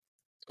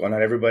Going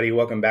on, everybody?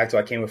 Welcome back to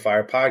I Came With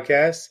Fire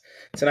podcast.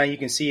 Tonight, you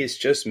can see it's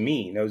just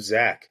me, no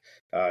Zach.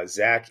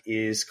 Zach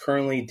is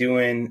currently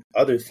doing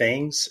other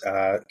things,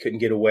 couldn't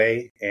get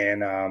away,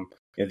 and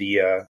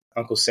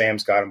Uncle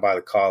Sam's got him by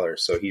the collar,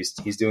 so he's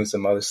doing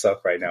some other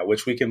stuff right now,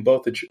 which we can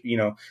both,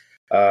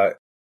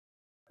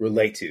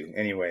 relate to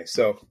anyway.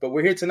 But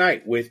we're here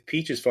tonight with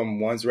Peaches from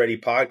One's Ready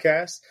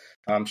podcast.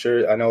 I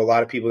know a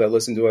lot of people that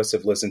listen to us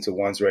have listened to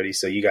One's Ready,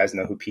 so you guys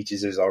know who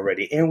Peaches is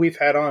already. And we've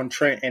had on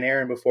Trent and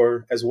Aaron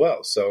before as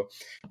well. So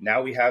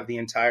now we have the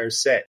entire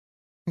set.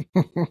 So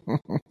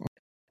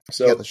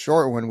you got the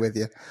short one with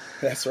you.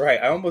 That's right.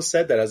 I almost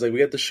said that. I was like, we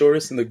got the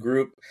shortest in the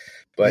group.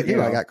 But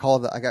I got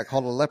called a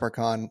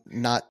leprechaun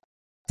not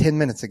 10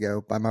 minutes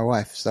ago by my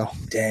wife. So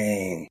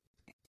dang.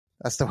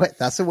 That's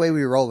the way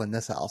we roll in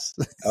this house.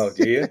 Oh,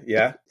 do you?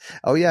 Yeah.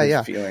 Oh yeah,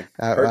 yeah. Feeling.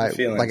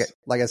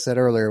 Like I said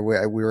earlier,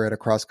 we were at a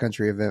cross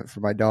country event for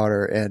my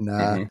daughter,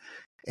 and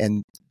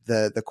and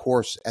the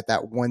course at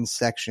that one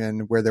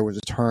section where there was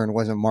a turn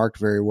wasn't marked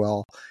very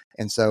well,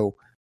 and so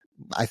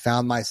I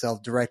found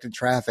myself directing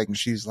traffic, and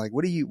she's like,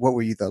 "What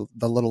were you,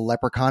 the little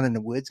leprechaun in the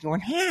woods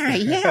going,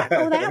 yeah,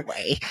 go that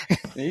way?"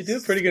 You do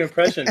a pretty good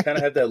impression. Kind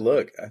of had that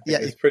look. I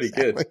think it's pretty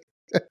good.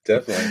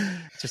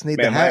 Definitely. Just need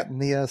the hat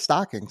and the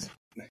stockings.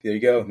 There you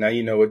go. Now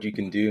you know what you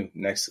can do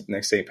next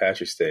St.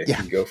 Patrick's Day. Yeah.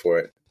 You can go for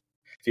it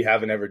if you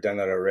haven't ever done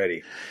that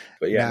already.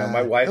 But yeah,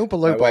 my wife,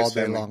 all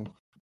day long.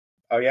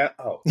 Oh yeah,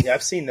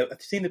 I've seen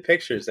the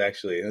pictures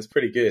actually, and it's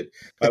pretty good.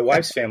 My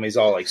wife's family is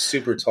all like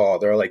super tall.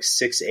 They're like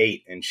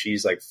 6'8", and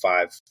she's like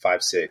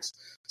 5'6".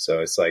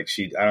 So it's like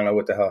I don't know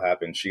what the hell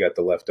happened. She got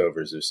the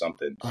leftovers or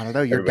something. I don't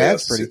know. Your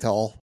dad's pretty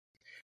tall.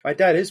 My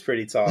dad is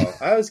pretty tall.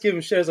 I was giving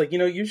shit. I was like,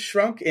 you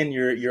shrunk in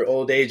your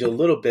old age a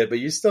little bit, but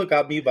you still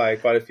got me by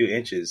quite a few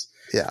inches.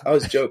 Yeah. I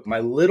was joking. My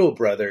little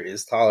brother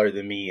is taller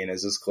than me and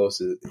is as close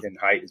in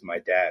height as my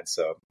dad.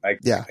 So I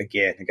got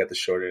the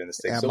short end of the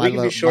stick. Yeah, so we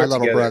can be short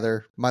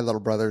together. My little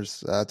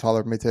brother's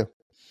taller than me too.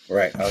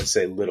 Right. I would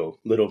say little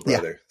brother.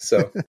 Yeah.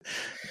 So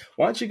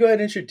why don't you go ahead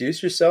and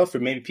introduce yourself for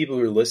maybe people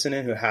who are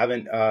listening who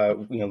haven't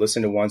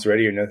listened to One's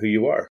Ready or know who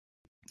you are.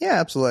 Yeah,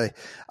 absolutely.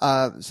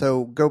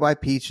 So go by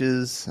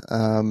Peaches.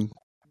 And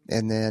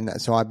then,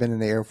 so I've been in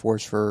the Air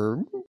Force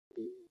for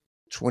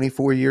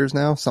 24 years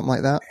now, something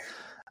like that.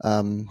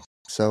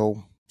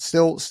 So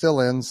still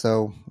in.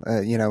 So,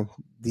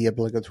 the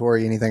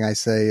obligatory, anything I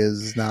say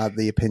is not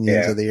the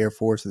opinions of the Air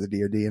Force or the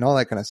DoD and all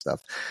that kind of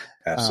stuff.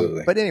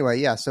 Absolutely. But anyway,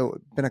 yeah. So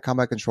been a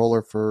combat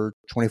controller for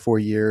 24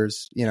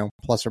 years,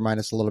 plus or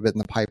minus a little bit in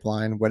the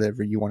pipeline,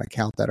 whatever you want to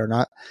count that or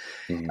not.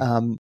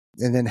 Mm-hmm.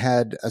 And then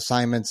had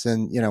assignments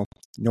in,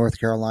 North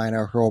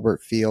Carolina,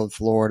 Hurlburt Field,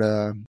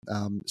 Florida.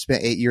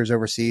 Spent 8 years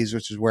overseas,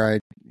 which is where I,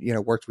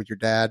 worked with your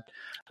dad.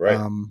 Right.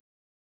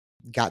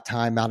 Got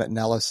time out at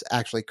Nellis,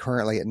 actually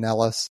currently at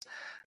Nellis.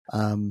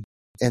 And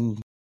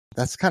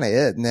that's kind of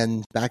it. And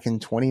then back in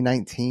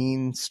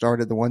 2019,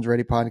 started the One's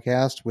Ready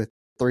podcast with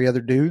 3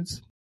 other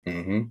dudes.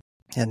 Mm-hmm.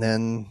 And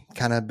then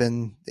kind of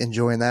been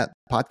enjoying that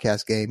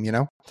podcast game,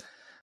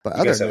 But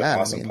you guys have an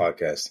awesome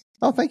podcast.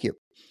 Oh, thank you.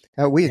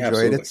 We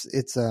enjoy it.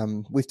 It's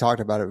we've talked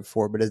about it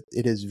before, but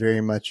it is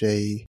very much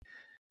a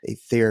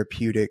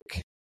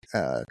therapeutic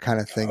kind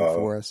of thing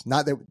for us.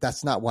 Not that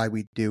that's not why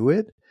we do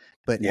it,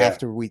 but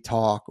after we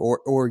talk,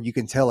 or you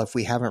can tell if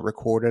we haven't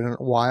recorded in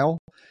a while,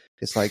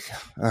 it's like,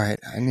 all right,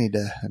 I need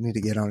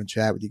to get on and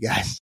chat with you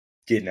guys.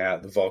 Getting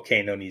out, the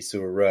volcano needs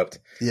to erupt.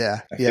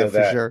 Yeah,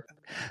 for sure.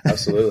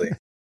 Absolutely.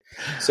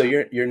 So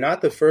you're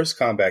not the first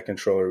combat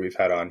controller we've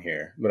had on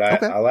here,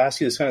 but I'll ask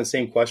you this kind of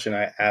same question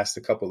I asked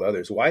a couple of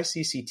others. Why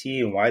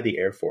CCT and why the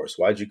Air Force?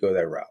 Why did you go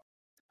that route?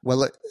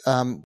 Well,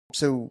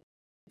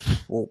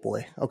 oh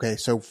boy. Okay,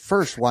 so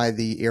first, why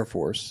the Air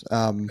Force?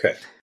 Okay.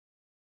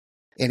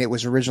 And it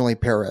was originally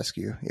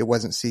pararescue. It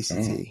wasn't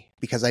CCT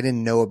because I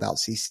didn't know about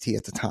CCT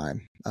at the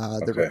time.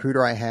 The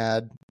recruiter I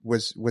had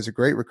was a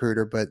great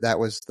recruiter, but that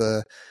was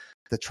the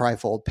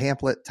trifold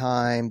pamphlet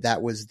time.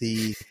 That was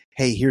the,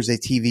 hey, here's a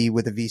TV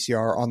with a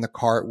VCR on the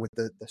cart with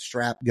the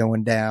strap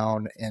going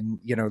down and,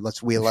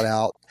 let's wheel it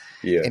out.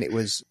 Yeah. And it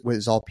was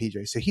all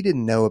PJ. So he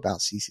didn't know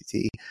about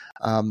CCT.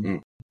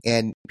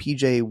 And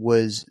PJ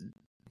was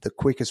the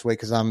quickest way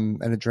because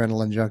I'm an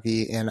adrenaline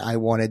junkie and I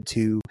wanted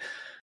to,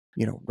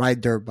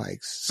 ride dirt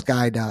bikes,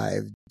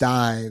 skydive,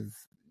 dive,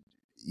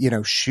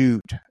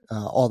 shoot,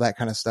 all that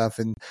kind of stuff.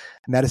 And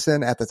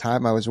medicine at the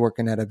time, I was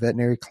working at a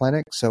veterinary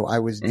clinic. So I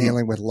was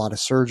dealing with a lot of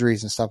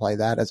surgeries and stuff like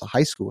that as a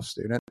high school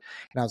student.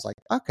 And I was like,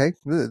 okay,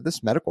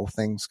 this medical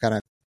thing's kind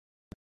of,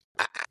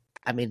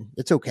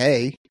 it's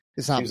okay.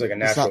 It's not, seems like a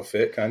natural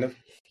fit kind of.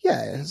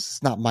 Yeah.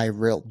 It's not my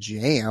real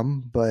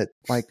jam, but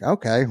like,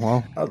 okay,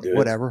 well, I'll do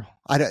whatever.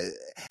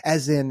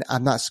 As in,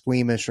 I'm not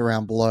squeamish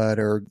around blood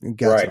or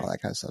guts and all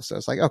that kind of stuff. So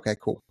it's like, okay,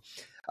 cool.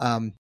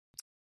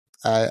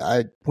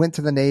 I went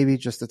to the Navy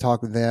just to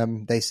talk with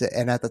them. They said,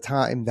 and at the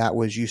time that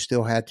was, you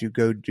still had to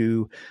go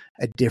do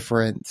a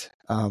different,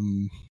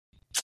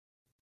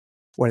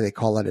 what do they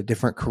call it? A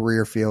different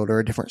career field or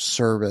a different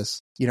service,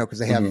 cause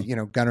they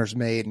have, gunner's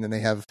mate and then they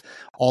have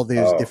all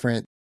those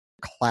different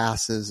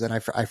classes and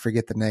I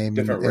forget the name.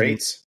 Different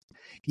rates.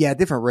 Yeah,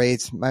 different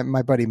rates.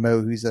 My buddy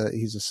Mo, he's a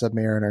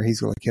submariner. He's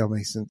going to kill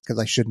me because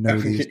I should know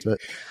these, but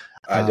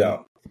I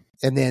don't.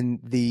 And then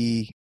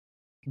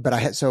but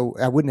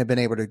I wouldn't have been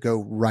able to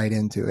go right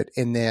into it.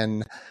 And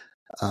then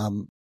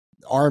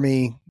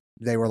Army,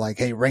 they were like,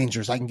 "Hey,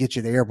 Rangers, I can get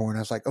you to airborne." I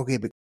was like, "Okay,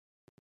 but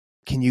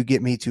can you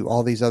get me to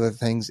all these other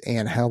things?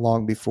 And how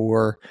long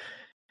before,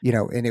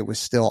 and it was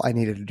still, I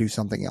needed to do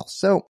something else."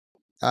 So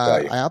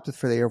I opted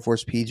for the Air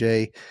Force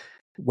PJ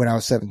when I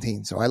was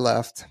 17. So I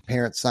left.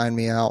 Parents signed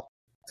me out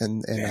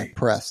and I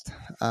pressed.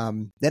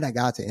 Then I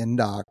got to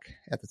NDOC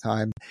at the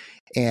time,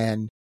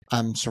 and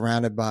I'm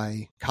surrounded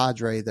by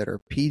cadre that are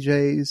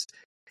PJs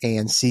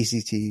and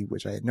CCT,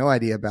 which I had no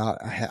idea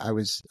about. I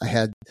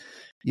had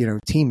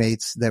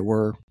teammates that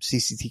were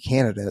CCT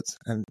candidates,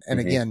 and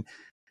again,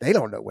 they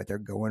don't know what they're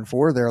going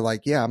for. They're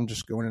like, "Yeah, I'm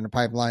just going in a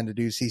pipeline to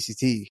do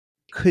CCT."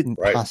 Couldn't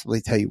possibly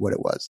tell you what it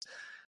was.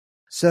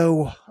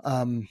 So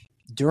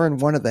during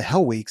one of the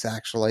Hell Weeks,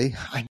 actually,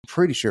 I'm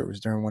pretty sure it was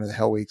during one of the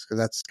Hell Weeks because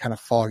that's kind of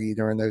foggy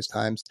during those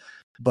times.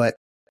 But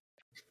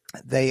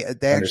they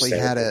actually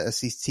had a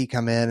CCT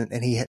come in,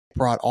 and he had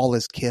brought all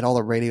his kit, all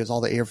the radios,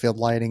 all the airfield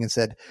lighting, and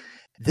said,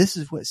 "This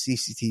is what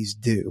CCTs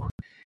do."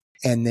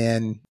 And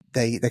then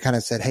they kind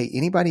of said, "Hey,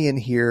 anybody in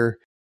here,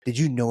 did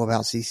you know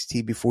about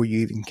CCT before you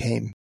even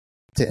came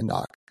to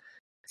NDOC?"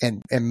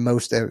 And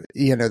most of,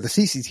 the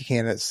CCT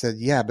candidates said,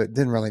 "Yeah," but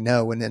didn't really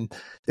know. And then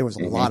there was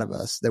a lot of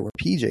us that were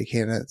PJ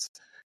candidates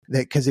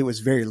because it was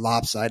very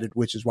lopsided,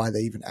 which is why they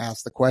even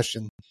asked the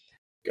question.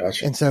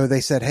 Gotcha. And so they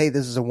said, "Hey,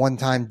 this is a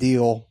one-time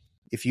deal.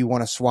 If you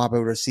want to swap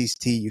over to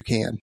CCT, you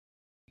can."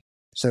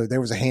 So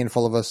there was a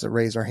handful of us that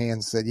raised our hands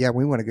and said, "Yeah,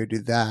 we want to go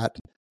do that."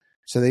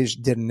 So they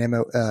just did an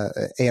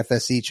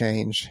AFSC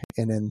change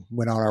and then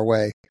went on our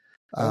way.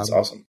 That's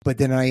awesome. But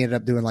then I ended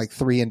up doing like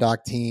 3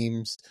 NDOC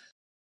teams,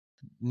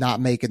 not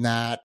making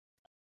that.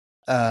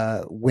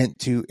 Went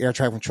to air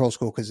traffic control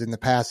school because in the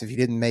past, if you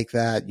didn't make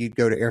that, you'd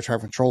go to air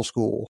traffic control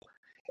school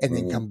and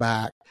then come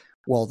back.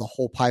 Well, the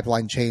whole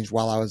pipeline changed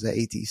while I was at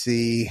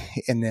ATC,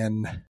 and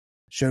then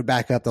showed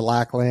back up to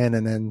Lackland,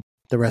 and then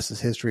the rest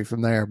is history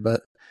from there.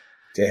 But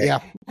yeah,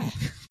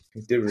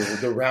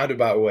 the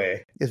roundabout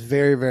way. It's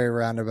very, very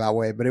roundabout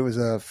way, but it was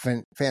a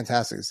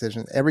fantastic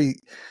decision. And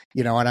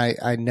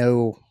I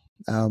know,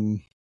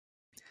 man,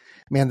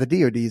 the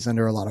DoD is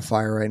under a lot of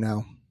fire right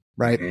now,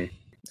 right?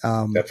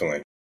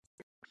 Definitely.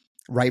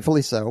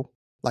 Rightfully so.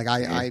 Like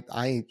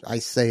I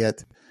say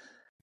it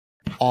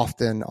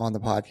often on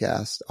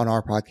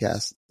our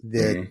podcast,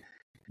 that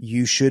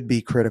you should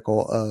be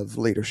critical of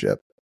leadership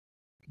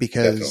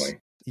because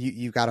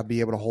you got to be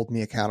able to hold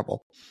me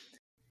accountable.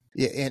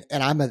 Yeah,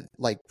 and I'm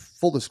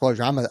full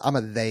disclosure, I'm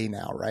a they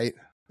now, right?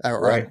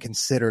 Or I'm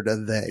considered a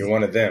they. You're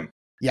one of them.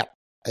 Yeah,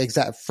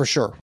 exactly, for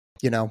sure.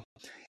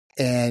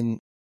 And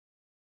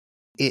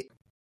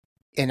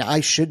I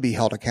should be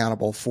held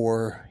accountable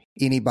for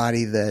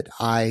anybody that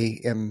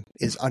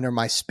is under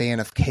my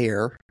span of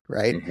care,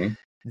 right?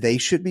 They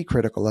should be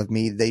critical of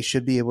me. They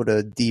should be able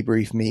to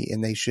debrief me,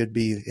 and they should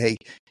be, "Hey,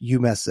 you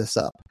messed this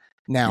up."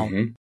 Now,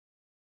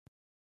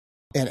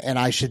 and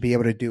I should be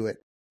able to do it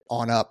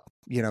on up,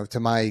 to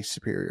my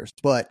superiors.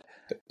 But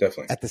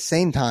definitely at the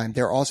same time,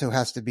 there also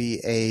has to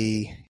be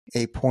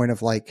a point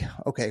of like,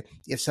 okay,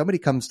 if somebody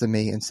comes to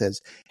me and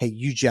says, "Hey,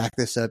 you jacked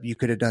this up. You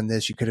could have done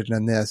this. You could have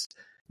done this."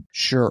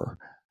 Sure.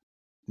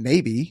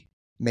 Maybe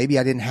I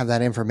didn't have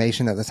that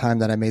information at the time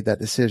that I made that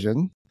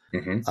decision.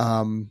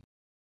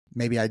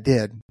 Maybe I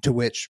did, to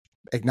which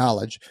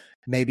acknowledge.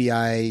 Maybe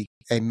I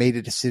made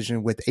a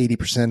decision with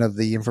 80% of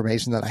the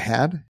information that I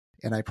had,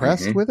 and I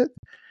pressed with it.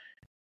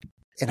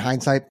 In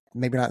hindsight,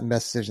 maybe not the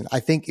best decision.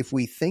 I think if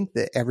we think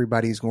that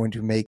everybody's going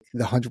to make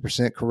the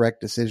 100% correct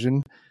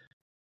decision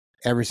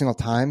every single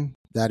time,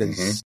 that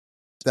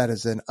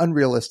is an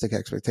unrealistic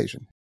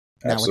expectation.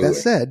 Now, with that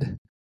said,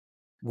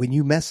 when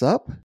you mess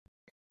up,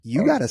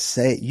 you got to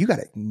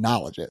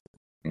acknowledge it.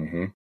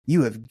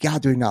 You have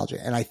got to acknowledge it.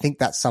 And I think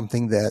that's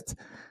something that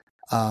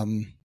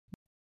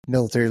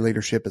military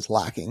leadership is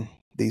lacking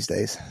these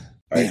days.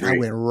 Man, I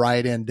went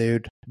right in,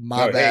 dude.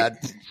 My bad.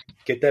 Hey,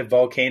 get that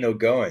volcano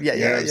going. Yeah,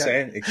 you know what I'm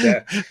saying?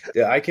 Exactly.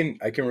 Yeah, I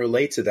can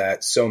relate to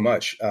that so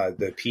much.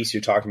 The piece you're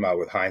talking about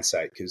with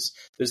hindsight, because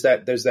there's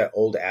that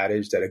old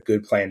adage that a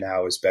good plan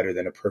now is better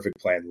than a perfect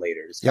plan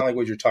later. It's kind of like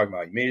what you're talking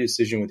about. You made a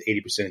decision with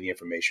 80% of the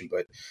information,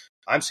 but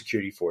I'm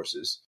security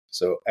forces.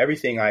 So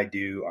everything I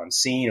do on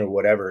scene or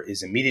whatever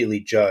is immediately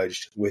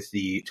judged with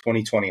the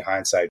 2020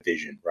 hindsight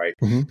vision, right?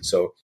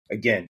 So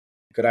again,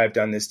 could I have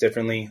done this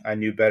differently? I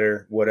knew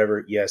better,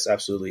 whatever. Yes,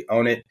 absolutely.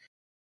 Own it.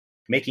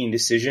 Making a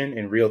decision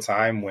in real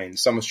time when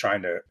someone's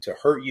trying to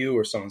hurt you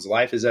or someone's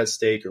life is at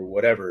stake or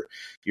whatever,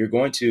 you're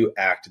going to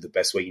act the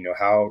best way you know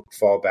how,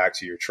 fall back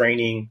to your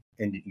training,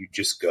 and you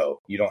just go.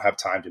 You don't have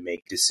time to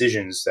make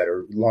decisions that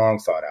are long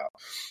thought out,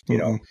 you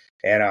know.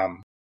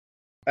 And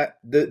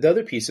the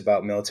other piece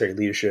about military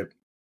leadership,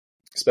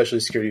 especially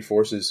security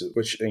forces,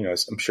 which,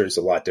 I'm sure it's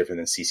a lot different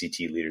than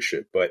CCT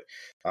leadership, but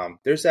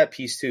there's that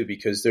piece too,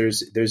 because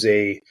there's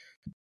a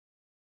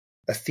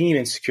a theme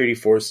in security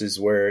forces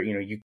where,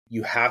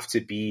 you have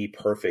to be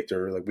perfect,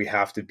 or like we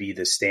have to be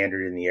the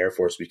standard in the Air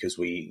Force because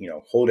we,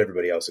 hold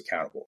everybody else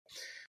accountable.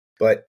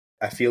 But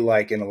I feel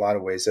like in a lot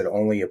of ways that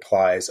only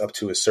applies up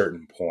to a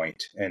certain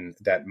point, and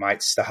that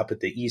might stop at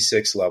the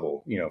E6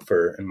 level,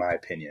 in my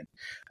opinion.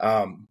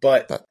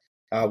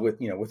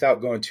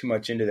 Without going too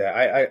much into that,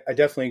 I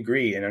definitely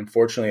agree. And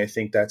unfortunately, I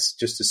think that's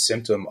just a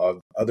symptom of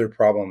other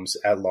problems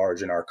at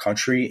large in our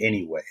country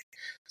anyway.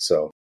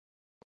 So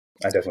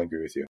I definitely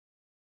agree with you.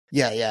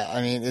 Yeah.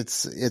 I mean,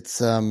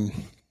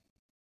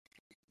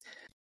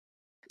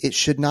 it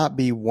should not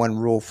be one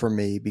rule for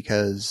me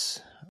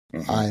because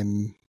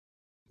I'm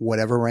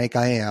whatever rank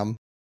I am.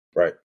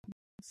 Right.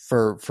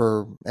 For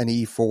an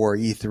E4,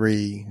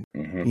 E3,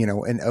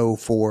 an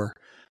O4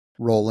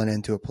 rolling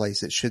into a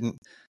place,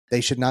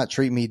 they should not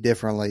treat me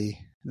differently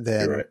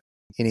than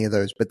any of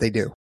those, but they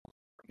do.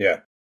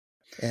 Yeah.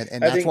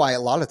 And that's why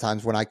a lot of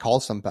times when I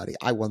call somebody,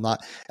 I will not,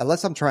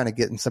 unless I'm trying to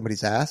get in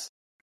somebody's ass,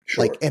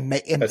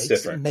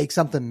 make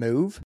something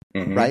move,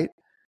 right?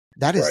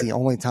 That is the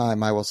only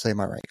time I will say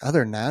my rank. Other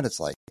than that, it's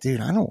like,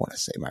 dude, I don't want to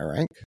say my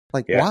rank.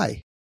 Like,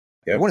 why?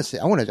 Yep. I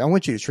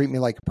want you to treat me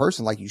like a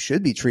person, like you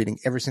should be treating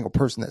every single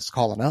person that's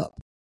calling up.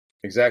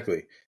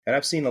 Exactly. And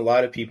I've seen a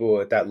lot of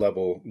people at that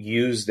level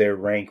use their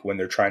rank when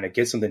they're trying to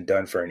get something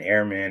done for an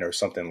airman or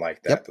something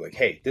like that. Yep. They're like,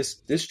 hey,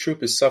 this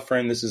troop is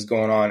suffering. This is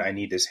going on. I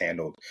need this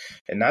handled.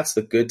 And that's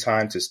the good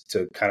time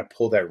to kind of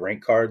pull that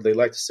rank card, they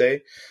like to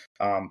say.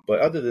 But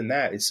other than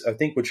that, I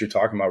think what you're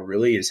talking about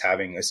really is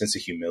having a sense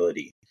of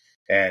humility.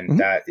 And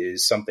that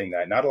is something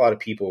that not a lot of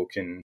people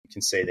can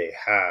say they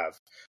have.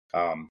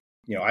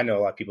 I know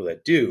a lot of people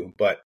that do,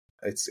 but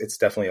it's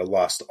definitely a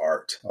lost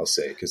art, I'll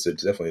say, because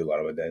there's definitely a lot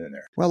of that in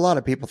there. Well, a lot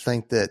of people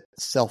think that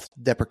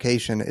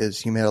self-deprecation is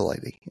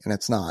humility, and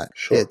it's not.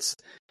 Sure. It's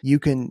you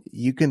can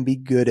be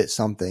good at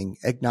something,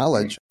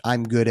 acknowledge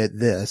I'm good at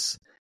this,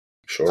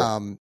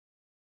 sure,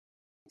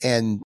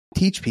 and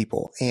teach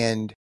people.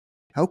 And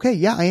okay,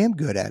 yeah, I am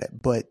good at it,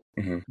 but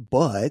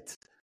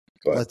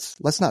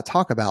let's not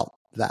talk about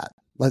that.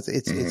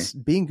 It's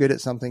being good at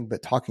something,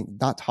 but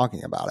not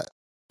talking about it.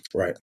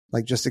 Right.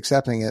 Like just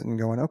accepting it and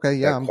going, okay,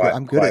 yeah,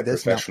 I'm good at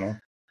this now.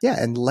 Yeah.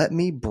 And let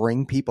me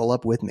bring people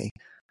up with me.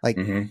 Like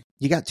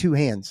you got two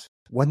hands,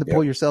 one to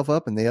pull yourself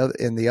up and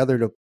the other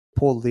to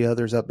pull the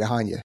others up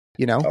behind you.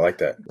 I like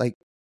that. Like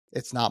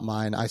it's not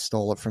mine. I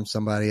stole it from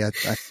somebody. I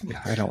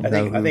don't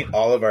know. I think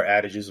all of our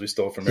adages we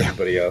stole from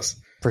everybody else.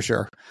 For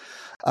sure.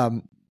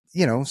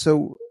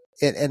 So,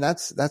 and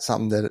that's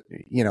something that,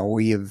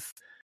 we have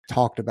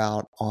talked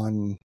about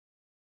on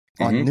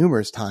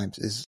numerous times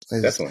is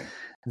definitely.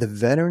 The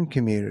veteran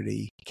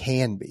community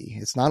can be,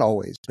 it's not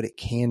always, but it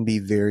can be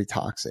very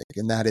toxic.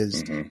 And that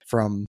is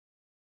from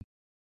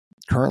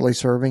currently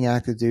serving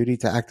active duty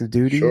to active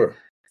duty, sure,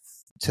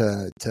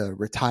 to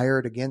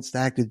retired against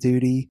active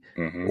duty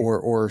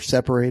or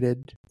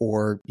separated,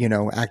 or,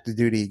 active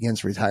duty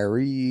against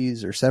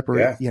retirees or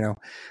separate,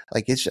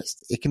 like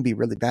it can be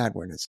really bad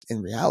when it's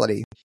in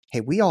reality.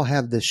 Hey, we all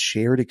have this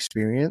shared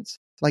experience.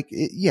 Like,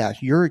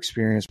 your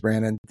experience,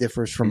 Brandon,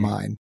 differs from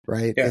mine,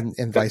 right? Yeah,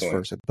 and vice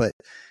versa. But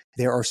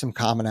there are some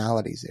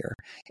commonalities there.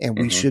 And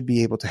we should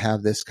be able to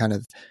have this kind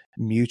of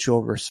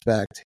mutual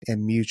respect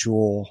and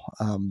mutual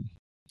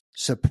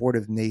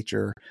supportive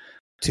nature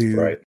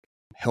to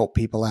help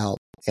people out.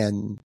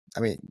 And I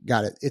mean,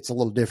 it's a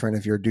little different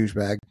if you're a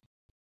douchebag.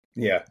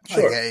 Yeah,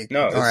 sure. Like, hey,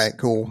 all right,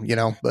 cool.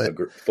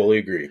 But fully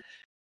agree.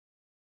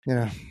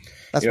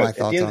 That's my thoughts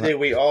on it. At the end of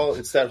the day,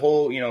 it's that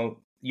whole,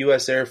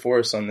 U.S. Air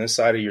Force on this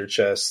side of your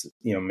chest,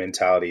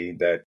 mentality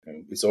that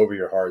it's over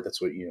your heart.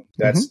 That's what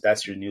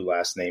that's your new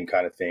last name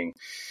kind of thing.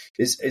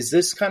 Is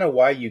this kind of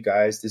why you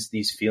guys,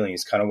 these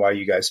feelings, kind of why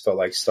you guys felt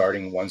like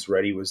starting One's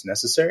Ready was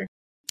necessary?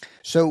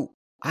 So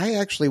I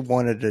actually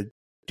wanted to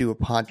do a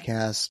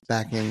podcast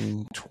back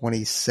in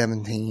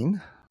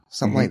 2017,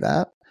 something like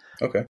that.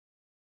 Okay.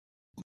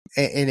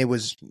 And it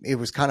was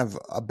kind of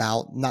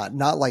about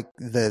not like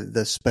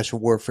the special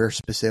warfare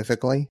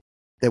specifically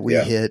that we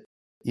hit,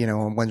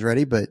 on One's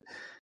Ready, but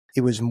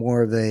it was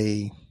more of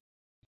a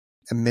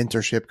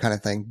mentorship kind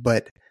of thing.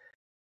 But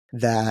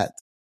that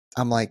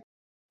I'm like,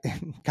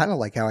 kind of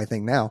like how I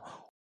think now,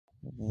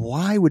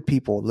 why would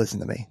people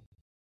listen to me?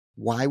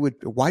 Why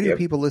do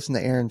people listen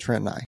to Aaron,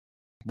 Trent, and I?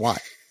 Why?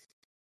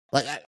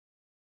 Like,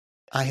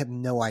 I have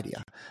no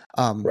idea.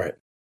 Right.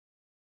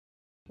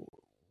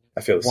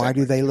 I feel the same. Why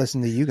do they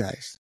listen to you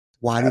guys?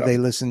 Why do they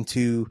listen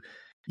to,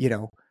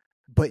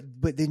 but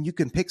then you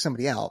can pick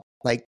somebody out,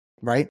 like,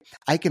 right?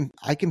 I can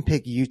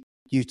pick you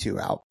two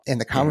out, and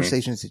the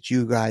conversations that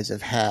you guys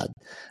have had,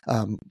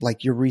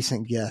 like your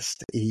recent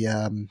guest,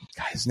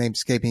 his name's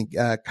escaping,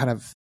 kind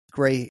of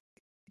gray.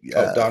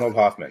 Donald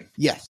Hoffman.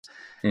 Yes.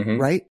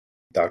 Right.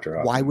 Dr.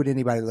 Hoffman. Why would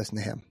anybody listen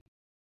to him?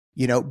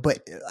 But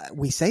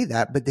we say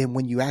that, but then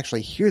when you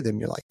actually hear them,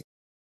 you're like,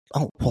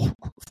 oh, well,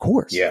 of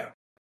course. Yeah.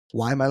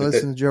 Why am I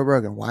listening to Joe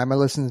Rogan? Why am I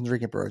listening to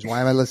Drinking Bros? Why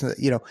am I listening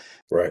to,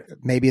 right.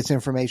 Maybe it's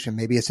information,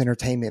 maybe it's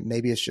entertainment,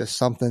 maybe it's just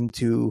something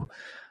to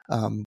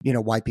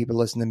why people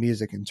listen to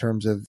music in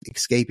terms of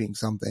escaping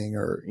something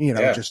or,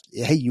 just,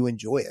 hey, you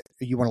enjoy it.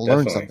 You want to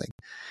learn something.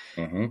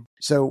 Mm-hmm.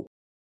 So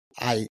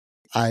I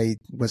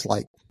was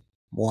like,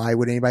 why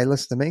would anybody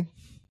listen to me?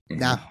 Mm-hmm.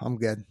 Nah, I'm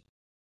good.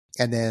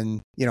 And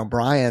then,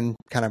 Brian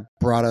kind of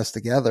brought us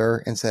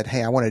together and said,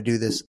 hey, I want to do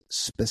this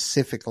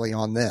specifically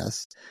on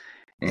this.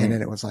 Mm-hmm. And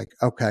then it was like,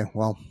 okay,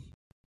 well,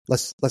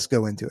 let's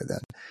go into it then.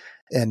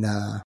 And,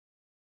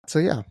 so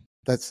yeah,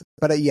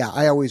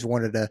 I always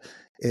wanted to,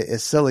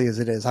 as silly as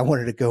it is, I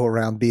wanted to go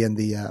around being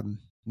the,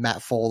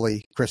 Matt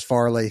Foley, Chris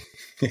Farley,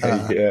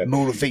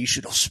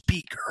 motivational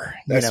speaker.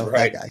 That's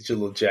right. That guy. Get your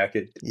little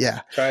jacket.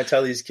 Yeah. Trying to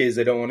tell these kids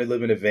they don't want to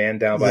live in a van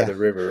down by the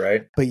river,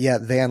 right? But yeah,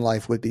 van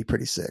life would be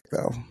pretty sick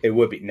though. It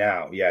would be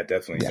now. Yeah,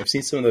 definitely. Yeah. I've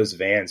seen some of those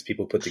vans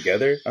people put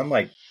together. I'm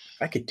like,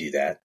 I could do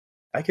that.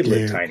 I could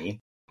live tiny.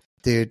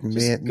 Dude,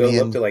 go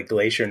up to like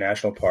Glacier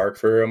National Park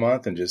for a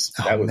month and just,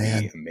 that would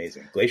be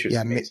amazing. Glacier's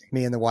amazing.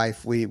 Me and the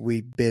wife,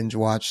 we binge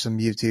watch some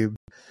YouTube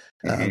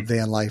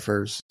van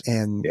lifers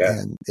and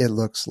it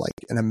looks like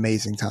an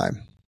amazing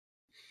time.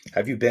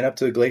 Have you been up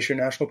to Glacier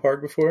National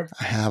Park before?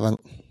 I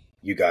haven't.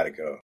 You got to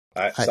go.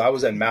 So I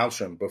was at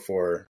Malmstrom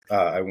before,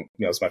 it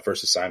was my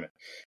first assignment.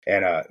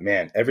 And,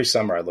 man, every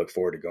summer I look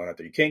forward to going up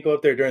there. You can't go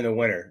up there during the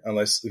winter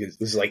unless this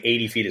is like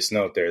 80 feet of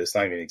snow up there. That's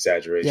not even an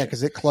exaggeration. Yeah,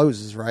 because it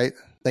closes, right?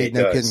 They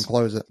no kidding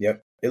close it.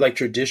 Yep. It like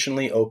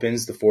traditionally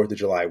opens the 4th of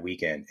July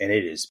weekend and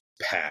it is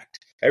packed.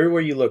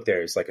 Everywhere you look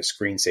there, it's like a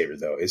screensaver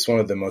though. It's one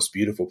of the most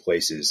beautiful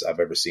places I've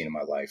ever seen in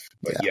my life.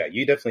 But yeah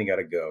you definitely got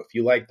to go. If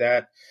you like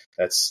that,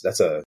 that's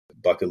a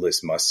bucket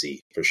list must see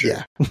for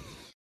sure. Yeah.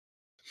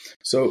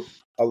 So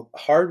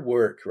hard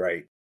work,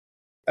 right?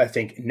 I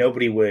think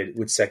nobody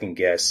would second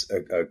guess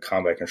a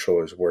combat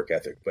controller's work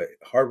ethic, but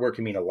hard work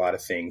can mean a lot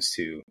of things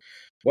to,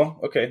 well,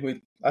 okay,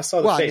 I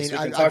saw the face. We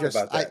can talk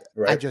about that,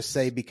 right? I just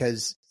say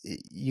because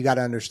you got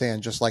to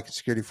understand, just like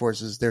security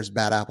forces, there's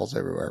bad apples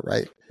everywhere,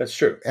 right? That's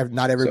true.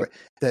 Not everybody.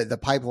 The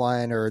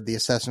pipeline or the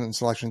assessment and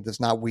selection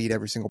does not weed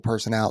every single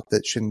person out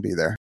that shouldn't be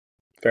there.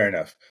 Fair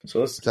enough.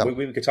 So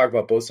we could talk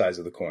about both sides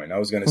of the coin. I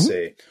was going to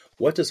say,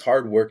 what does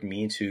hard work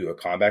mean to a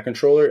combat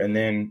controller? And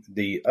then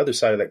the other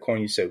side of that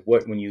coin, you said,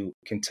 when you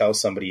can tell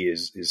somebody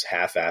is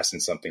half-assed in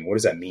something, what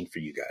does that mean for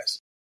you guys?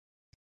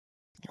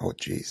 Oh,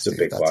 geez. It's a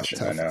big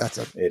question. I know.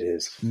 It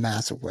is.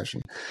 Massive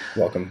question.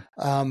 Welcome.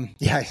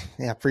 Yeah,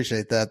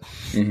 appreciate that.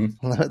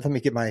 Mm-hmm. Let me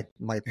get my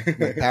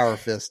power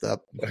fist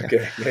up.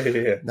 Okay.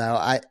 Yeah.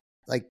 Now,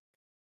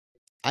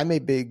 I'm a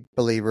big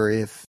believer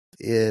if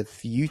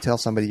you tell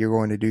somebody you're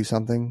going to do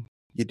something,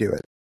 you do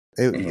it.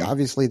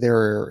 Obviously, there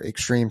are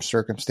extreme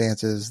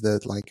circumstances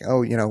that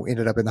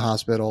ended up in the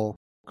hospital,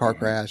 car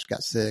crash,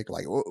 got sick,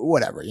 like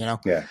whatever, Yeah.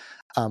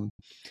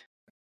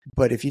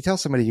 But if you tell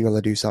somebody you're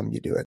going to do something, you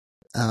do it.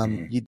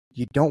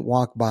 You don't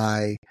walk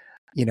by,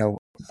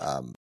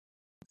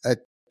 a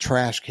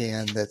trash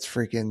can that's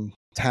freaking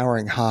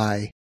towering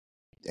high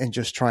and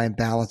just try and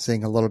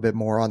balancing a little bit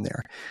more on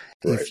there.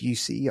 Right. If you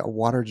see a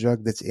water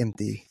jug that's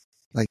empty,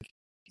 like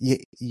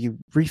you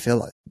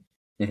refill it,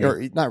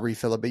 or not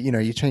refill it, but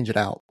you change it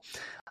out.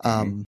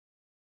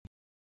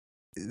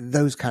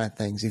 Those kind of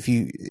things. If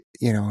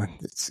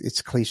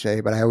it's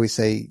cliche, but I always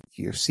say,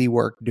 see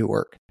work, do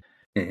work.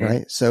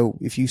 Right. So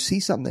if you see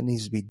something that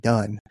needs to be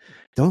done,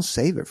 don't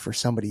save it for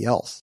somebody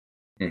else.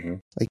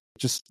 Like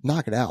just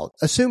knock it out.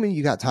 Assuming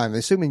you got time,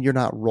 assuming you're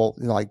not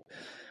going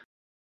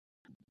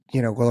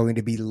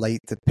to be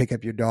late to pick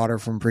up your daughter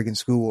from freaking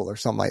school or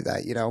something like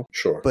that,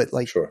 Sure. But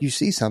you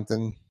see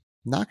something,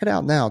 knock it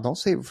out now. Don't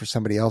save it for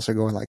somebody else or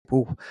going like,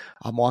 oh,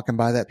 I'm walking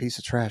by that piece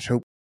of trash.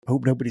 Hope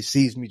nobody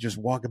sees me just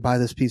walking by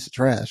this piece of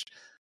trash.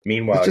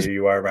 Meanwhile,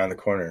 you are around the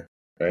corner,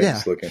 right? Yeah.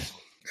 Just looking.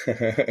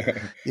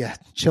 Yeah.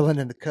 Chilling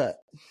in the cut.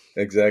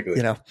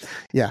 Exactly.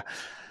 Yeah.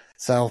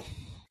 So,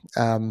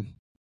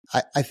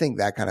 I think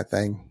that kind of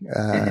thing,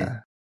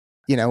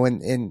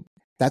 and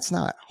that's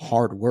not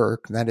hard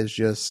work. That's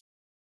just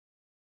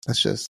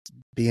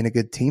being a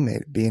good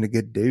teammate, being a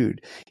good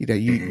dude.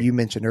 You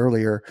mentioned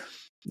earlier,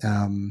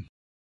 kind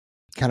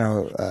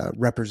of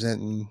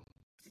representing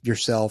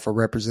yourself or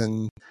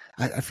representing,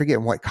 I forget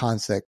in what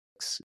context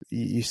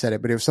you said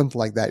it, but it was something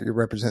like that. You're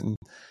representing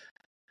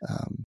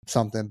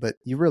something, but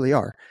you really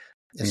are.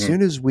 As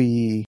soon as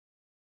we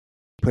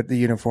put the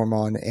uniform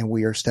on and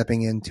we are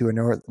stepping into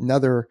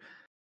another,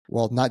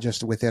 well, not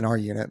just within our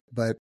unit,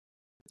 but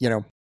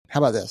how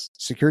about this?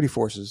 Security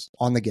forces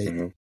on the gate,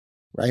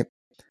 right?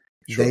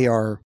 Sure. They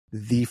are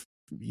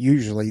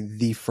usually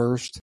the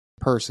first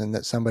person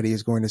that somebody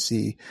is going to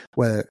see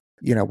when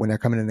they're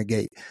coming in the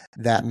gate.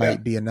 That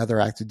might be another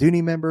active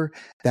duty member.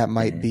 That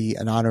might be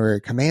an honorary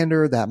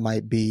commander. That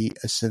might be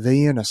a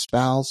civilian, a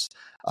spouse,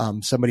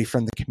 somebody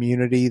from the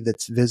community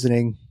that's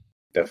visiting.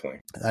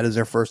 Definitely. That is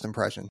their first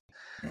impression.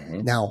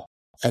 Now,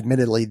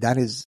 admittedly, that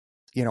is,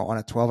 on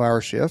a 12-hour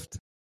shift,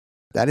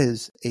 that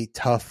is a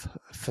tough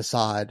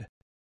facade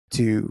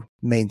to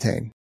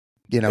maintain.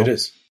 It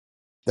is.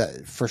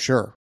 That for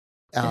sure.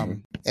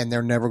 And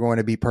they're never going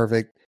to be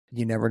perfect.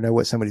 You never know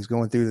what somebody's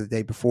going through the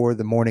day before,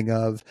 the morning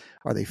of.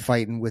 Are they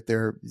fighting with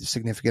their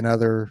significant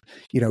other,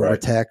 or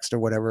text or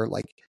whatever?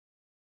 Like,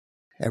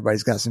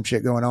 everybody's got some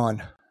shit going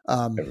on.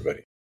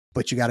 Everybody.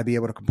 But you got to be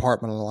able to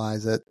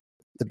compartmentalize it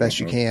the best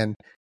you can.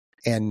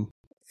 And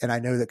I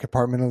know that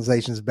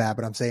compartmentalization is bad,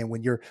 but I'm saying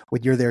when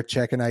you're there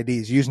checking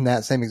IDs, using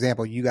that same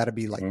example, you got to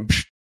be like,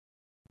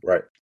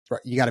 right.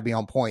 You got to be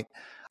on point.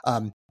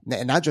 And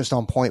not just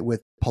on point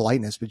with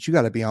politeness, but you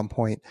got to be on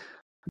point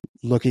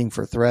looking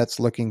for threats,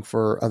 looking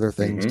for other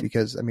things,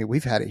 because I mean,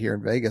 we've had it here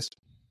in Vegas.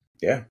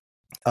 Yeah.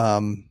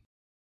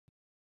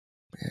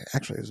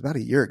 Actually, it was about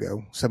a year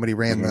ago. Somebody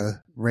ran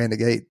the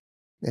gate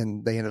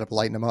and they ended up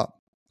lighting them up.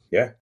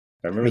 Yeah.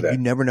 I remember that. You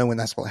never know when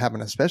that's what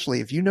happened, especially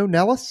if you know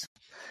Nellis,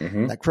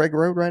 that Craig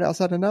Road right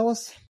outside of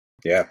Nellis.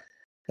 Yeah.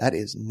 That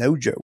is no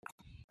joke.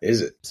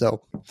 Is it?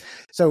 So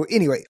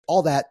anyway,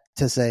 all that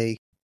to say,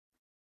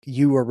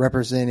 you are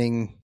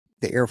representing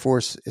the Air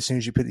Force. As soon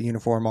as you put the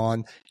uniform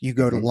on, you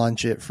go to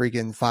lunch at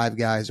freaking Five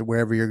Guys or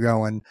wherever you're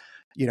going,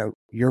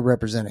 you're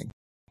representing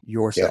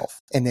yourself.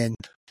 Yeah. And then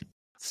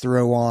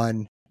throw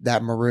on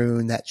that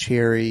maroon, that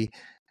cherry,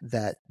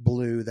 that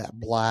blue, that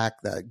black,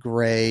 that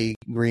gray,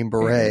 green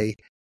beret.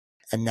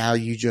 And now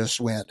you just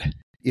went,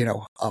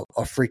 a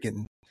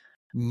freaking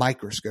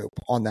microscope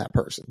on that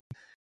person.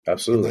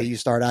 Absolutely. And then you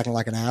start acting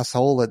like an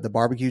asshole at the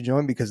barbecue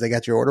joint because they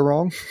got your order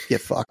wrong.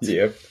 Get fucked.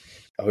 Yep.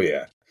 Oh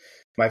yeah.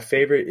 My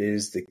favorite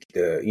is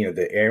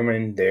the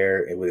airman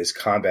there with his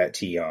combat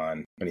tee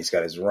on, and he's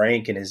got his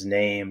rank and his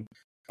name,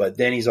 but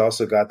then he's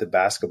also got the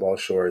basketball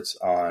shorts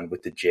on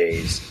with the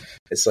J's.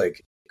 It's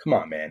like, come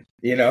on, man.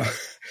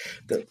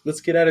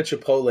 Let's get out of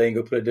Chipotle and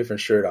go put a different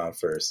shirt on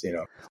first.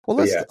 Well,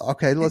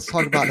 let's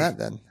talk about that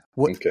then.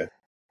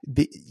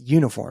 The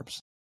uniforms,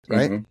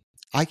 right?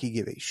 I could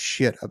give a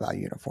shit about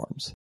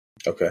uniforms.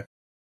 Okay.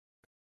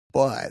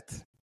 But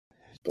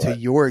to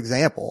your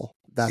example,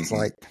 that's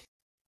like,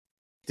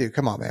 dude,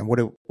 come on, man. What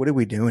are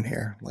we doing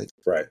here? Like,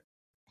 right.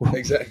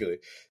 Exactly.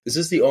 Is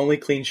this the only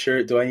clean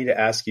shirt? Do I need to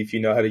ask you if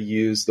you know how to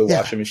use the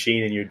washing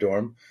machine in your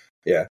dorm?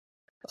 Yeah.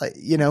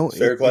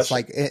 Fair question. It's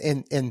like,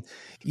 and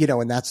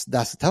that's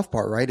the tough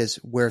part, right? Is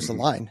where's the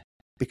line?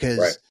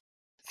 Because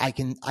I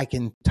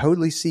can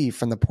totally see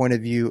from the point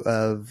of view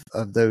of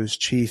those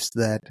chiefs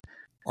that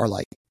are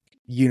like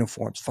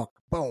uniforms, fuck,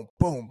 boom,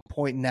 boom,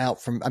 pointing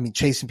out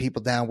chasing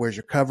people down. Where's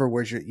your cover?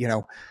 Where's your,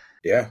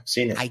 Yeah,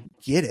 seen it. I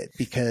get it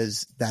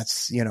because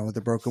that's,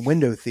 the broken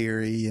window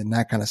theory and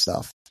that kind of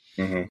stuff.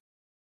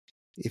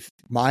 If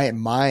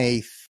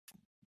my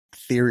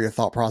theory or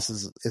thought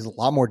process is a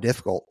lot more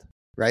difficult,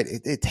 right?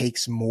 It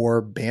takes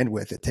more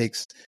bandwidth. It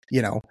takes,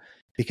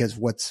 because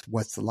what's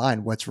the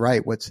line? What's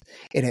right?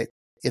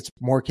 It's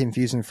more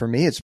confusing for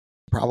me. It's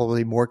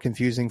probably more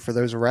confusing for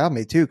those around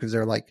me too, because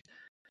they're like,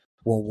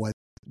 well,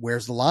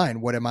 where's the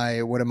line? What am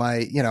I,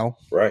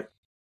 Right.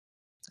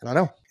 I don't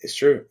know. It's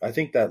true. I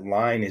think that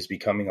line is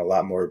becoming a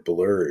lot more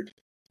blurred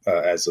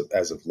as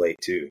of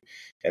late too,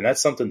 and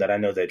that's something that I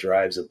know that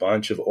drives a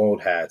bunch of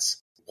old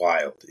hats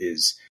wild.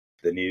 Is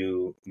the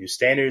new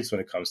standards when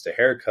it comes to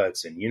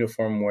haircuts and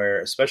uniform wear,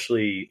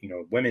 especially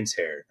women's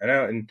hair.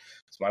 And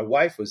so my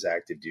wife was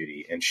active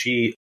duty, and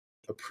she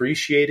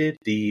appreciated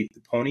the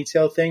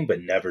ponytail thing,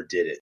 but never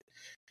did it.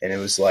 And it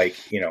was like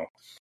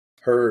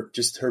her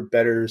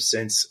better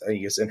sense, I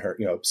guess, in her,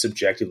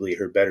 subjectively,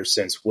 her better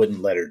sense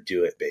wouldn't let her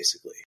do it,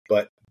 basically.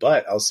 But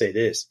I'll say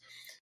this,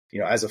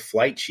 as a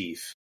flight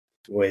chief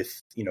with,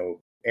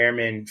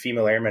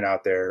 female airmen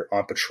out there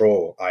on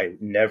patrol, I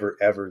never,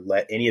 ever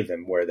let any of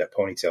them wear that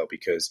ponytail,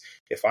 because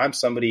if I'm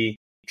somebody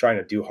trying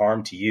to do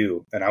harm to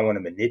you and I want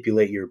to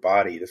manipulate your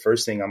body, the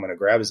first thing I'm going to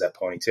grab is that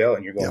ponytail,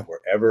 and you're going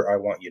wherever I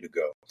want you to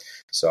go.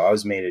 So I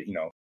was made it,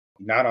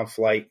 not on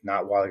flight,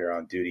 not while you're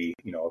on duty,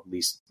 at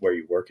least where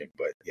you're working.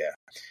 But I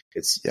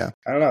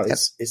don't know.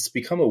 It's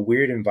become a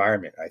weird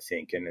environment, I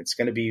think. And it's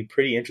going to be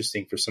pretty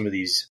interesting for some of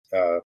these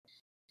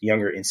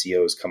younger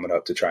NCOs coming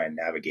up to try and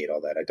navigate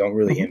all that. I don't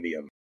really envy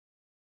them.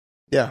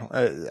 Yeah.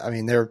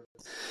 They're,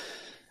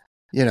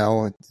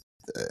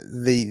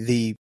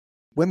 the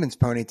women's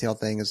ponytail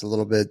thing is a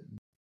little bit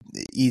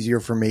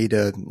easier for me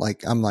to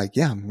like. I'm like,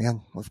 yeah,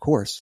 man, of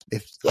course. I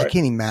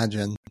can't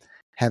imagine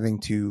having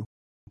to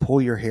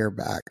pull your hair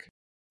back,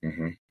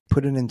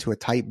 put it into a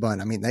tight bun.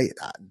 They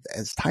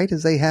as tight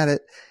as they had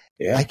it.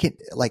 Yeah. I can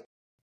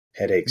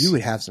headaches. You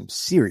would have some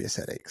serious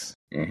headaches.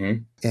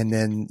 And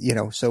then,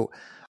 so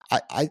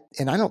I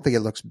don't think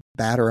it looks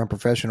bad or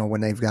unprofessional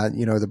when they've got,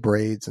 the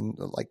braids and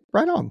like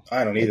right on.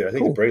 I don't either. I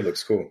think the braid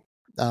looks cool.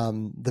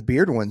 The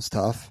beard one's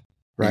tough,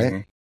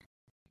 right?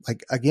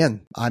 Like,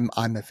 again, I'm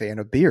a fan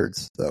of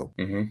beards though.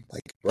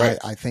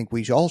 I think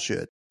we all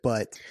should,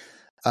 but,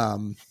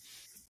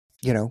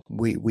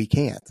 we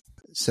can't.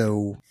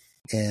 So,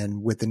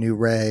 and with the new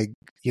reg,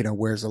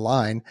 where's the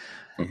line?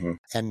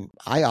 And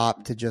I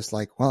opt to just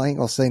like, well, I ain't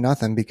gonna say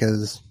nothing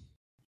because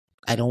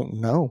I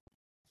don't know.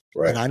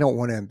 Right. And I don't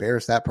want to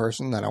embarrass that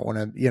person. I don't want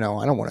to, I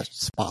don't want to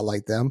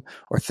spotlight them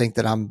or think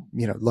that I'm,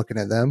 looking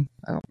at them.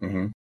 I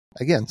don't.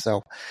 again,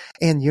 so,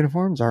 and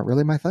uniforms aren't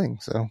really my thing.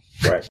 So,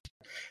 right.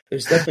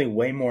 There's definitely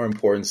way more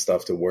important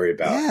stuff to worry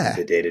about in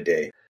the day to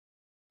day.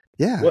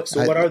 Yeah.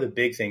 What are the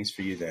big things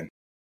for you then?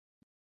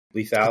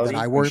 Lethality that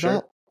I worry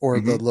about, or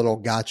the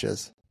little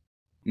gotchas?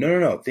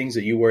 No. Things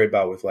that you worry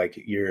about with like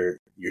your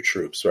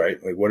troops,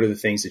 right? Like, what are the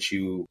things that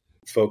you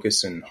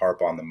focus and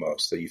harp on the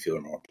most that you feel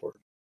are more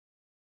important?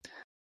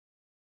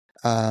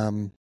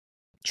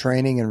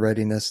 Training and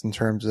readiness in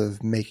terms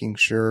of making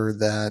sure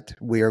that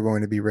we are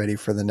going to be ready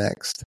for the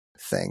next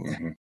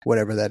thing,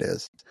 whatever that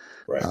is.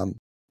 Right. And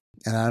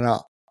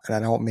I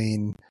don't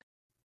mean,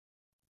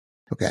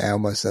 okay, I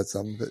almost said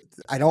something, but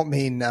I don't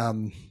mean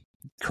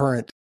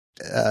current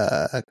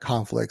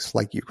conflicts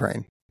like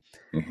Ukraine.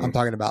 I'm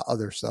talking about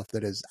other stuff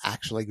that is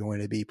actually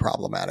going to be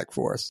problematic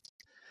for us.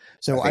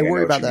 So I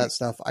worry about that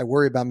stuff. I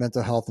worry about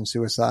mental health and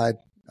suicide.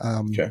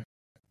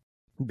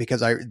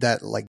 Because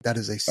that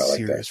is a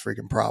serious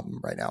freaking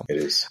problem right now. It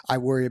is. I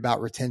worry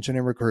about retention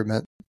and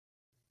recruitment.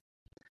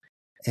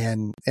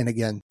 And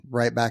again,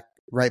 right back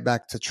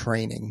to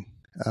training,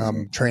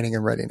 training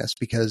and readiness,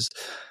 because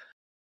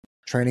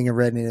training and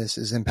readiness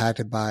is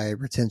impacted by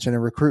retention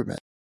and recruitment.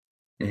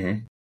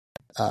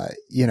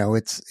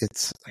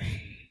 It's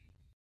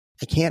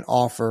I can't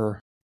offer,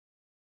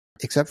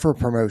 except for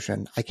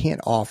promotion, I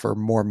can't offer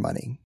more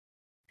money.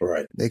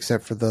 Right.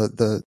 Except for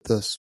the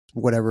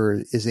whatever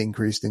is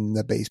increased in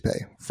the base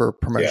pay for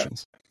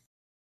promotions.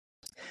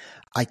 Yeah.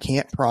 I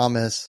can't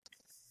promise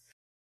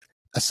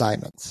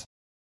assignments.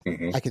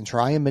 I can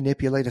try and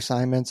manipulate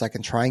assignments. I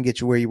can try and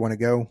get you where you want to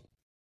go.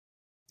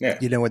 Yeah.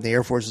 When the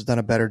Air Force has done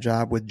a better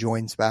job with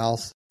joint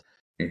spouse,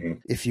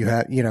 if you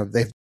have,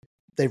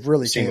 they've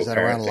really changed that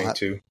around a lot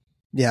too.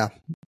 Yeah.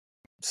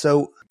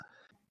 So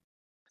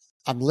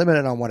I'm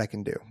limited on what I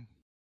can do.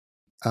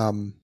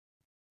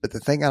 But the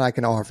thing that I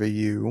can offer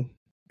you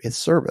is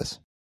service.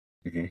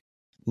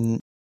 In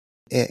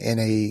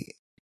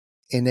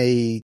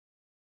a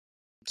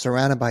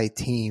surrounded by a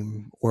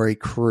team or a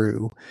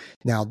crew.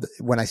 Now,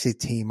 when I say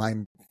team,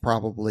 I'm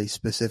probably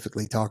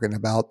specifically talking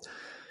about,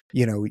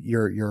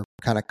 your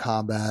kind of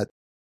combat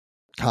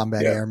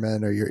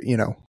airmen or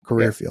your,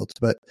 career fields.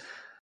 But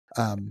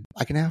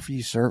I can offer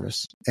you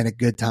service and a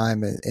good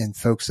time and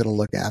folks that'll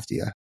look after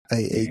you.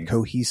 A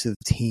cohesive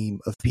team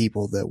of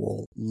people that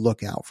will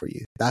look out for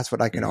you. That's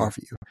what I can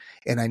offer you.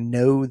 And I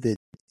know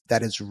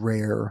that is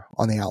rare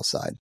on the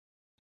outside,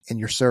 and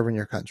you're serving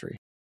your country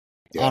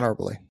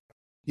honorably,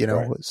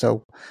 right.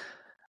 So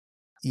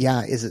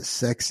yeah, is it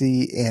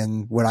sexy?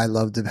 And would I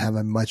love to have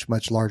a much,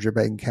 much larger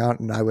bank account?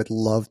 And I would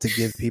love to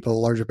give people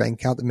a larger bank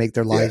account to make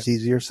their lives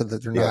easier so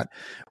that they're not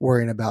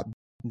worrying about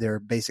their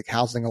basic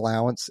housing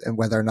allowance and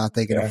whether or not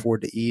they can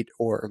afford to eat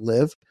or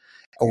live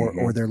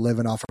or they're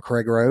living off of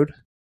Craig Road.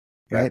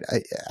 Right.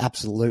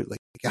 Absolutely.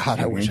 God,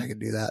 I wish I could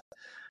do that.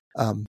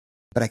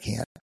 But I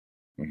can't.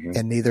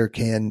 And neither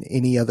can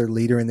any other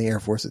leader in the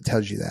Air Force that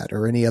tells you that,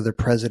 or any other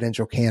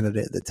presidential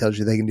candidate that tells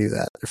you they can do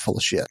that. They're full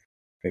of shit.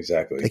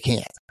 Exactly. They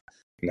can't.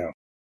 No.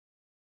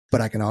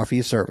 But I can offer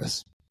you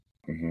service.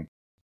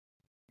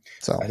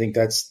 So I think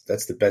that's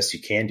the best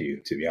you can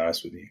do, to be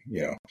honest with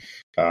you.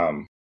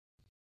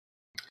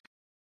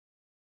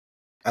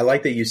 I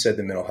like that you said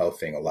the mental health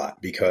thing a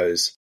lot,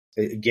 because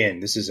again,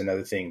 this is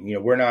another thing.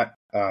 We're not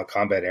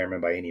combat airmen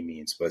by any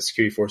means, but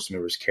security force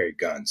members carry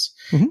guns,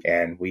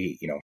 and we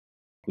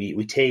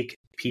take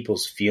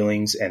people's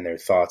feelings and their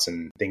thoughts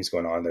and things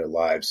going on in their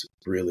lives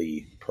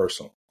really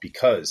personal,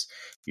 because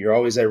you're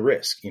always at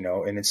risk,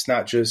 and it's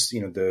not just,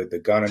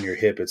 the gun on your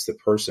hip. It's the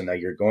person that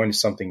you're going to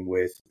something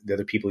with, the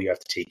other people you have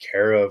to take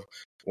care of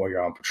while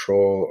you're on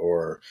patrol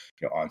or,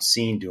 on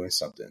scene doing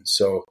something.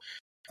 So,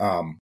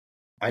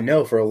 I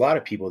know for a lot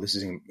of people, this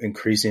is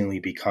increasingly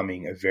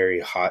becoming a very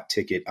hot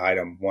ticket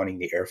item, wanting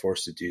the Air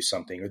Force to do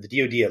something, or the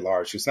DoD at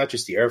large. It's not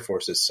just the Air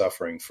Force that's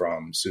suffering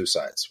from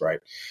suicides, right?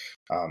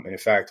 And in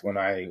fact, when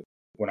I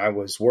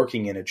was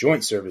working in a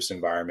joint service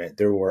environment,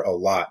 there were a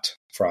lot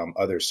from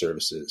other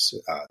services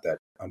that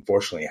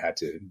unfortunately I had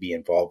to be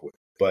involved with.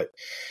 But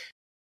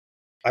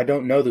I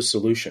don't know the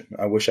solution.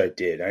 I wish I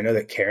did. I know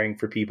that caring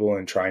for people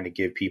and trying to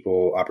give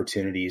people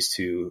opportunities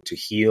to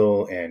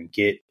heal and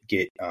get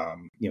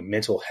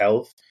mental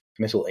health,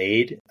 mental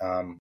aid.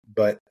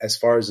 But as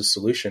far as a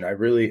solution, I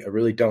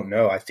really don't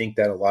know. I think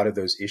that a lot of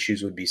those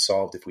issues would be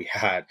solved if we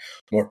had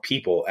more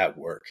people at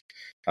work.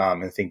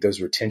 I think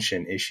those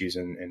retention issues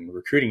and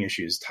recruiting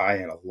issues tie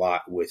in a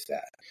lot with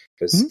that,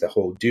 because the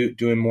whole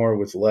doing more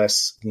with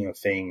less,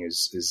 thing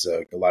is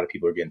a lot of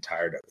people are getting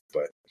tired of it.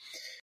 But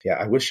yeah,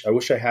 I wish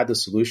I had the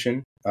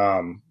solution.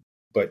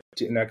 But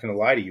I'm not going to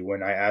lie to you.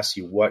 When I asked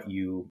you what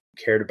you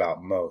cared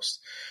about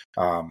most,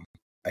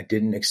 I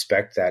didn't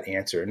expect that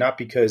answer. Not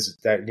because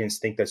I didn't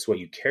think that's what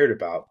you cared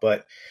about,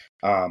 but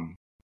I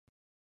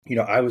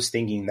was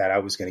thinking that I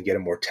was going to get a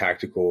more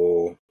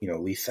tactical,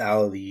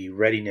 lethality,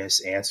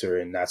 readiness answer,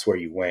 and that's where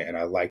you went, and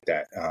I like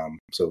that.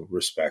 So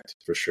respect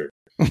for sure.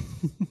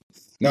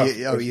 No,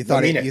 you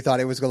thought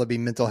it was going to be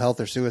mental health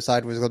or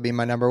suicide was going to be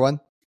my number one?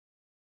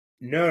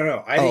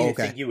 No. I didn't even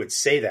think you would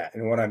say that.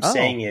 And what I'm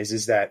saying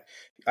is that,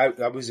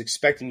 I was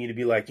expecting you to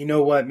be like, you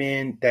know what,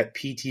 man, that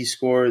PT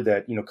score,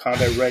 that,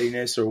 combat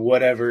readiness or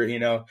whatever,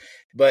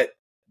 but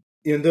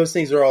those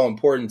things are all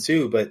important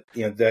too, but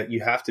that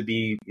you have to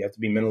be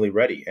mentally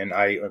ready. And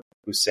I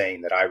was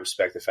saying that I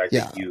respect the fact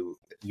that you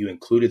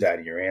included that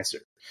in your answer.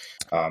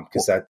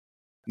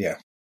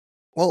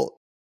 Well,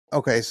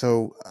 okay.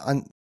 So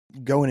I'm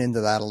going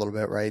into that a little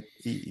bit, right?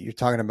 You're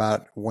talking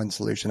about one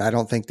solution. I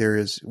don't think there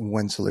is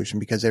one solution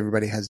because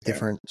everybody has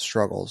different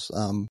struggles.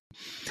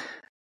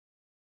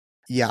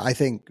 I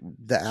think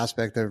the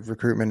aspect of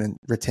recruitment and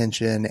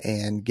retention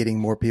and getting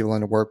more people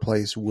in the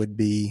workplace would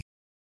be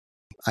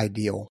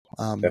ideal.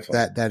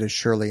 That is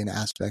surely an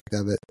aspect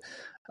of it.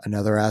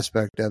 Another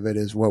aspect of it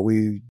is what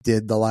we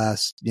did the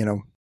last,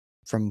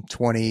 from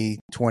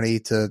 2020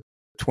 to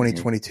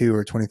 2022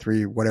 or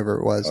 23, whatever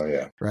it was,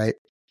 right?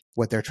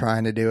 What they're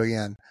trying to do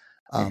again.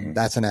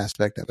 That's an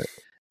aspect of it.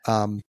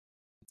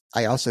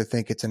 I also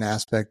think it's an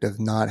aspect of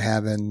not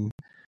having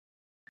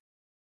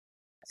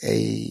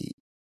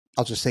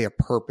I'll just say a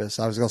purpose.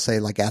 I was going to say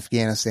like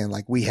Afghanistan,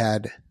 like we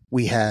had,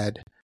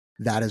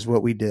 that is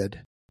what we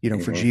did,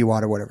 for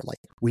GWAT or whatever. Like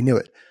we knew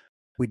it.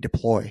 We'd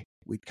deploy,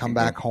 we'd come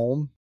back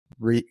home,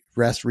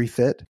 rest,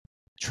 refit,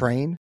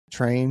 train,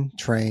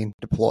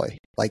 deploy,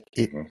 like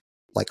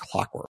like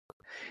clockwork.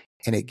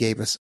 And it gave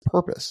us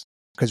purpose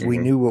because we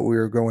knew what we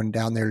were going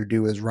down there to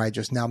do is right.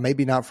 Just now,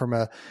 maybe not from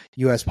a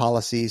U.S.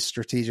 policy,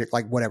 strategic,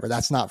 like whatever.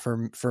 That's not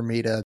for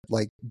me to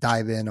like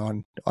dive in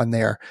on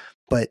there,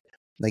 but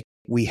like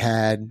we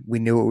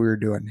knew what we were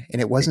doing,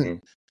 and it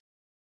wasn't,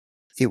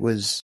 it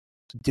was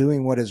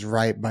doing what is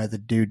right by the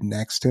dude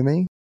next to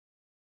me,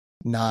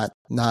 not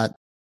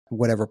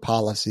whatever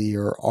policy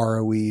or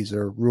ROEs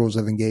or rules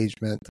of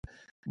engagement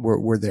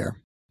were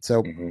there.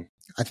 So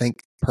I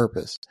think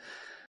purpose.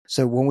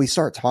 So when we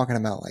start talking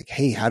about like,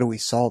 hey, how do we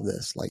solve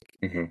this? Like,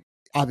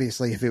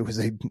 obviously, if it was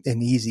an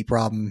easy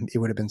problem, it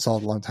would have been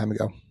solved a long time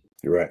ago.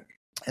 You're right.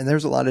 And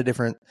there's a lot of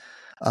different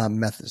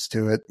methods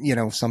to it.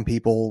 Some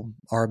people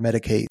are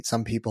medicate,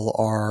 some people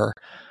are,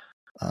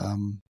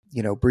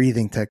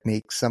 breathing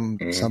techniques, some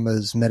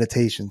is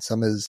meditation,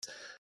 some is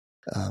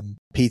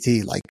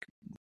PT. Like,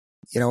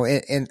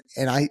 and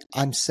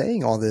I'm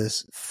saying all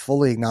this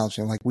fully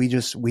acknowledging, like we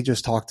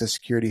just talked to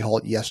Security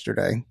Halt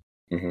yesterday,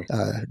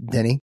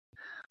 Denny.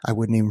 I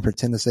wouldn't even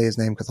pretend to say his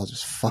name because I'll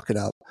just fuck it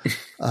up.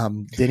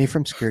 Denny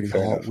from Security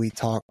Halt. We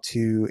talked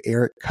to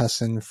Eric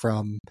Cusson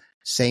from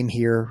Same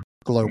Here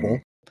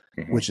Global,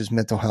 which is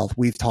mental health.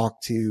 We've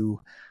talked to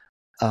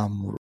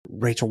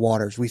Rachel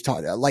Waters. We've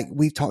talked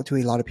to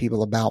a lot of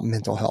people about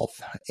mental health,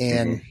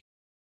 and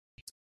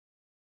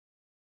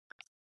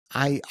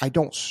Aaron's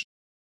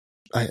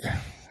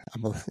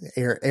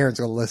going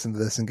to listen to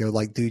this and go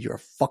like, dude, you're a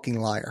fucking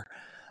liar.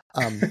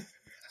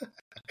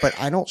 But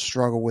I don't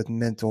struggle with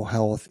mental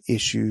health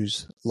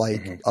issues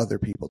like other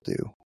people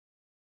do.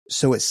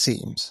 So it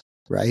seems,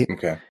 right?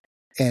 Okay.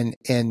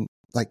 And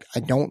like,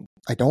 I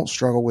don't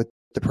struggle with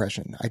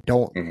depression. I've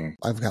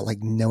got like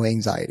no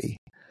anxiety.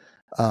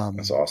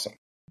 That's awesome.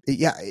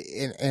 Yeah.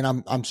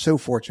 And I'm so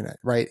fortunate,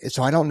 right?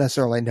 So I don't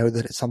necessarily know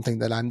that it's something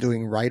that I'm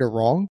doing right or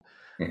wrong.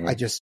 I'm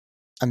just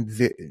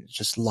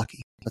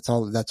lucky. That's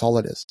all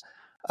it is.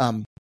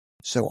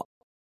 So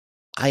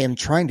I am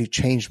trying to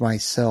change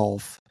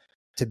myself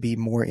to be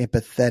more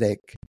empathetic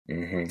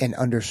and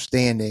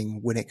understanding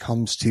when it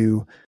comes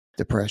to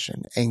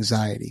depression,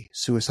 anxiety,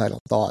 suicidal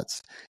thoughts.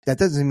 That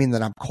doesn't mean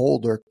that I'm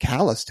cold or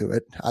callous to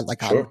it.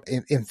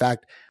 In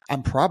fact,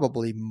 I'm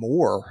probably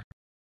more,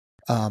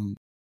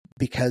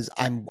 because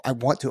I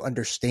want to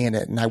understand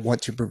it and I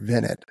want to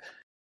prevent it.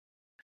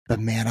 But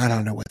man, I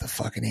don't know what the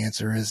fucking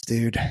answer is,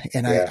 dude.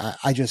 And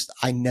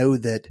I know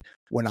that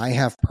when I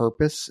have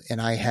purpose and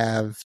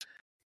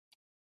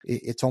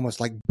it's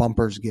almost like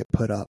bumpers get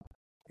put up.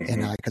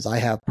 And because I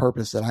have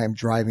purpose that I am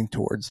driving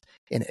towards,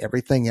 and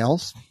everything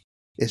else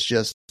is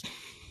just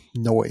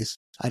noise.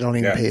 I don't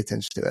even pay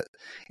attention to it.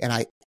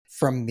 And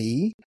from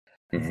me,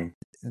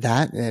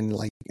 that and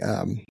like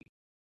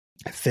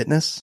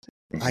fitness,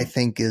 I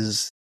think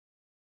is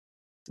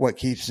what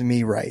keeps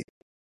me right.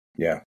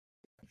 Yeah.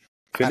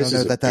 Fitness, I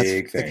don't know that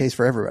that's the case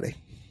for everybody.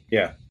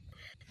 Yeah.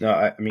 No,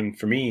 I mean,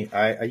 for me,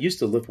 I used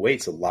to lift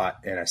weights a lot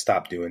and I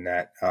stopped doing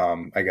that.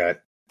 I got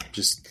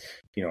just,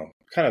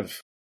 kind of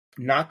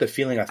not the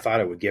feeling I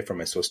thought I would get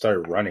from it. So I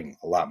started running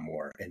a lot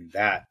more. And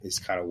that is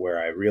kind of where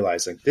I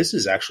realized like this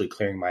is actually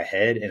clearing my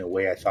head in a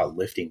way I thought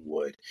lifting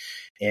would.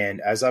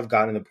 And as I've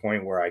gotten to the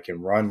point where I can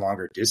run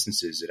longer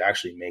distances, it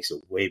actually makes a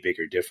way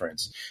bigger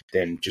difference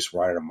than just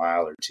running a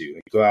mile or two.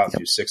 Like, go out and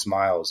do 6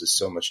 miles is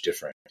so much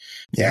different.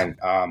 Yeah.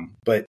 And,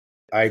 but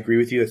I agree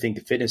with you. I think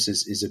the fitness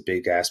is a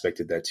big aspect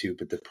of that too.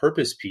 But the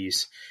purpose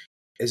piece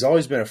has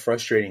always been a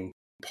frustrating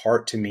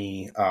part to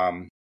me.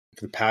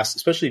 For the past,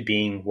 especially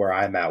being where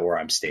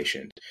I'm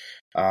stationed.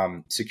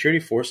 Security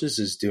Forces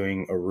is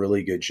doing a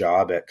really good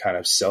job at kind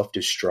of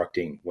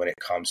self-destructing when it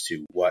comes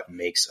to what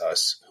makes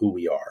us who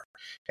we are.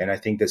 And I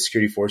think that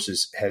Security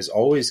Forces has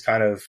always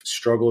kind of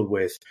struggled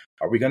with,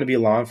 are we going to be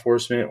law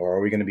enforcement or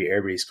are we going to be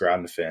air-based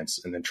ground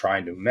defense? And then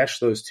trying to mesh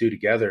those two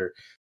together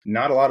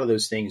not a lot of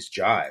those things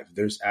jive.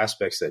 There's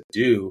aspects that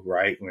do,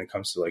 right? When it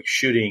comes to like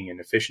shooting and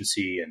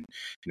efficiency and,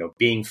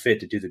 being fit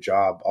to do the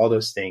job, all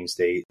those things,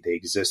 they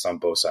exist on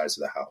both sides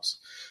of the house.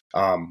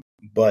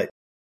 But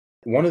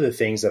one of the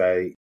things that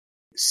I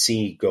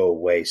see go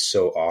away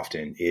so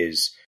often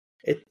is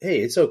hey,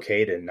 it's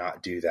okay to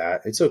not do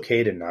that. It's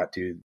okay to not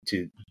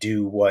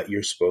do what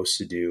you're supposed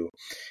to do.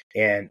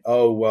 And,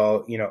 oh,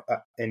 well,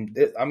 I'm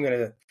going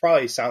to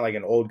probably sound like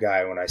an old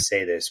guy when I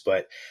say this,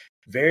 but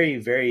very,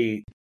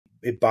 very,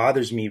 it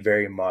bothers me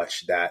very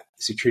much that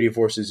security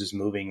forces is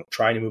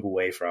trying to move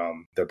away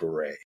from the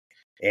beret.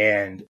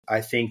 And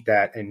I think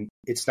that, and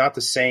it's not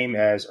the same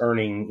as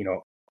earning,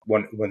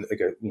 when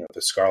like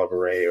the Scarlet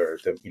Beret or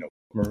the,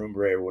 Maroon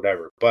Beret or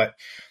whatever, but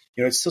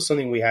it's still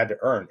something we had to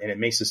earn, and it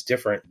makes us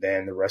different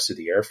than the rest of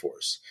the Air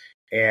Force.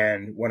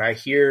 And when I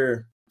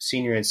hear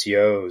senior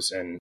NCOs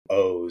and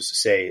O's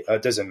say,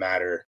 it doesn't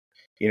matter,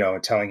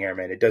 and telling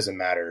airmen, it doesn't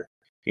matter,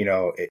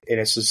 and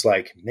it's just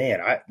like,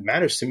 man, it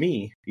matters to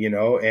me,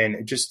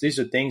 and just these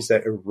are things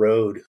that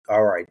erode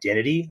our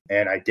identity,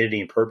 and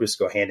identity and purpose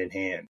go hand in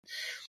hand.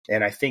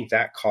 And I think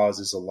that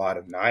causes a lot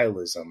of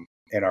nihilism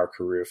in our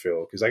career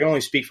field, because I can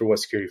only speak for what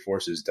Security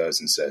Forces does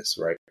and says,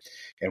 right?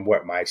 And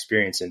what my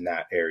experience in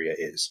that area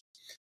is.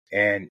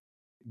 And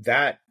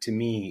that to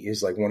me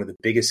is like one of the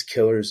biggest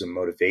killers of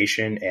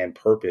motivation and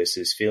purpose,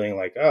 is feeling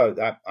like, oh,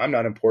 I'm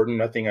not important.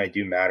 Nothing I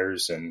do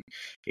matters. And,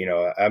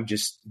 I'm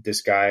just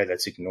this guy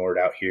that's ignored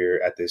out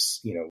here at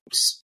this,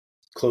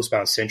 close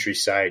bound sentry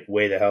site,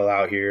 way the hell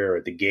out here,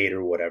 or the gate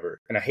or whatever.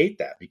 And I hate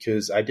that,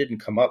 because I didn't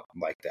come up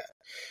like that.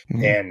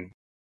 Mm-hmm. And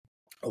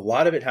a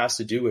lot of it has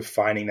to do with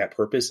finding that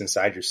purpose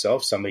inside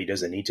yourself. Somebody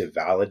doesn't need to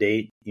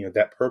validate,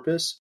 that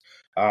purpose.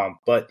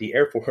 But the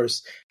Air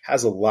Force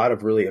has a lot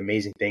of really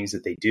amazing things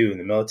that they do, in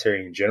the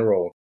military in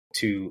general,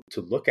 to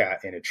look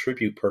at and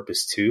attribute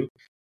purpose to.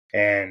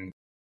 And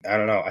I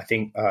don't know, I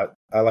think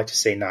I like to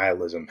say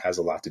nihilism has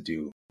a lot to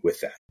do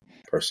with that,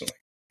 personally.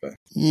 But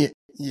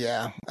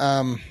yeah.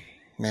 Man,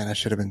 I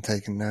should have been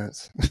taking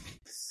notes.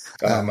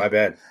 My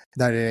bad.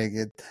 Not any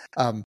good.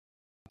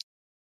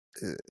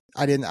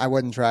 I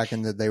wasn't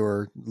tracking that they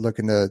were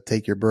looking to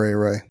take your beret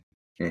away.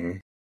 Mm-hmm.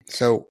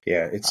 So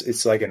yeah,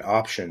 it's like an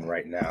option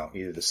right now.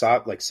 Either the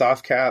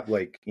soft cap,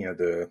 like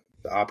the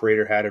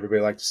operator hat,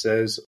 everybody like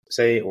to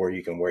say, or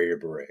you can wear your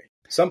beret.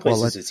 Some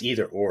places it's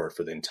either or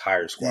for the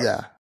entire squad.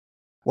 Yeah.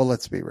 Well,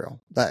 let's be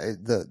real.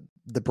 The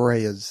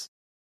beret is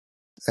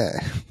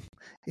it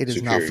is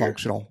superior. Not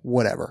functional.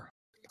 Whatever.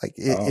 Like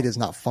it is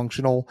not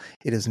functional.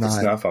 It is not.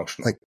 It's not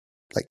functional.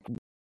 Like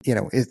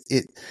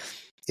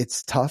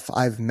it's tough.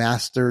 I've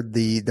mastered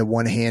the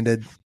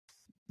one-handed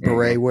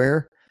beret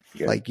wear.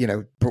 Yeah. Like,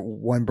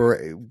 one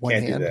beret, one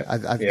Can't hand.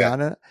 I've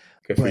done it.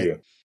 Good for you.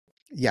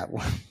 Yeah.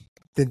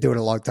 Been doing it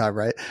a long time,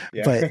 right?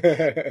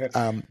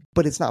 Yeah.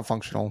 But it's not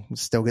functional.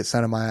 Still get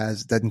sun in my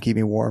eyes. Doesn't keep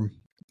me warm.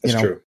 That's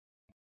true.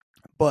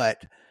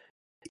 But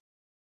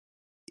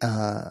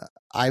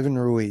Ivan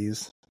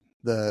Ruiz,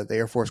 the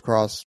Air Force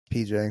Cross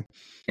PJ,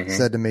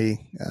 said to me,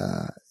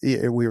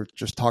 we were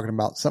just talking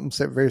about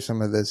something very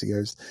similar to this. He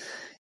goes,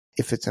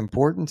 if it's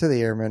important to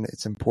the airmen,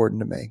 it's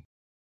important to me.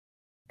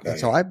 And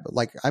so I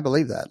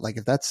believe that. Like,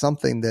 if that's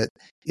something that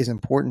is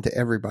important to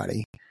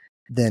everybody,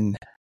 then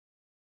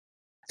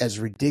as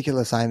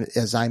ridiculous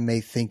as I may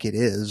think it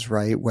is,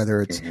 right?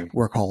 Whether it's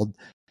we're called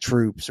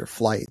troops or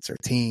flights or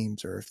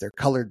teams, or if they're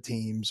colored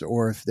teams,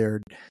 or if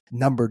they're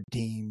numbered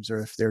teams,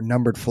 or if they're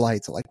numbered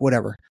flights, like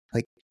whatever.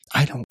 Like,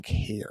 I don't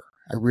care.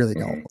 I really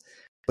don't.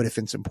 But if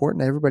it's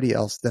important to everybody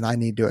else, then I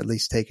need to at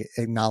least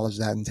acknowledge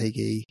that and take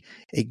a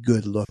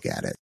good look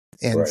at it.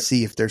 And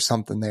see if there's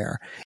something there,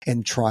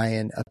 and try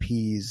and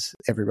appease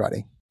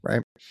everybody,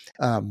 right?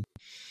 Not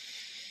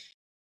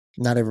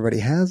everybody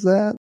has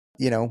that,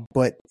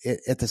 but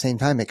at the same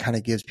time, it kind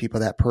of gives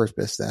people that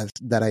purpose,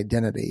 that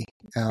identity.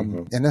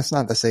 And that's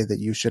not to say that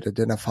you should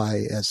identify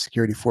as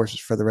security forces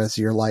for the rest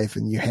of your life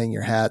and you hang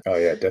your hat. Oh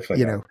yeah,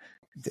 definitely.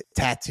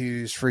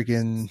 Tattoos,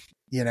 freaking,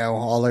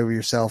 all over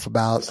yourself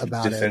about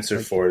Defensive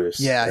it. force.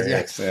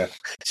 Yeah.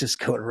 Just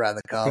going around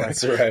the collar.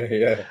 That's right.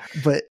 Yeah.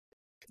 But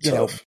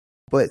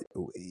But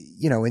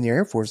in your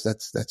Air Force,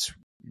 that's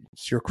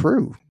your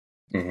crew.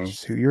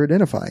 It's who you're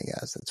identifying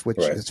as. That's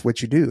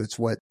what you do. It's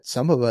what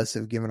some of us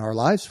have given our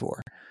lives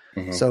for.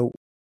 So,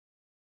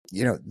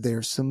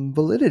 there's some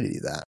validity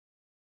to that.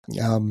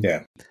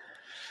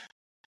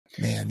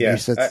 Man, you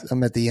said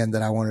I'm at the end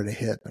that I wanted to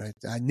hit, but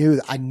I knew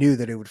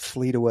that it would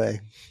fleet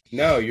away.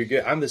 No, you're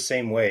good. I'm the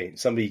same way.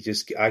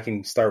 I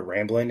can start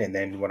rambling, and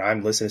then when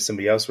I'm listening to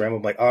somebody else ramble,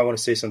 I'm like, oh, I want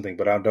to say something,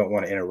 but I don't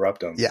want to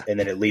interrupt them. Yeah. And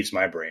then it leaves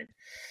my brain.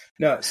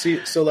 No,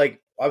 see, so like,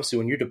 obviously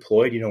when you're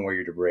deployed, you don't wear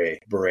your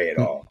beret at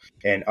all.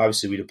 And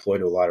obviously we deploy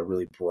to a lot of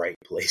really bright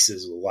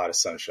places with a lot of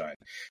sunshine.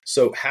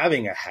 So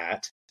having a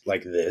hat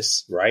like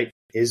this, right,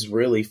 is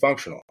really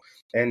functional.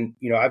 And,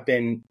 I've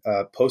been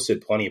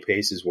posted plenty of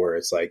places where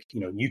it's like,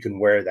 you can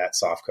wear that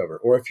soft cover,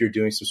 or if you're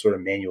doing some sort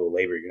of manual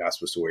labor, you're not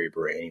supposed to wear your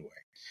beret anyway.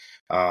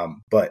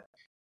 But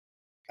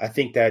I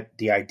think that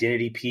the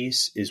identity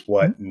piece is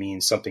what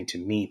means something to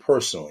me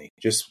personally.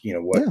 Just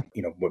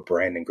what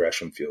Brandon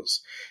Gresham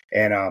feels,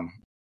 and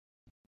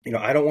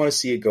I don't want to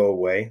see it go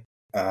away.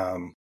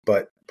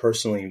 But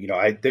personally,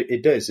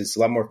 it does. It's a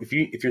lot more.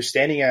 If you're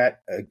standing at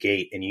a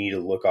gate and you need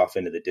to look off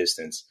into the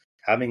distance,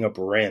 having a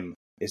brim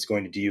is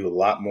going to do you a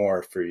lot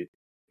more for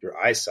your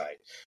eyesight.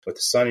 But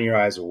the sun in your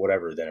eyes or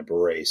whatever, then a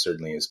beret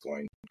certainly is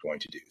going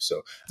to do.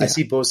 So I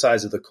see both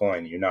sides of the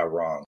coin. You're not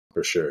wrong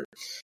for sure.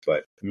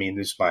 But I mean,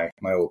 this is my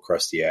old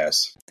crusty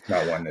ass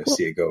not wanting to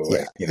see it go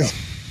away. Yeah.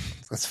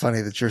 It's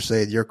funny that you're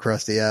saying you're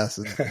crusty ass,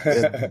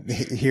 and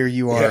here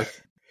you are,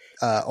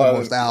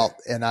 almost out,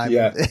 and I'm.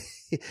 Yeah.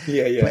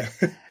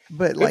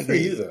 But good like for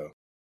you though.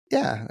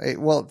 Yeah.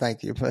 Well,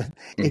 thank you. But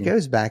it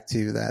goes back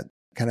to that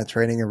kind of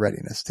training and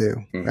readiness too,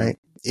 right?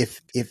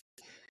 If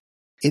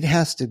it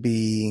has to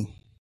be,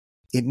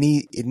 it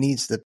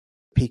needs to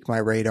pique my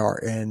radar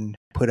and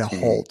put a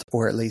halt,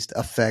 or at least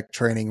affect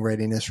training,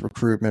 readiness,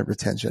 recruitment,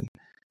 retention,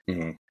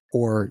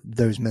 or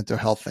those mental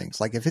health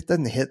things. Like if it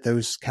doesn't hit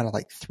those kind of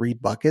like 3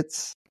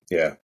 buckets,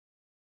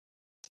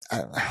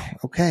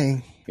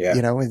 okay,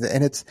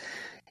 and it's,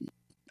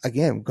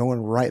 again, going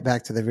right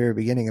back to the very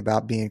beginning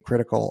about being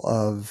critical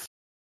of,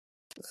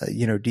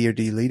 DoD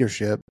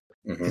leadership.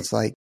 It's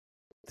like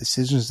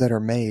decisions that are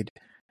made,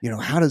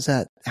 how does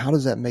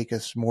that make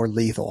us more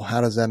lethal?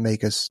 How does that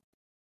make us,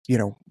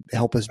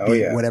 help us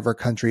beat whatever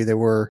country that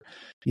we're,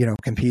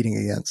 competing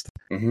against?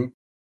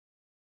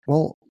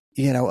 Well,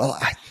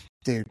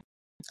 dude,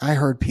 I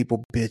heard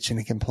people bitching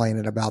and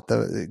complaining about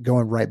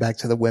going right back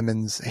to the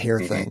women's hair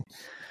thing.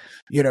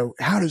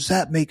 How does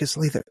that make us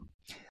lethal?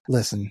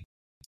 Listen,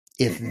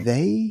 if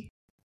they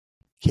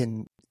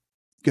can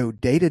go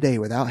day to day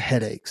without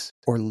headaches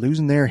or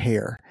losing their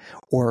hair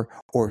or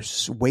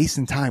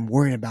wasting time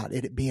worrying about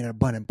it being a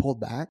bun and pulled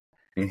back,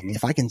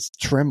 if I can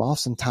trim off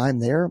some time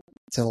there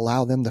to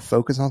allow them to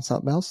focus on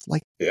something else,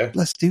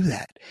 let's do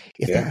that.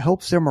 If that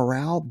helps their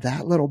morale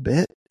that little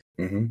bit,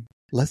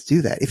 let's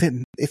do that. If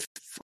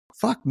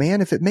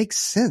it makes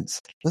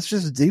sense, let's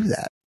just do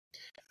that.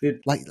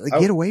 Dude,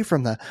 get away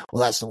from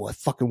that's the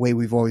fucking way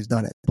we've always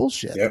done it.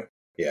 Bullshit. Yep.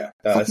 Yeah.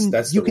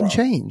 That's you can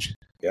change.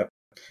 Yep.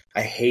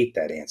 I hate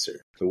that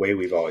answer. The way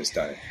we've always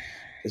done it.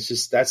 It's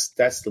just, that's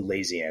the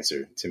lazy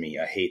answer to me.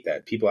 I hate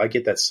that. I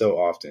get that so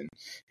often.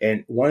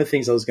 And one of the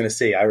things I was going to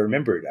say, I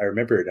remembered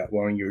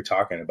when you were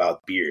talking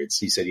about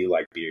beards, you said you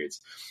like beards.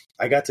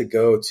 I got to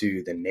go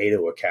to the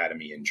NATO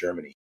Academy in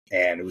Germany,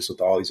 and it was with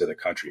all these other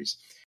countries.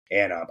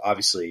 And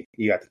obviously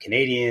you got the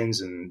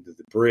Canadians and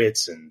the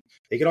Brits, and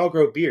they can all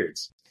grow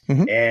beards.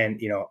 And,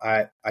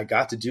 I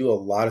got to do a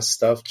lot of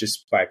stuff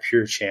just by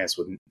pure chance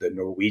with the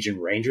Norwegian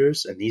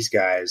Rangers. And these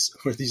guys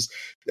were these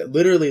that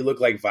literally look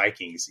like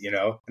Vikings, And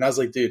I was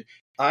like, dude,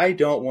 I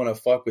don't want to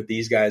fuck with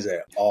these guys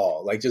at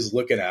all. Like, just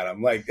looking at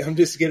them, like, I'm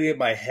just going to get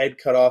my head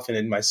cut off and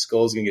then my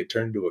skull's going to get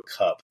turned into a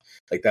cup.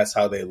 Like, that's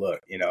how they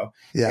look, Yeah.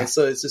 And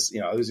so it's just,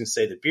 I was going to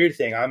say the beard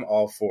thing, I'm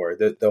all for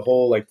the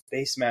whole like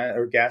face mask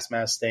or gas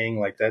mask thing.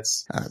 Like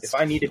that's if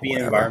I need to be in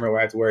an environment where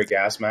I have to wear a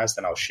gas mask,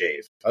 then I'll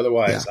shave.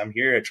 Otherwise, I'm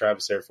here at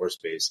Travis Air Force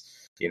Base,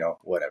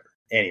 whatever.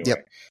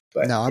 Anyway,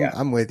 but no,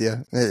 I'm with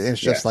you.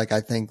 It's just like, I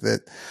think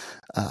that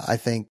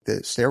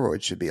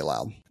steroids should be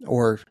allowed,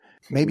 or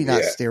maybe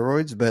not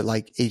steroids, but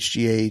like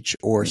HGH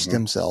or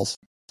stem cells.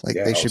 Like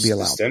they should be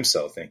allowed. The stem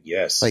cell thing.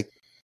 Yes. Like,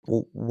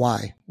 well,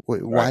 why?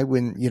 Why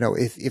when,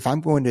 if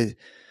I'm going to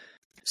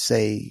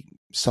say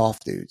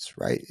soft dudes,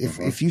 right?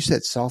 If you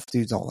said soft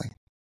dudes only,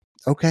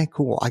 okay,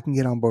 cool. I can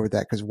get on board with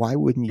that. Cause why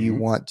wouldn't you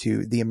want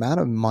to, the amount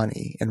of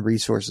money and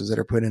resources that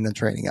are put into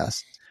training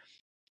us,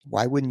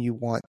 why wouldn't you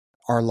want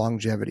our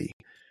longevity?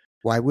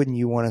 Why wouldn't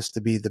you want us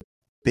to be the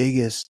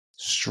biggest,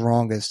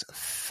 strongest,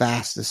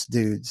 fastest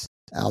dudes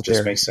out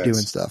there doing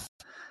stuff?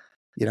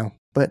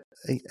 But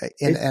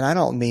and I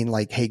don't mean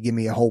like, hey, give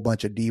me a whole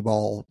bunch of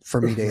D-ball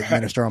for me to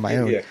administer on my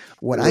own.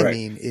 What I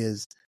mean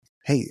is,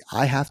 hey,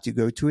 I have to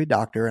go to a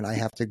doctor and I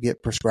have to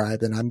get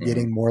prescribed, and I'm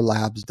getting more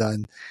labs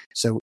done.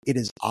 So it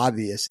is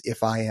obvious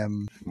if I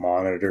am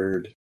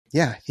monitored.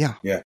 Yeah.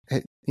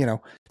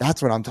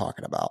 That's what I'm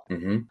talking about.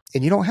 And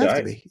you don't have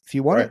to be. If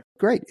you want it,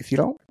 great. If you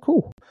don't,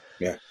 cool.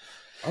 Yeah.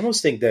 I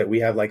almost think that we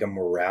have like a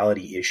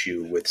morality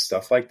issue with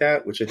stuff like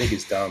that, which I think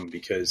is dumb,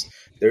 because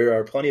there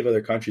are plenty of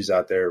other countries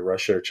out there,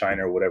 Russia or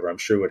China or whatever, I'm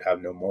sure would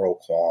have no moral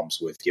qualms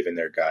with giving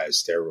their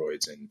guys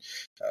steroids and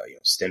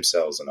stem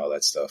cells and all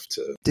that stuff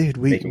to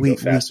make them go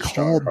faster,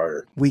 stronger,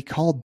 harder. We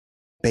called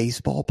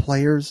baseball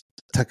players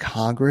to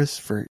Congress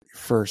for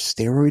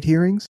steroid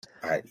hearings.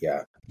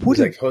 What,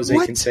 like Jose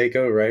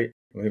Canseco, right?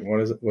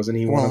 Wasn't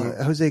he one of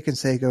them? Jose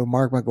Canseco,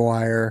 Mark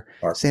McGwire,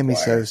 Sammy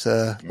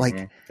Sosa.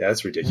 Like,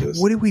 that's ridiculous.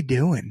 What are we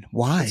doing?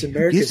 Why? It's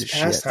America's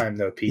pastime,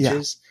 though,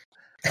 Peaches.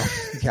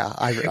 Yeah.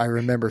 I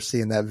remember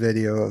seeing that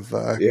video of.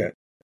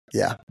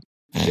 Yeah.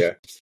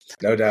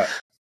 No doubt.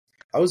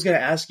 I was going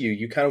to ask you.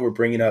 You kind of were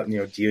bringing up,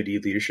 DoD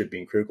leadership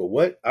being critical.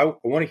 What I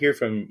want to hear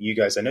from you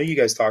guys. I know you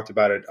guys talked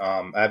about it.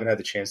 I haven't had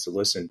the chance to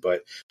listen,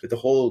 but the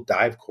whole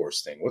dive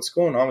course thing. What's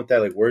going on with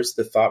that? Like, where's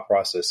the thought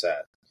process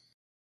at?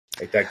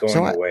 like that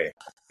going away?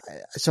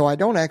 So I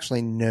don't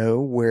actually know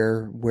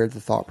where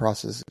the thought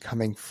process is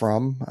coming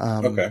from.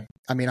 Okay.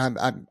 I mean,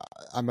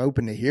 I'm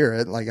open to hear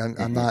it. Like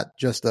I'm not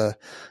just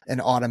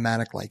an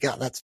automatic like, yeah,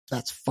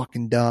 that's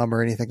fucking dumb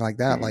or anything like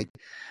that. Like,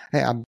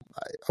 hey, I'm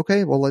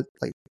okay. Well,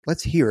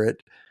 let's hear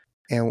it.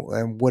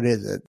 And what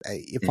is it?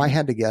 If I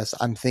had to guess,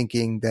 I'm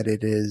thinking that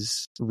it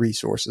is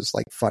resources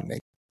like funding,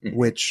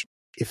 which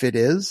if it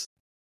is,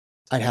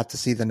 I'd have to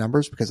see the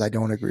numbers because I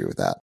don't agree with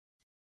that.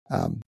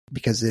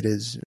 Because it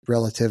is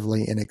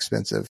relatively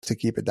inexpensive to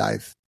keep a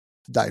dive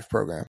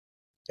program.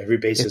 Every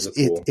base is a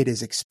pool. It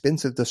is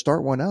expensive to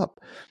start one up,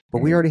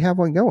 but we already have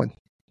one going.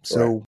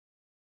 So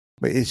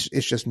but it's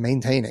just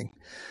maintaining.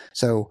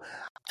 So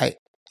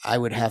I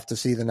would have to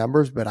see the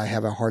numbers, but I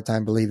have a hard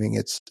time believing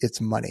it's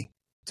money.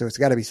 So it's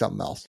got to be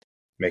something else.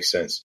 Makes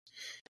sense.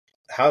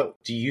 How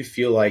do you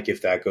feel like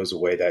if that goes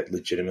away, that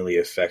legitimately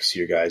affects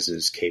your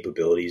guys'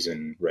 capabilities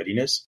and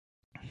readiness?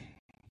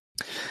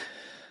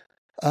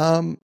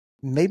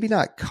 Maybe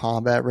not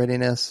combat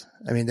readiness.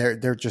 I mean,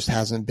 there just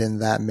hasn't been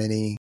that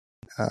many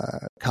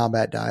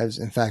combat dives.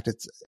 In fact,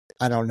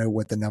 I don't know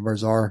what the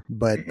numbers are,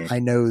 but I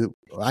know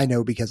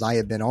because I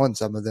have been on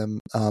some of them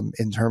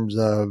in terms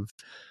of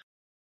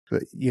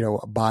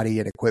body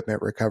and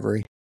equipment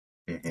recovery.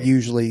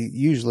 Usually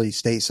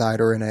stateside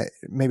or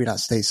maybe not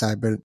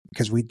stateside, but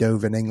because we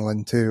dove in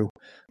England too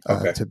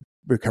to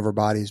recover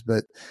bodies,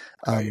 but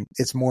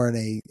it's more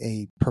in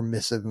a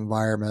permissive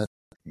environment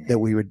that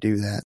we would do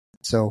that.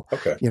 So,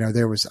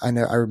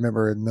 I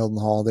remember in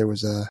Mildenhall, there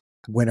was a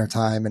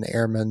wintertime, an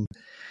airman,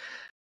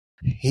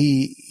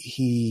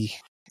 he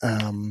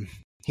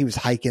was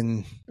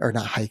hiking or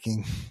not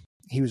hiking.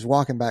 He was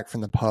walking back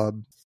from the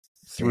pub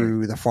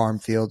through the farm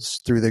fields,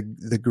 through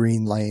the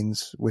green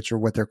lanes, which are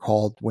what they're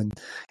called and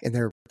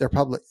they're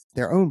public,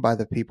 they're owned by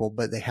the people,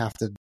 but they have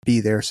to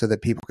be there so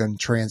that people can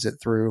transit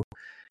through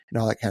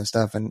and all that kind of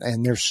stuff.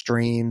 And there's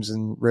streams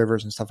and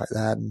rivers and stuff like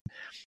that. And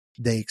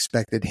they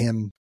expected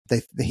him.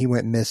 He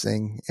went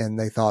missing and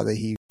they thought that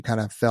he kind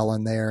of fell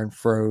in there and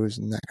froze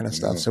and that kind of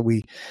stuff. So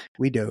we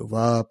dove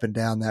up and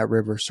down that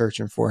river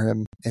searching for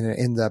him, and it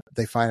ended up,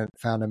 they found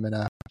him in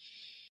a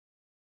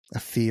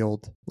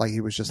field, like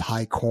he was just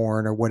high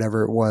corn or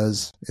whatever it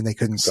was, and they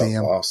couldn't see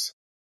him. Lost.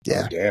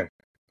 Yeah. Oh,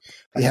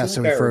 damn.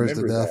 So he froze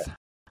to death. That.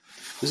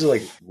 This is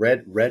like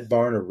Red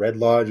Barn or Red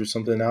Lodge or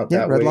something out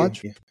that way. Red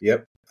Lodge.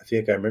 Yep. I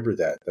think I remember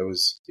that. That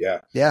was, yeah.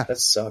 That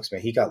sucks,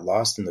 man. He got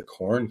lost in the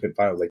corn, couldn't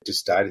find it, like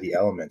just died of the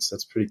elements.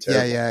 That's pretty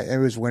terrible. Yeah. It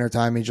was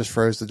wintertime. He just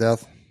froze to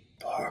death.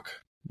 Fuck.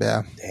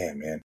 Yeah. Damn,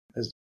 man.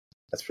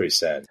 That's pretty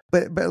sad.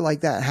 But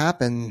like that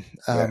happened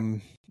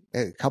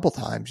a couple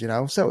times,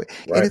 So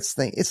and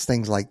it's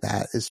things like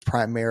that is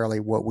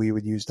primarily what we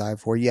would use dive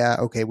for. Yeah,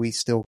 okay, we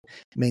still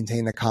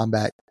maintain the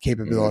combat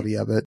capability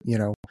of it,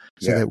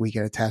 so that we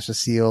can attach the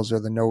SEALs or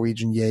the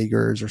Norwegian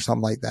Jaegers or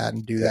something like that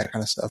and do that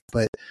kind of stuff.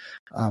 But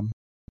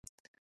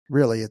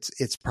really,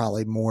 it's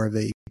probably more of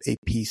a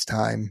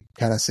peacetime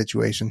kind of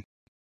situation.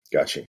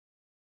 Gotcha.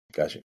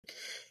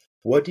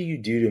 What do you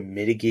do to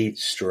mitigate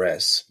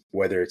stress,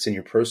 whether it's in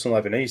your personal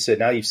life? I know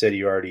you've said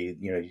you already,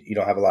 you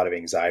don't have a lot of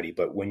anxiety,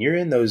 but when you're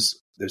in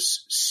those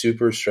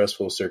super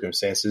stressful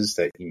circumstances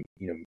that,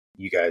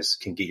 you guys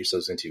can get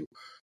yourselves into,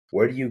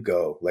 where do you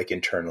go, like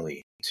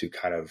internally, to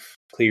kind of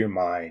clear your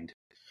mind,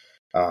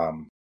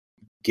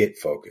 get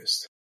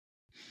focused?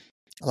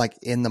 Like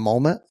in the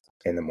moment?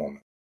 In the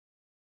moment.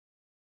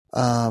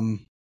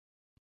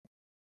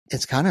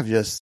 It's kind of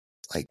just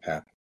like,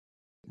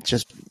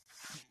 just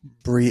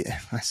breathe.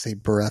 I say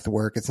breath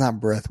work. It's not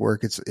breath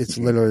work. It's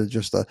literally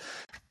just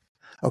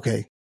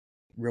okay,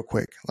 real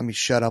quick, let me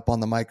shut up on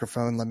the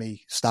microphone. Let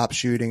me stop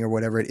shooting or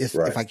whatever it is.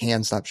 If I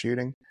can stop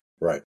shooting,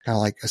 right. Kind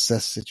of like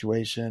assess the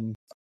situation.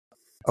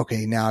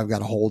 Okay, now I've got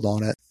to hold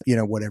on it,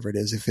 whatever it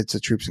is. If it's a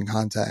troops in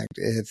contact,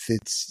 if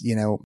it's,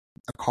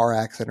 a car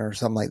accident or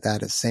something like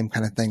that, it's the same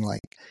kind of thing. Like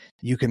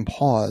you can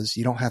pause.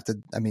 You don't have to,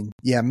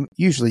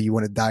 usually you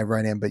want to dive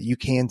right in, but you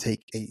can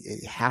take a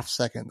half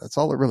second. That's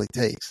all it really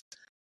takes.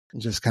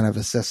 And just kind of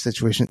assess the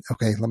situation.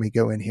 Okay, let me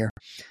go in here.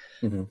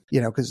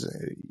 Because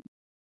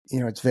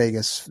it's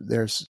Vegas.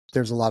 There's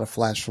a lot of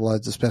flash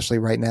floods, especially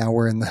right now.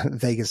 We're in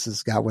Vegas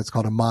has got what's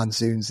called a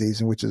monsoon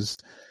season, which is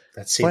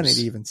funny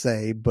to even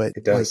say, but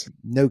like,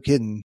 no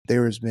kidding.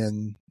 There has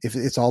been, if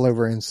it's all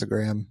over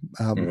Instagram,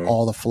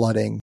 all the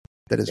flooding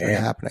that has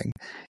been happening.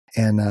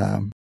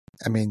 And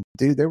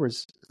dude, there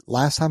was,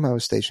 last time I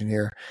was stationed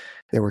here,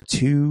 there were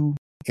 2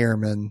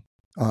 airmen.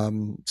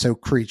 So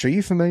Creech, are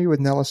you familiar with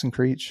Nellis and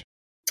Creech?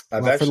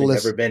 I've actually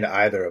never been to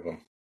either of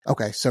them.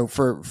 Okay. So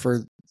for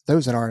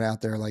those that aren't out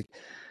there, like,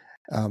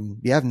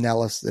 you have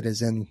Nellis that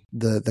is in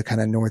the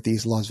kind of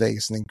northeast Las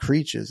Vegas, and then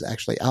Creech is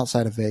actually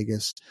outside of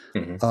Vegas,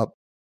 up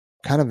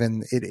kind of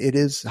in, it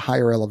is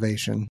higher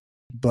elevation,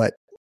 but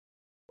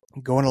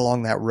going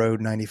along that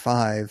road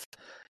 95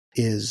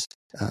 is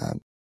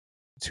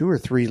 2 or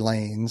 3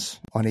 lanes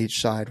on each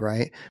side,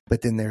 right?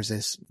 But then there's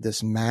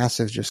this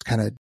massive just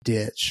kind of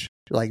ditch,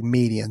 like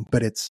median,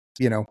 but it's,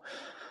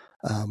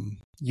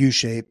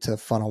 U-shape to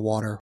funnel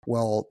water.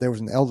 Well, there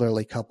was an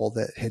elderly couple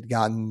that had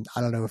gotten,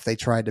 I don't know if they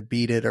tried to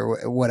beat it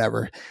or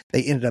whatever.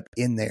 They ended up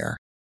in there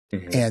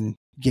and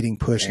getting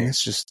pushed. Damn. And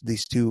it's just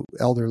these two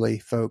elderly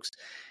folks,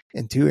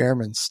 and two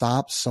airmen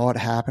stopped, saw it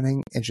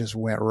happening, and just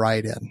went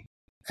right in.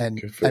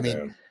 And I mean,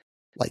 them.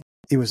 like,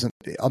 it was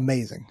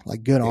amazing.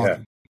 Like, good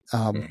on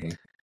them.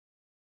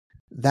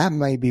 That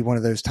may be one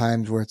of those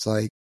times where it's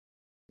like,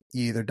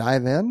 you either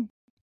dive in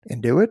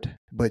and do it,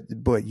 but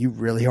you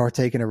really are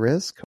taking a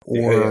risk,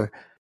 or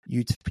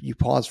you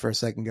pause for a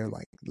second, and go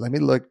like, let me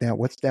look now,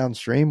 what's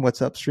downstream,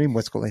 what's upstream,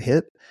 what's going to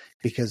hit,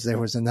 because there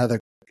was another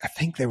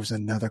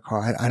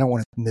car. I don't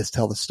want to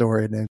mistell the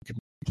story and then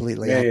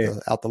completely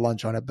out the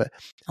lunch on it, but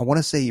I want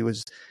to say it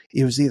was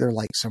either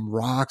like some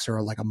rocks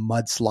or like a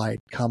mudslide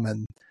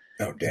coming.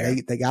 Oh damn!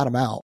 They got him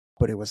out,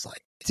 but it was like,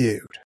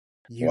 dude,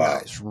 you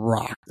guys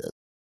rocked it.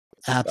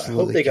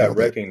 Absolutely. I hope they got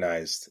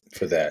recognized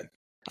for that.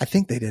 I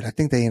think they did. I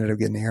think they ended up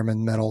getting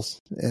airman medals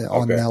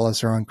on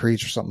Nellis or on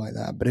Creech or something like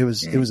that. But it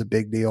was a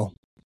big deal.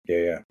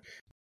 Yeah.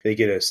 They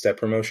get a step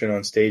promotion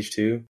on stage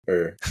too,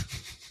 or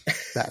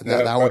that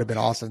would have been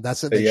awesome.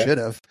 That's what they should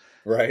have.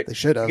 Right. They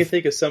should have. I can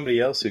think of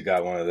somebody else who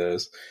got one of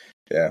those.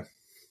 Yeah.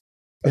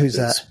 Who's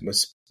that?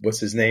 What's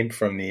his name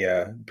from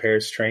the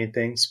Paris train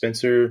thing?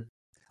 Spencer.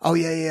 Oh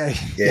yeah.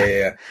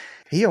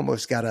 He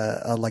almost got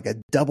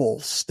a double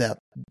step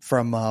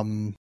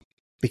from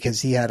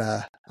because he had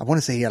I want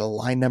to say he had a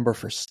line number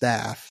for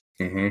staff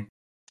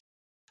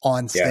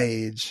on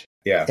stage.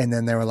 Yeah. And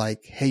then they were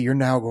like, hey, you're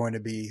now going to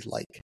be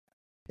like,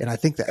 and I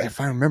think that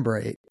if I remember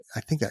right, I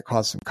think that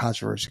caused some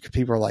controversy because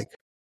people are like,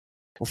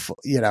 well,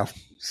 right.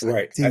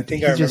 Like, I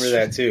think I remember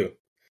that too.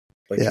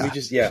 Like, can we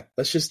just,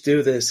 let's just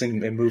do this and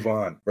move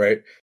on.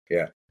 Right.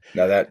 Yeah.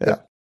 Now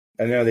that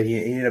I know that he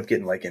ended up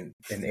getting like an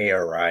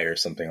ARI or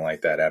something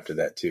like that after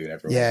that too. And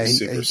everyone was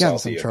super he got in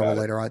some trouble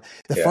later on.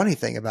 The funny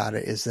thing about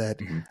it is that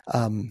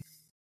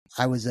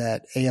I was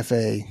at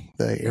AFA,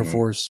 the Air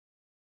Force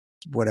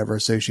whatever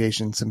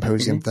association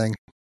symposium thing.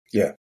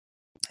 Yeah.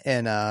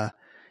 And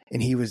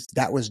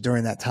that was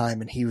during that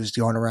time, and he was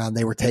going around.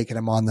 They were taking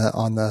him on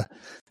the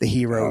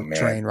hero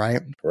train,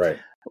 right? Right.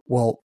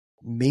 Well,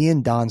 me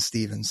and Don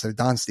Stevens. So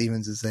Don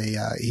Stevens is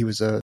he was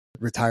a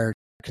retired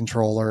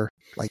controller,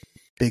 like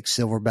big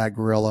silverback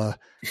gorilla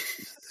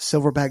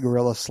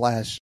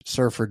 /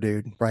 surfer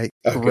dude, right?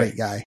 Okay. Great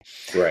guy.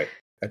 Right.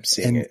 I'm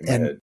seeing it in my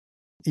head.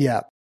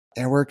 Yeah.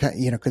 And we're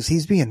kind of, cause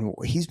he's being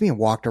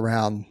walked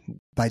around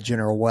by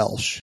General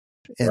Welsh.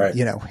 And,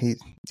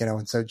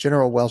 and so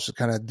General Welsh is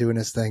kind of doing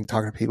his thing,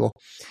 talking to people,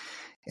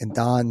 and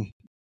Don,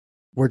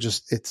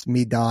 it's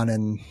me, Don,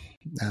 and,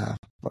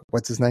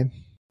 what's his name?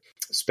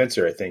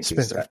 Spencer, I think.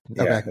 Spencer.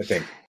 Okay. I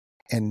think.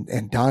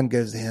 And Don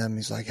goes to him.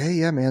 He's like, hey,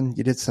 yeah, man,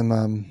 you did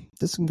some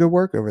good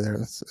work over there.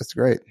 That's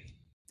great.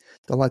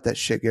 Don't let that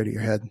shit go to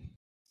your head.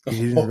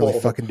 You didn't really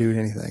fucking do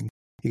anything.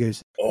 He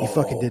goes, you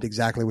fucking did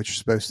exactly what you're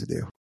supposed to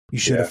do. You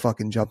should have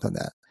fucking jumped on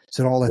that.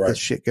 So don't let this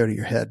shit go to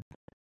your head.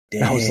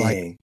 Dang. And I was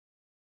like,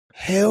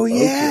 hell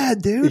yeah,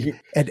 dude.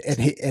 And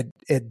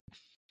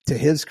to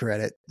his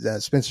credit,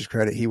 Spencer's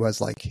credit, he was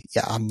like,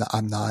 yeah, I'm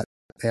not.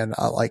 And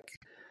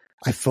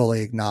I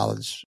fully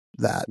acknowledge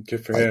that.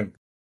 Good for him.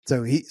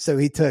 So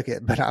he took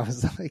it, but I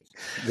was like,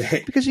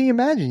 because you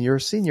imagine you're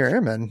a senior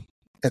airman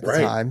at the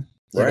time,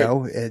 you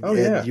know,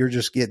 and you're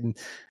just getting,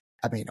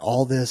 I mean,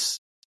 all this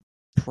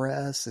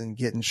press and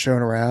getting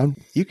shown around.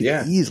 You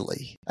could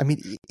easily, I mean,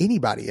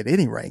 anybody at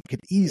any rank could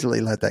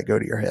easily let that go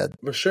to your head.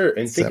 For sure.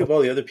 And think of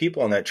all the other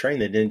people on that train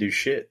that didn't do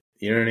shit.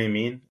 You know what I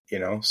mean?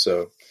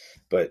 So,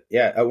 but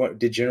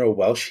did General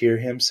Welsh hear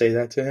him say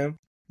that to him?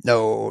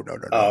 No.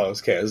 Oh,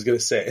 okay. I was going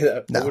to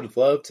say, I would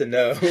love to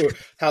know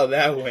how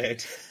that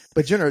went.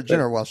 But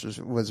General Welsh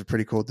was a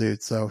pretty cool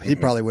dude, so he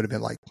probably would have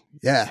been like,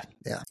 yeah.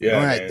 All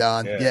right, man,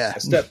 Don. Yeah.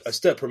 I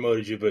step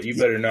promoted you, but you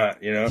better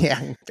not, you know? Yeah.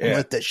 Don't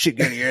let that shit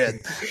go to your head.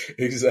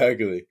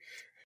 Exactly.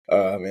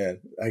 Man,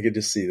 I could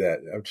just see that.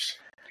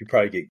 You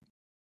probably get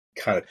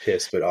kind of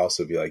pissed, but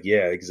also be like,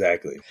 yeah,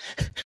 exactly.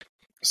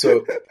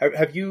 So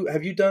have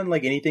you done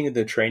like anything in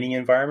the training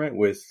environment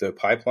with the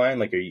pipeline,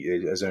 like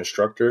as an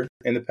instructor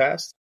in the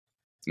past?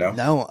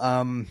 No.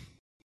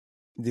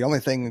 The only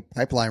thing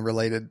pipeline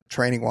related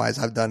training wise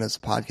I've done is a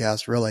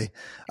podcast, really.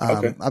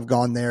 I've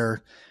gone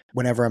there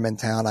whenever I'm in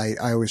town. I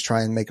always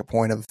try and make a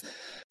point of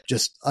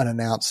just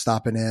unannounced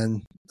stopping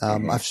in.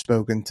 I've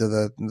spoken to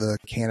the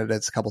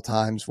candidates a couple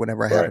times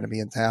whenever I happen to be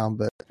in town,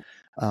 but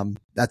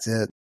that's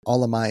it.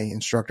 All of my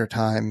instructor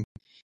time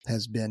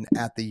has been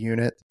at the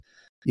unit,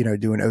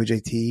 doing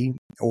OJT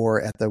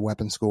or at the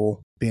weapons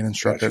school, being an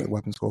instructor at the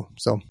weapons school.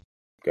 So,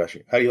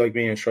 gotcha. How do you like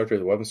being an instructor at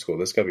the weapons school?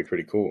 That's got to be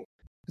pretty cool.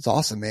 It's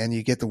awesome, man.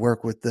 You get to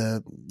work with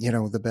the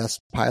best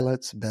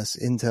pilots, best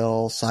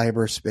intel,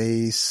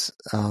 cyberspace,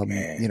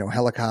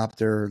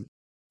 helicopter,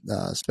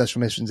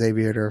 special missions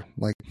aviator,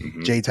 like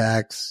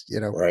JTACs,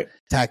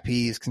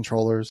 TACPs,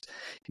 controllers.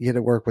 You get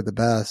to work with the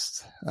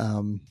best.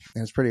 And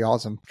it's pretty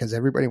awesome because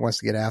everybody wants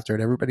to get after it.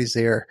 Everybody's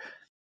there.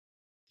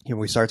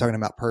 We start talking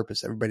about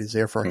purpose. Everybody's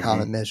there for a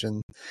common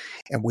mission.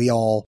 And we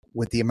all,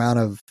 with the amount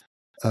of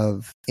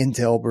of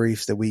intel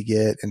briefs that we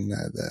get and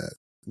the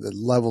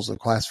levels of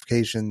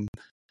classification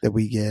that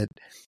we get,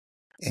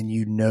 and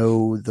you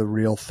know the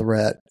real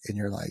threat, and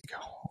you're like,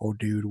 oh,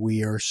 dude,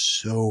 we are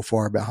so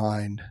far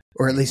behind,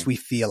 or at least we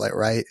feel it,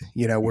 right?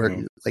 You know,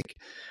 we're like,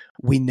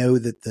 we know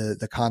that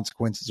the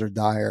consequences are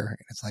dire,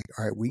 and it's like,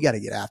 all right, we got to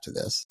get after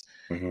this.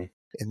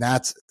 And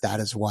that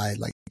is why,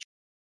 like,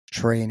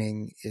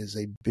 training is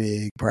a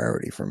big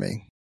priority for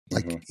me.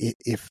 Like,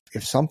 if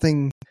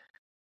something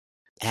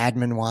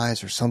admin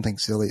wise or something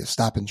silly is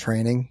stopping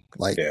training,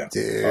 like,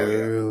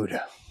 dude,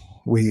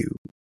 we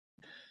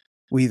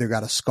either got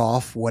to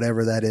scoff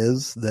whatever that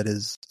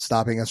is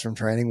stopping us from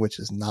training, which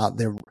is not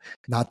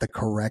the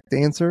correct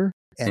answer,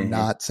 and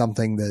not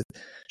something that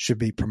should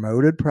be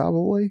promoted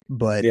probably.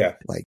 But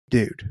like,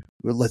 dude,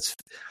 let's,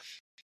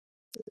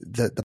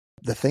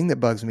 the thing that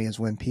bugs me is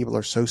when people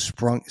are so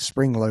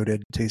spring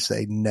loaded to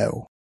say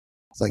no.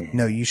 It's like,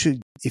 no, you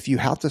should, if you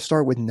have to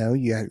start with no,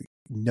 you have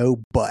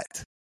no, but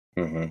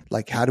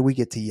like, how do we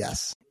get to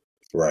yes?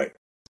 Right.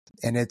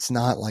 And it's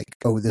not like,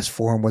 oh, this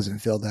form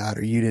wasn't filled out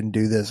or you didn't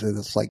do this.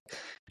 It's like,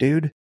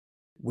 dude,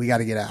 we got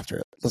to get after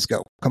it. Let's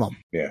go. Come on.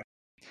 Yeah.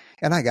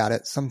 And I got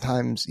it.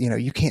 Sometimes, you know,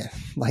 you can't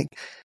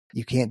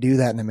do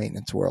that in the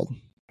maintenance world,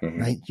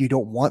 right? You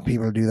don't want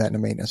people to do that in the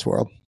maintenance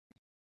world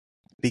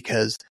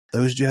because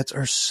those jets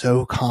are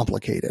so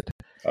complicated.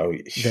 Oh,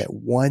 that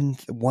one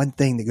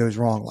thing that goes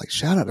wrong, like,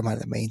 shout out to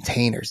the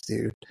maintainers,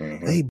 dude.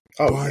 They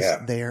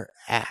bust their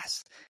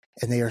ass,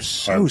 and they are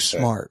so 100%.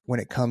 Smart when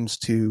it comes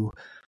to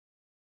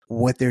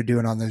what they're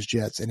doing on those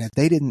jets. And if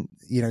they didn't,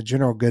 you know,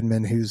 General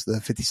Goodman, who's the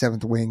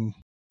 57th Wing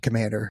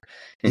commander,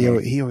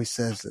 he always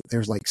says that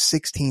there's like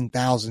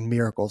 16,000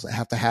 miracles that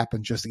have to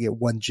happen just to get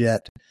one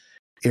jet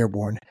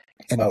airborne,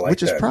 and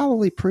which is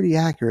probably pretty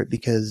accurate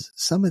because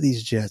some of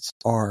these jets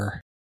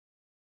are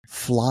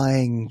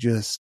flying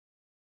just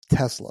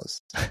Teslas.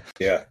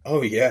 Yeah.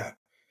 Oh yeah.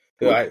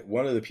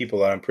 One of the people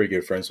that I'm pretty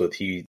good friends with,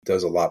 he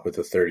does a lot with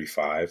the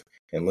 35,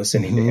 and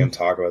listening to him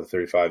talk about the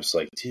 35 is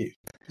like, dude,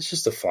 it's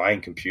just a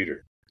flying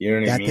computer. You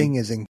know what I mean? That thing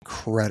is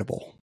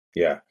incredible.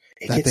 Yeah.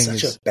 It gets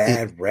such a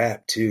bad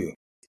rap too.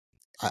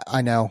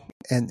 I know.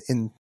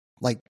 And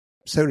like,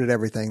 so did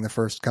everything the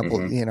first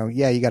couple, you know,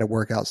 you got to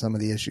work out some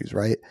of the issues,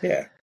 right?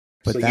 Yeah.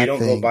 But so you don't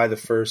go by the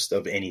first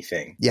of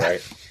anything,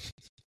 right?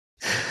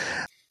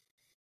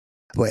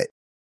 But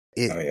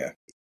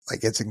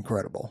like, it's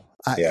incredible.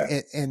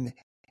 And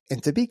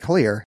to be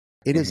clear,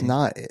 it is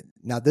not.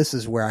 Now, this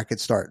is where I could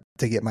start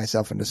to get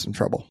myself into some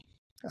trouble.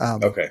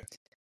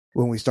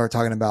 When we start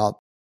talking about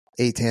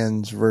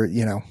A10s,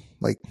 you know,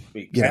 like,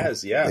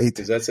 because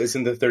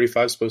isn't the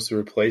 35 supposed to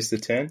replace the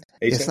 10?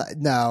 It's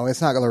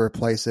not going to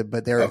replace it,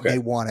 but they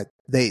want it.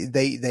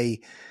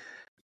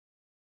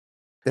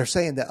 They're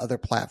saying that other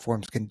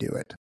platforms can do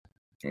it,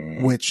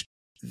 which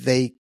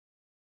they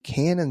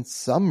can in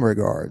some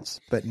regards,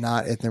 but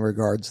not in the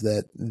regards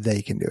that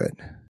they can do it.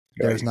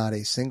 There's not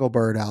a single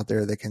bird out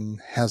there that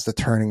has the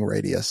turning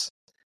radius,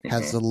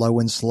 has the low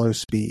and slow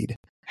speed,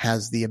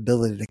 has the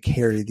ability to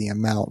carry the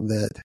amount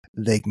that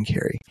they can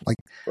carry. Like,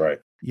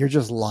 you're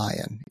just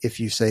lying if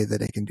you say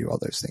that it can do all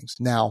those things.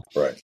 Now,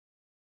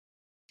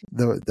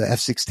 the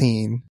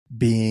F-16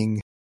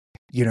 being,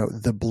 you know,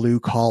 the blue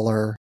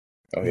collar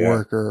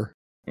worker.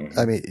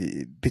 I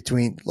mean,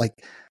 between, like,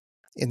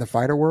 in the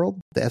fighter world,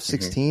 the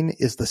F-16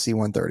 is the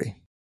C-130.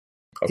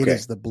 It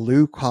is the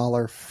blue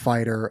collar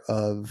fighter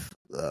of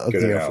the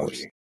Air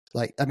Force.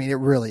 Like, I mean, it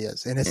really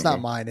is. And it's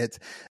not mine. It's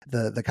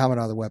the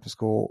commandant of the weapons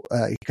school,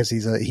 because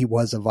he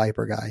was a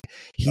Viper guy.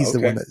 He's the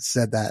one that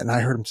said that. And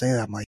I heard him say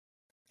that. I'm like,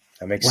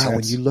 that makes sense.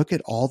 When you look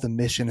at all the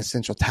mission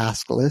essential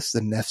task lists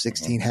that an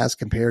F-16 has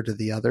compared to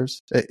the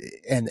others,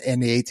 and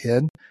the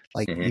A-10,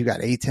 like, you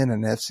got A-10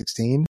 and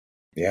F-16.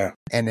 Yeah.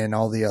 And then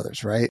all the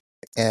others, right?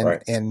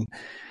 And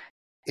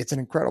it's an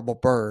incredible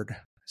bird,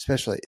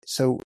 especially.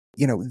 So,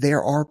 you know,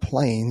 there are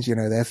planes, you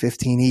know, the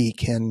F-15E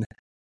can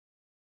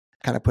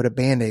kind of put a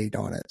Band-Aid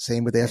on it.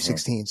 Same with the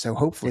F-16. So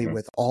hopefully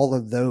with all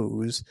of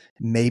those,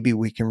 maybe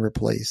we can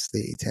replace the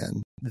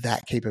A-10,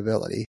 that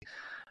capability.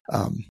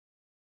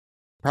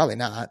 Probably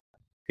not,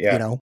 you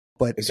know,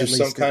 but is there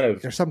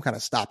there's some kind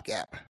of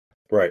stopgap.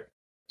 Right.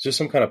 Is there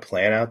some kind of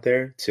plan out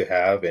there to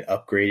have an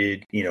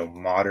upgraded, you know,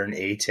 modern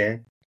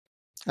A-10?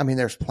 I mean,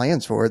 there's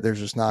plans for it. There's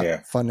just not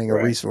funding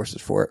or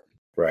resources for it.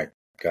 Right.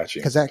 Gotcha.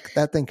 Because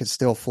that thing could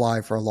still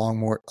fly for a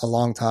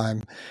long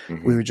time.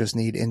 We would just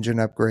need engine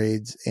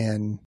upgrades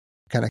and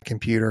kind of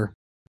computer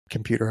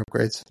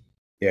upgrades.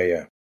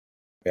 Yeah.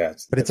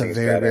 But it's a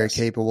very, very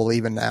capable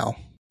even now.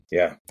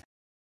 Yeah.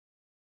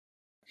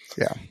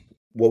 Yeah.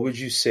 What would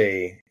you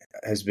say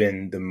has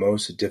been the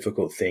most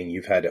difficult thing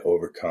you've had to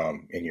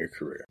overcome in your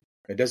career?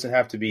 It doesn't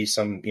have to be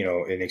some, you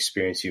know, an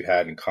experience you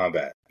had in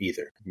combat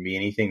either. It can be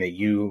anything that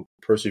you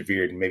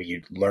persevered and maybe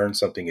you learned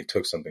something and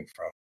took something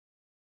from.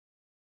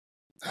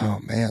 Oh,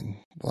 man.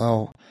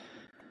 Well,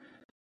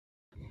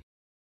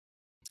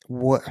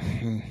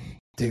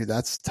 dude,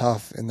 that's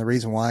tough. And the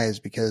reason why is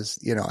because,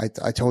 you know,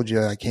 I told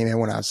you I came in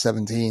when I was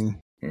 17.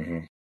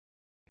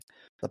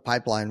 The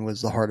pipeline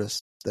was the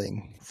hardest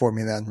thing for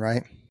me then,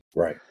 right?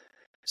 Right.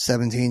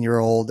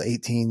 17-year-old,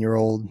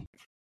 18-year-old,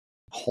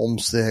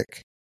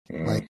 homesick,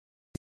 like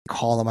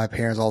calling my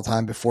parents all the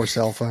time before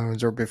cell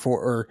phones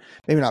or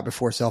maybe not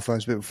before cell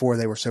phones, but before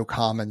they were so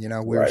common,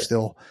 we were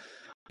still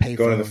pay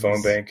going phones. to the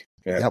phone bank.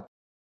 Yeah.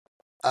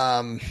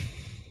 Yep.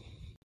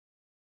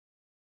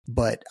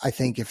 But I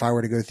think if I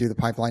were to go through the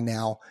pipeline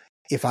now,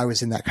 if I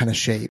was in that kind of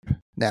shape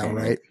now,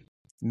 right,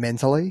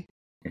 mentally,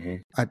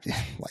 I'd be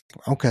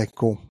like, okay,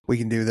 cool. We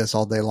can do this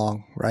all day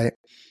long, right?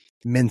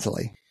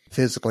 Mentally.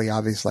 Physically,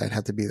 obviously, I'd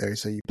have to be there.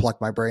 So you pluck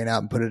my brain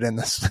out and put it in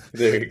this,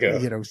 there you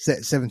go.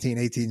 17,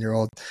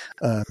 18-year-old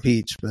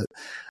Peach. But,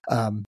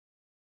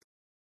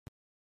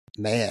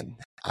 man,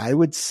 I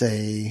would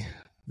say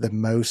the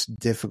most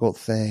difficult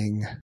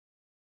thing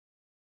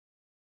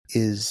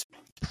is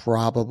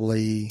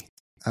probably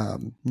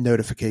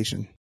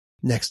notification,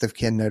 next of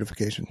kin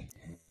notification.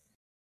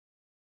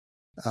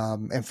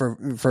 And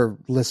for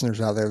listeners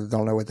out there that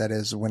don't know what that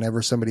is,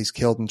 whenever somebody's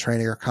killed in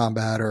training or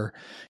combat or,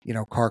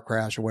 car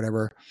crash or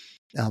whatever,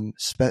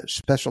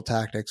 special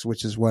tactics,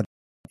 which is what,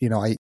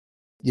 Air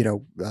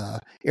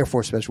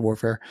Force Special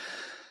Warfare,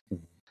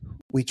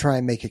 we try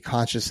and make a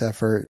conscious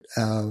effort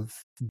of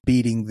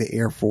beating the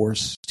Air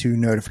Force to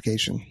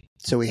notification.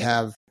 So we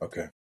have,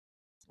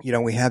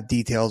 we have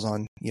details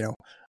on,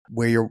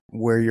 where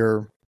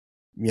your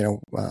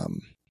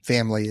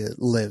family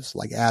lives,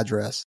 like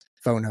address,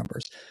 phone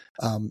numbers.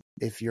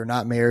 If you're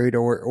not married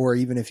or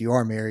even if you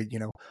are married,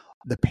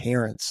 the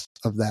parents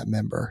of that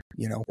member,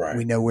 we know where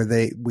we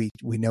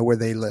know where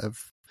they live,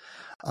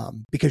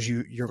 because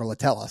you're going to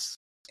tell us.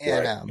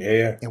 And,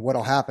 and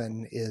what'll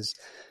happen is,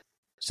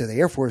 so the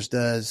Air Force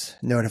does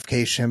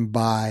notification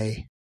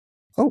by,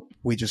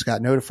 we just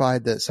got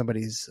notified that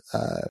somebody's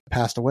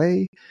passed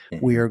away.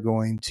 We are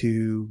going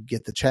to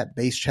get the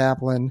base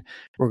chaplain.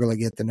 We're going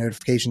to get the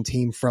notification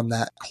team from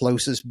that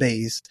closest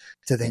base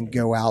to then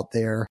go out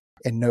there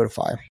and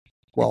notify.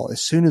 Well,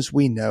 as soon as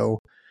we know,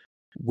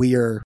 we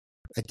are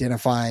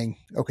identifying,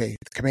 okay,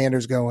 the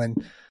commander's going,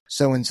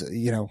 so-and-so,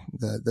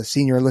 the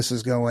senior enlist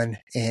is going,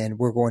 and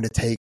we're going to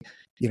take,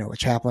 a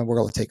chaplain. We're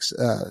going to take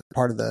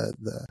part of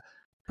the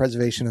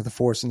preservation of the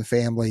force and the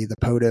family, the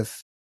POTIF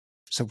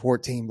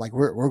support team. Like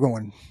we're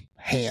going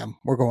ham.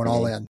 We're going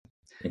all in.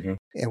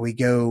 And we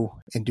go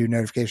and do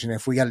notification.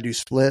 If we got to do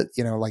split,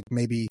 like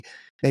maybe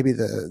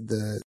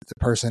the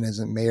person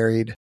isn't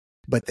married,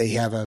 but they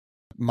have a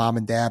mom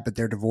and dad, but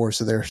they're divorced,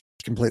 so they're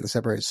completely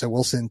separated. So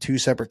we'll send 2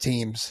 separate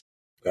teams.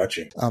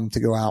 Gotcha. To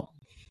go out.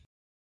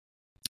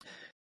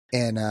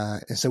 And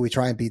so we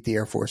try and beat the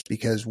Air Force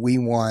because we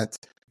want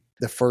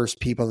the first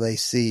people they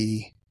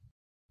see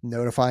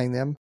notifying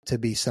them to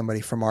be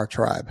somebody from our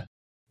tribe.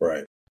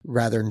 Right.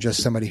 Rather than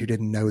just somebody who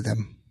didn't know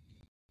them.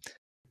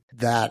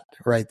 That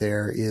right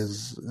there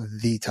is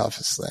the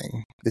toughest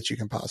thing that you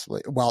can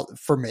possibly, well,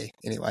 for me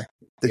anyway,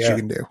 that you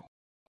can do.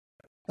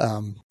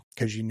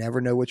 Because you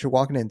never know what you're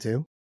walking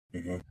into,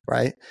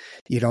 right?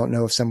 You don't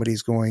know if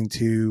somebody's going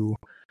to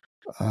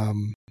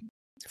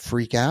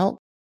freak out,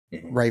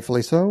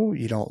 rightfully so.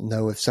 You don't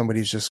know if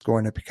somebody's just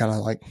going to be kind of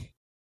like,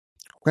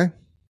 okay,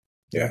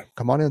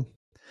 come on in.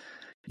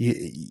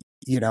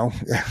 You know,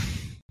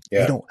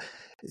 you don't.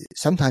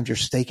 Sometimes you're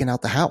staking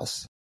out the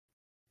house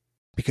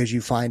because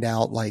you find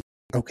out like,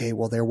 okay,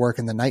 well, they're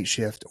working the night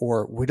shift,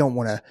 or we don't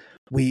want to.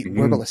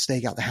 We're going to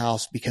stake out the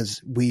house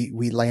because we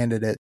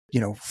landed at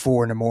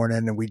 4 a.m.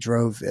 and we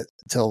drove it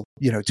till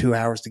 2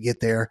 hours to get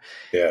there.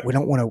 Yeah, we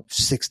don't want to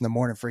 6 a.m.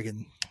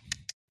 freaking.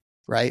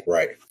 Right.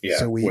 Yeah.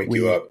 So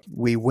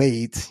we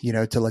wait,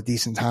 till a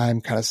decent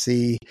time, kind of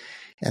see,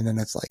 and then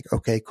it's like,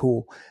 okay,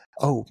 cool.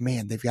 Oh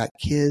man, they've got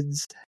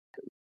kids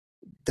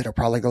that are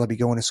probably going to be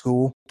going to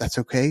school. That's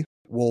okay.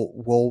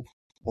 We'll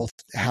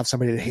have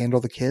somebody to handle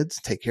the kids,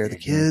 take care of the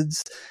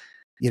kids.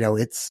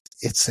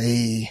 It's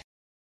a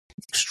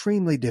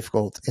extremely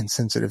difficult and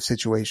sensitive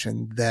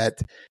situation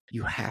that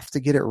you have to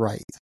get it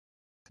right.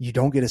 You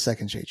don't get a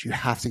second chance. You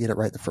have to get it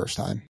right the first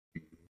time.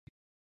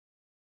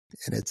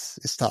 And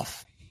it's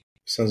tough.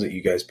 Sounds like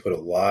you guys put a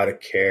lot of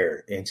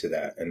care into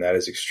that, and that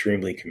is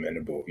extremely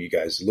commendable. You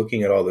guys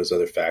looking at all those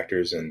other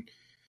factors, and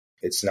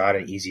it's not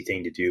an easy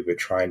thing to do, but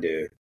trying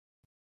to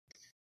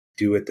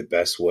do it the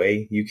best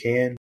way you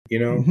can,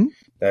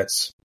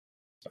 that's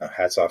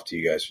hats off to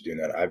you guys for doing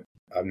that.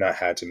 I've not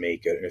had to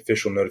make an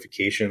official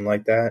notification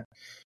like that.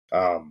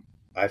 I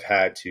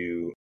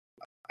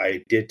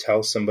did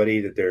tell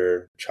somebody that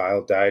their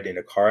child died in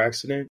a car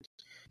accident.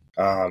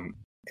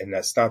 And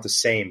that's not the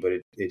same, but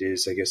it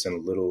is, I guess, in a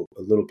little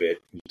bit.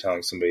 You're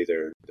telling somebody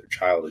their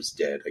child is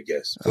dead, I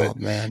guess. But, oh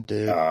man,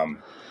 dude!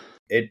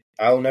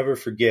 I'll never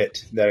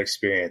forget that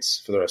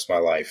experience for the rest of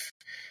my life.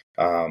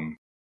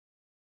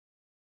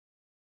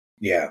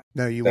 Yeah.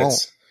 No, you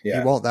won't.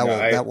 Yeah. You won't.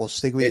 That will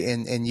stick with you,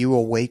 and you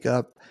will wake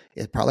up.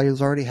 It probably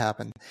has already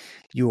happened.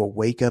 You will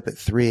wake up at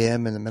 3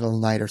 a.m. in the middle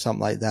of the night or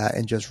something like that,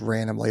 and just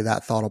randomly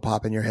that thought will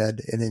pop in your head,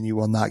 and then you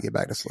will not get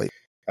back to sleep.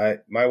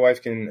 My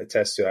wife can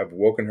attest to it. I've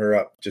woken her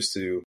up just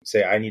to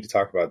say, I need to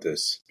talk about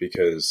this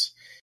because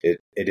it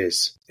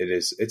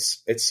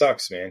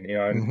sucks, man.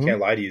 I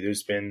can't lie to you.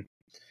 There's been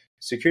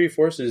security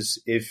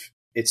forces. If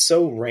it's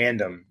so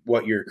random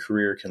what your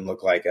career can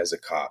look like as a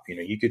cop.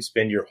 You could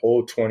spend your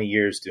whole 20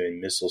 years doing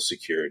missile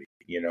security,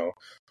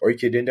 or you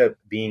could end up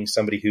being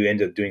somebody who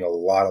ended up doing a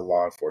lot of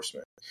law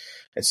enforcement.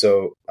 And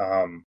so,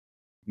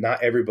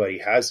 not everybody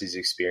has these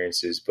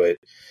experiences, but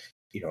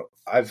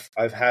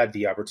I've had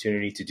the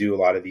opportunity to do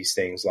a lot of these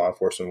things law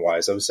enforcement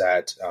wise. I was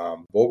at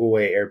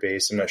Vogelway Air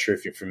Base. I'm not sure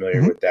if you're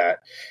familiar with that,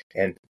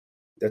 and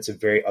that's a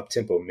very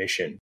up-tempo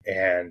mission.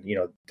 And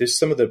there's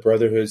some of the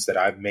brotherhoods that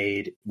I've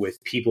made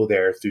with people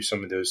there through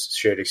some of those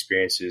shared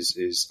experiences.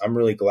 Is I'm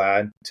really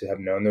glad to have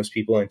known those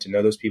people and to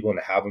know those people and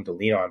to have them to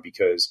lean on,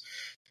 because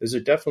those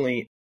are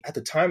definitely, at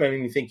the time, I don't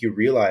even think you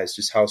realize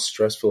just how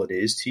stressful it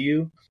is to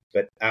you.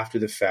 But after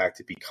the fact,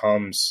 it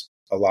becomes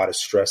a lot of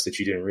stress that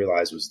you didn't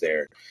realize was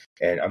there.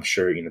 And I'm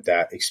sure,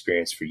 that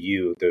experience for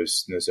you,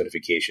 those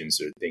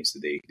notifications are things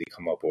that they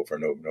come up over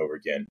and over and over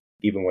again,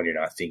 even when you're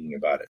not thinking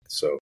about it.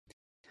 So,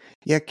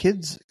 yeah,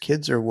 kids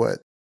are what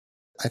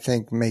I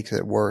think makes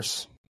it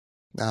worse.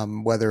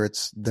 Whether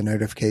it's the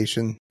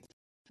notification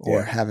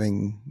or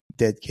having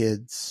dead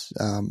kids,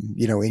 in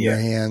your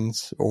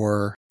hands,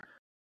 or,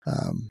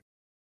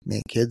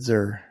 man, kids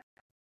are,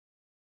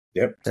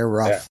 they're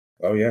rough.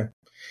 Yeah. Oh yeah.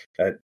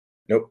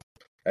 Nope.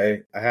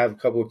 I have a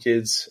couple of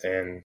kids,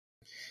 and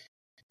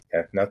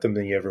not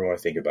something you ever want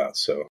to think about.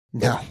 So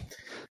no,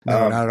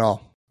 not at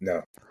all.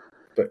 No.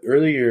 But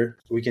earlier,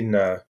 we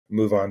can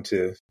move on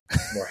to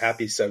more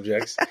happy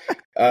subjects.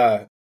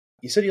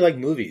 You said you like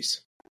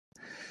movies.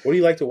 What do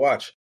you like to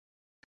watch?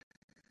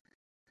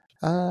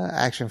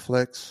 Action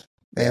flicks.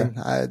 Man,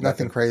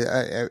 nothing crazy.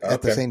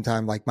 At the same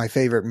time, like, my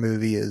favorite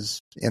movie is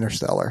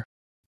Interstellar.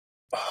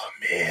 Oh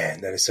man,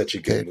 that is such a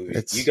good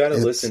movie. You got to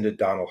listen to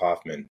Donald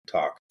Hoffman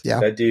talk. Yeah,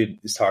 that dude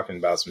is talking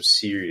about some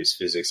serious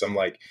physics. I'm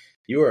like,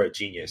 you are a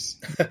genius,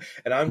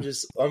 and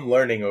I'm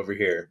learning over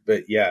here.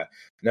 But yeah,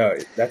 no,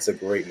 that's a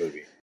great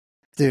movie.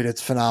 Dude,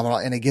 it's phenomenal,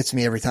 and it gets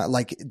me every time.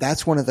 Like,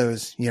 that's one of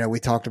those, we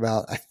talked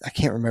about. I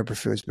can't remember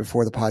if it was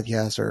before the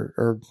podcast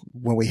or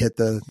when we hit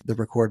the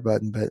record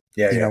button, but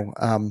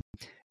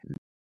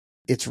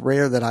it's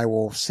rare that I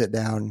will sit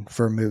down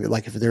for a movie.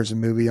 Like, if there's a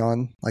movie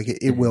on, like,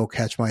 it will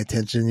catch my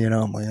attention.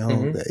 I'm like,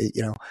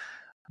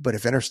 but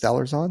if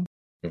Interstellar's on,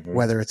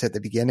 whether it's at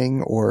the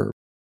beginning or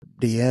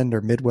the end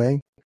or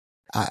midway,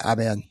 I'm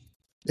in.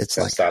 It's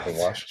like, stop and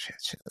watch.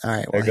 Shit. All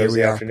right, well, there goes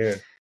the afternoon.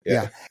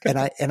 Yeah,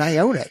 and I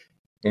own it.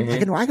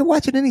 I can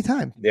watch it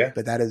anytime. Yeah,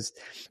 but that is,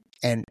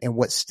 and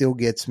what still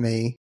gets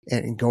me,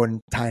 and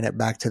tying it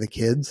back to the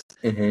kids,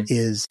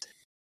 is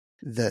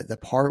the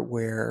part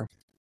where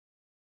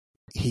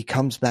he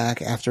comes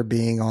back after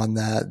being on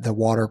the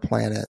water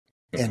planet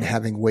and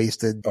having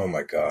wasted, oh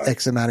my God,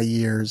 X amount of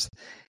years.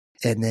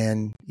 And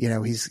then,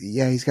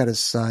 he's got his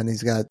son,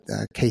 he's got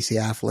Casey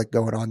Affleck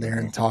going on there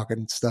and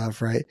talking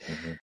stuff. Right.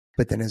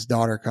 But then his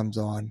daughter comes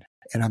on,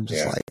 and I'm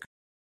just like,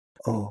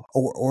 oh,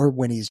 or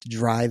when he's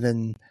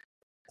driving,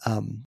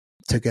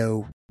 to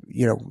go,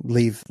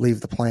 leave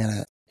the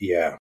planet.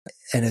 Yeah.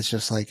 And it's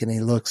just like, and he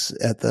looks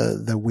at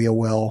the wheel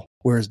well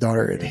where his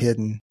daughter had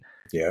hidden.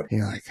 Yeah.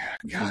 You're like,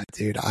 God,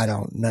 dude, I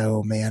don't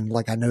know, man.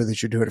 Like, I know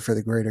that you're doing it for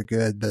the greater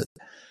good, but.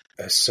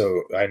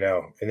 So I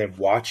know. And then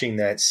watching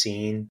that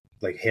scene,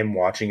 like him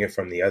watching it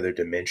from the other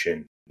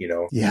dimension,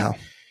 Yeah.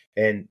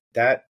 And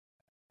that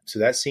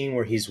scene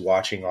where he's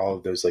watching all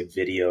of those like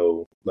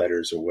video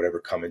letters or whatever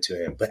coming to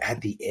him. But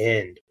at the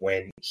end,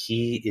 when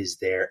he is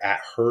there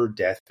at her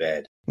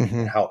deathbed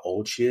and how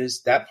old she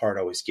is, that part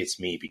always gets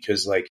me,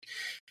 because like,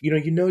 you're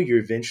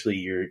eventually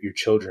your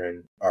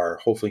children are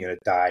hopefully going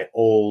to die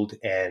old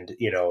and,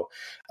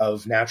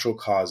 of natural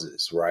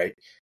causes. Right.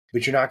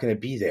 But you're not going to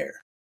be there.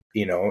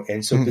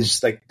 And so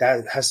this, like,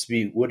 that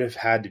would have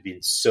had to be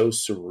so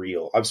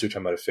surreal. Obviously, we're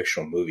talking about a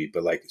fictional movie,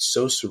 but like,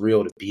 so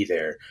surreal to be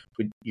there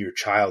with your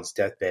child's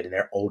deathbed and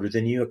they're older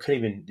than you. I couldn't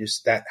even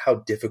how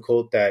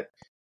difficult that.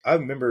 I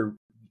remember,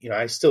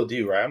 I still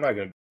do, right?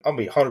 I'll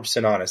be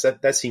 100% honest.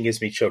 That scene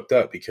gets me choked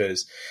up,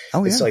 because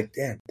it's like,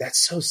 damn,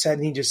 that's so sad.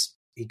 And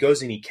he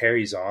goes and he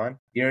carries on.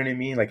 You know what I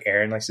mean? Like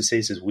Aaron likes to say,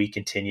 he says, "We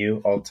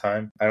continue" all the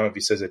time. I don't know if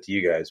he says that to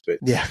you guys, but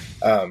yeah.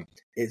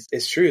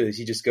 It's true that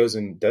he just goes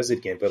and does it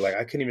again. But like,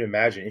 I couldn't even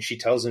imagine. And she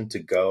tells him to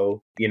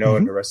go,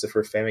 and the rest of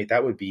her family.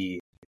 That would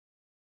be,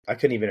 I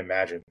couldn't even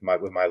imagine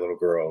with my little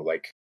girl,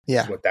 like,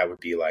 what that would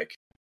be like.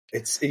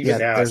 It's even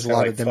now. There's a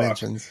lot of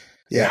dimensions.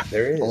 Yeah,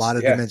 there is a lot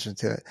of dimension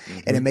to it,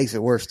 and it makes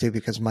it worse too,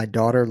 because my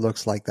daughter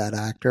looks like that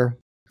actor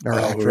or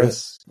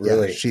actress.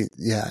 Really?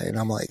 And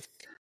I'm like,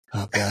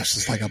 oh gosh,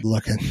 it's like I'm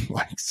looking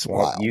like, it's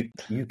wild.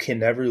 You can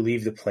never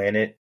leave the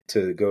planet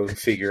to go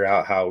figure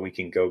out how we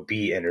can go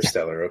be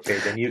Interstellar. Okay,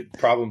 then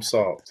problem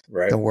solved,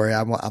 right? Don't worry,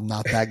 I'm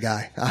not that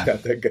guy.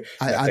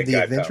 I'm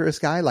the adventurous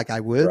guy, like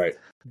I would, right?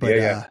 But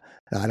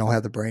I don't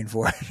have the brain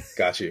for it.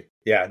 Got you.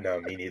 Yeah, no,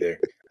 me neither.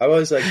 I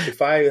was like,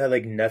 if I had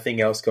like nothing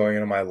else going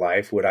on in my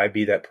life, would I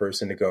be that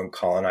person to go and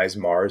colonize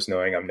Mars,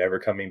 knowing I'm never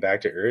coming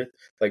back to Earth?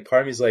 Like,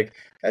 part of me is like,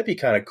 that'd be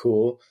kind of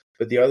cool,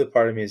 but the other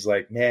part of me is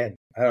like, man,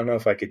 I don't know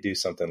if I could do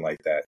something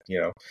like that.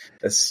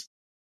 It's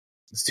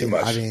too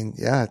much. I mean,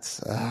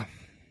 it's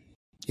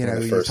You know,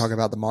 you talk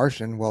about The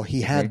Martian. Well,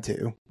 he had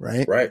to,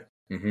 right? Right.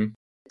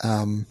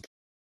 Mm-hmm.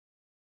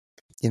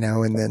 You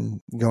know, and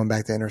then going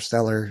back to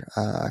Interstellar,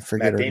 I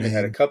forget Matt her Damon name.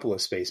 had a couple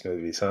of space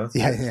movies, huh?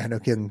 Yeah, no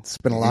kidding.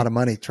 Spent a lot of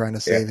money trying to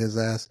save his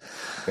ass.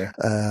 Yeah.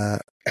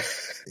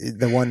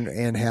 The one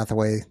Anne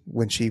Hathaway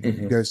when she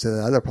goes to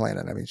the other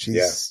planet. I mean,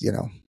 she's you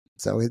know,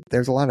 so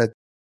there's a lot of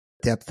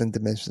depth and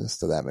dimensions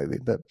to that movie.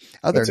 But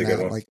other than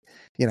that, like,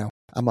 you know,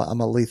 I'm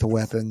a Lethal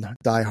Weapon,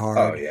 Die Hard.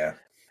 Oh yeah.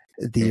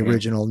 The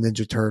original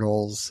Ninja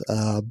Turtles,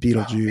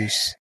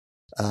 Beetlejuice.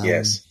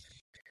 Yes.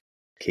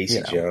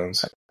 Casey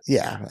Jones.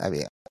 Yeah, I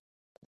mean,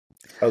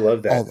 I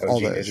love that.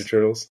 OG Ninja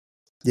Turtles.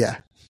 Yeah.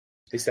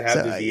 They used to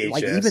have the VHS.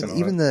 Like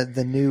even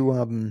the new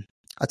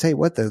I'll tell you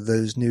what though,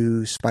 those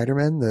new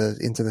Spider-Man, the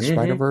Into the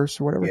Spider-Verse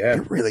or whatever,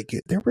 they're really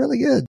good. They're really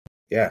good.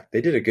 Yeah,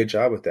 they did a good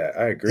job with that.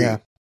 I agree. Yeah.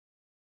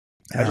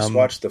 I just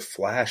watched The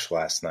Flash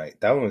last night.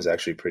 That one was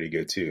actually pretty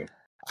good too.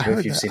 I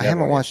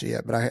haven't watched it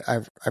yet, but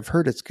I've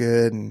heard it's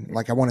good, and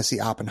like I want to see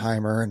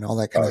Oppenheimer and all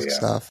that kind of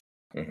stuff.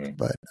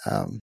 But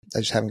I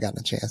just haven't gotten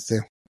a chance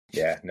to.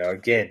 Yeah, no.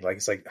 Again, like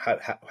it's like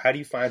how do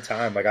you find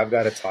time? Like I've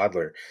got a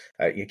toddler.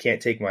 You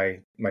can't take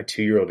my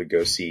 2-year-old to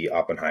go see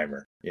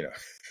Oppenheimer. You know,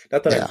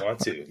 not that I want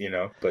to. You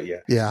know, but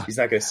yeah, he's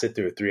not going to sit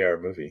through a 3-hour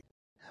movie.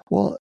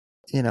 Well,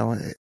 you know,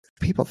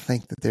 people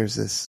think that there's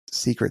this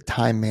secret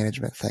time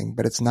management thing,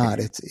 but it's not.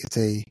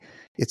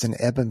 It's an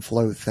ebb and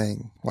flow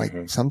thing.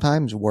 Like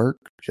sometimes work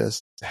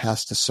just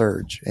has to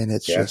surge, and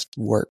it's just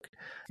work.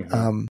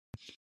 And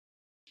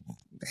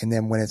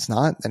then when it's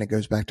not, then it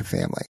goes back to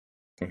family.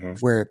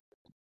 Where it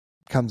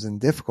comes in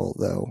difficult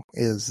though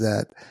is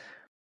that,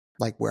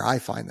 like, where I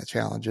find the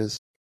challenges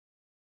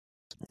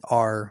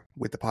are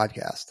with the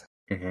podcast.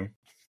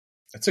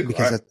 That's a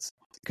because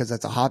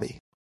that's a hobby,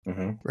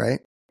 right?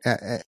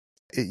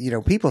 You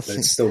know, people think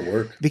it's still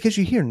work because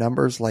you hear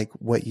numbers like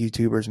what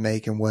YouTubers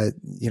make and what,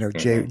 you know,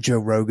 Joe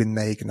Rogan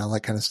make and all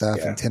that kind of stuff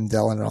and Tim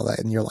Dillon and all that.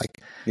 And you're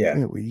like,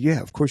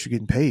 yeah, of course you're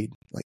getting paid.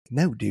 Like,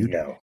 no, dude.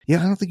 No. Yeah.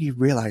 I don't think you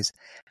realize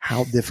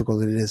how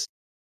difficult it is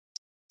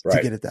to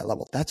get at that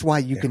level. That's why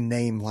you can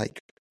name like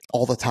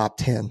all the top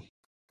 10.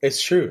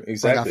 It's true.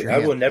 Exactly. I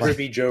will never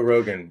be Joe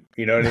Rogan.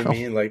 You know what I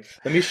mean? Like,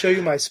 let me show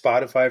you my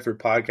Spotify for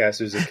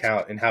podcasters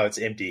account and how it's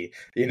empty,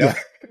 you know?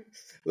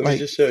 Let me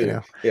just show you.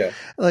 Know, yeah.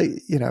 Like,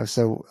 you know,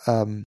 so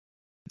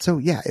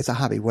yeah, it's a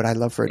hobby. Would I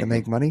love for it to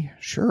make money?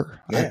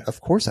 Sure. Yeah.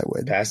 Of course I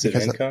would. Passive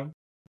income?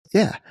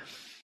 Yeah.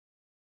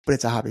 But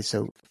it's a hobby.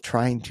 So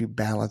trying to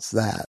balance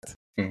that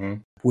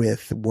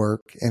with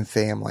work and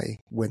family,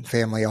 when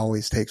family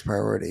always takes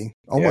priority,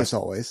 almost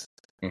always,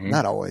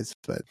 not always,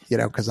 but, you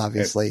know, because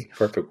obviously.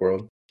 Perfect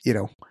world. You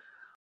know,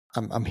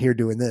 I'm here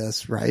doing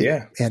this, right?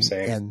 Yeah.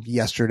 And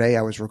yesterday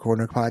I was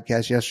recording a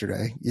podcast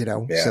yesterday, you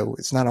know, so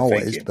it's not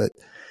always, but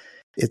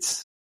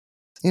it's,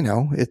 you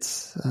know,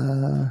 it's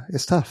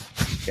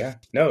tough. Yeah,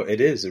 no,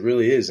 it is. It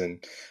really is.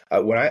 And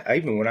when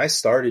I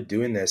started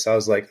doing this, I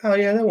was like, oh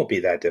yeah, that won't be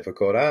that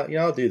difficult.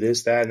 I'll do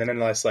this, that. And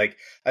then I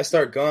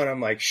start going,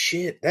 I'm like,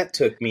 shit, that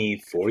took me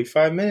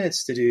 45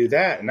 minutes to do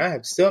that. And I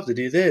still have to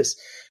do this,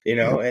 you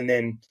know, and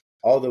then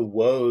all the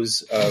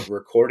woes of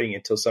recording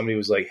until somebody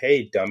was like,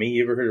 hey, dummy,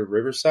 you ever heard of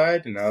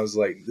Riverside? And I was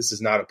like, this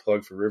is not a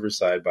plug for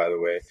Riverside, by the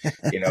way,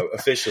 you know,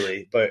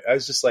 officially. But I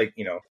was just like,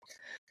 you know,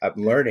 I'm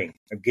learning.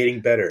 I'm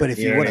getting better. But if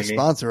you want to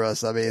sponsor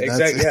us, I mean,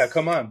 exactly. Yeah,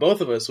 come on. Both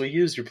of us, we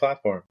use your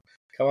platform.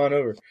 Come on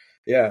over.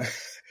 Yeah.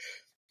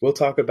 We'll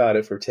talk about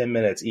it for 10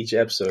 minutes each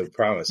episode.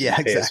 Promise. Yeah,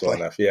 exactly. Pay us well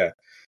enough. Yeah.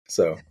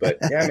 So, but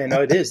yeah, man,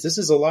 no, it is. This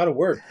is a lot of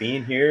work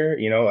being here.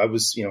 You know, I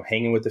was, you know,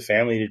 hanging with the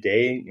family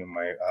today. You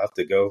know, I'll have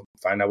to go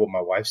find out what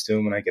my wife's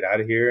doing when I get out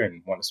of here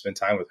and want to spend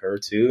time with her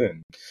too.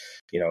 And,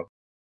 you know,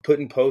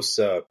 putting posts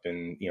up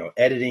and, you know,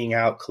 editing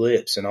out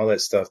clips and all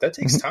that stuff. That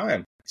takes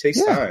time. It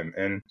takes time.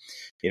 And,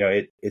 you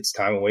know, it's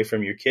time away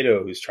from your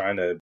kiddo who's trying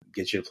to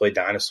get you to play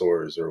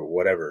dinosaurs or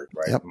whatever,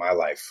 right? Yep. My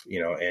life,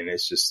 you know, and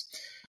it's just,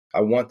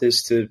 I want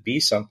this to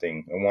be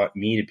something. I want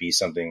me to be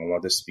something. I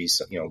want this to be,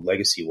 you know,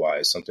 legacy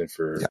wise, something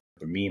for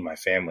me and my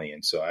family.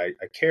 And so I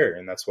care,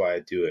 and that's why I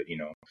do it, you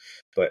know,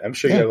 but I'm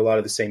sure you have a lot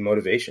of the same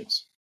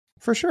motivations.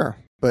 For sure.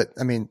 But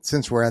I mean,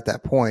 since we're at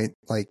that point,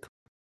 like,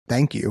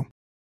 thank you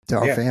to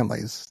our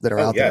families that are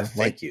out there.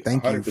 Thank you.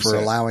 Thank 100%. You for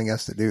allowing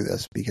us to do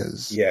this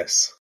because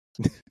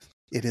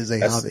it is a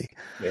hobby.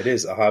 It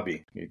is a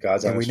hobby.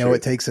 God's and we know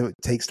it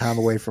takes time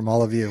away from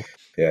all of you,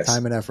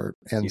 time and effort.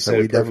 And so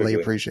we definitely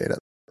appreciate it.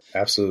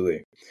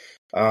 Absolutely.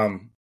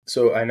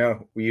 So I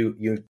know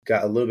you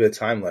got a little bit of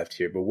time left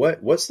here, but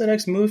what's the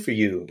next move for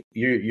you?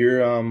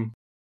 You're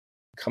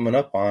coming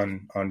up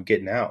on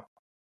getting out,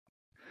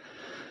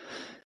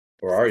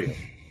 or are you?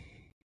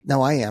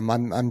 No, I am.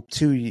 I'm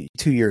 2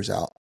 years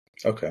out.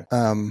 Okay.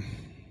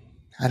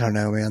 I don't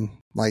know, man.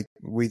 Like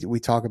we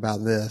talk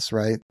about this,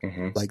 right?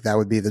 Like that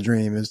would be the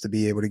dream, is to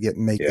be able to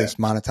make this,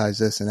 monetize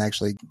this, and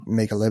actually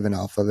make a living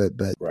off of it.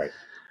 But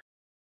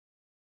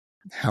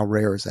how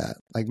rare is that?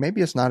 Like,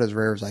 maybe it's not as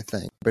rare as I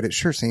think, but it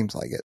sure seems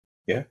like it.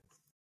 Yeah.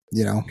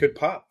 You know, could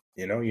pop,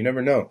 you know, you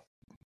never know.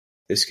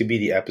 This could be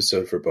the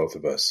episode for both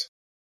of us,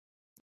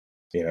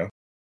 you know?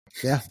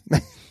 Yeah.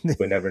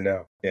 We never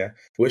know. Yeah.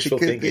 Wishful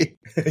It could thinking.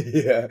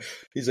 Yeah.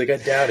 He's like, I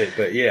doubt it,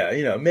 but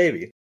yeah,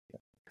 maybe.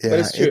 But Yeah,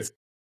 it's true.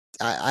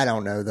 I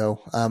don't know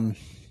though.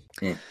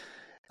 Hmm.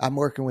 I'm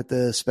working with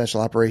the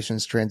Special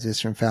Operations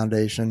Transition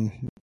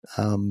Foundation,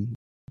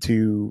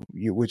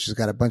 which has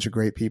got a bunch of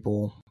great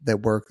people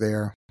that work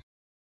there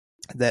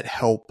that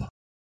help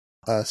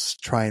us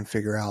try and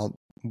figure out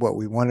what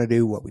we want to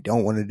do, what we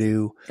don't want to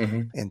do,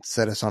 and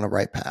set us on the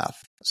right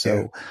path.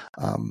 So,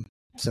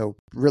 so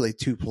really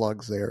 2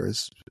 plugs there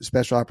is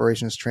Special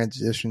Operations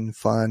Transition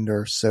Fund,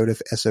 or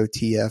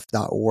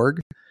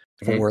SOTF.org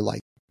for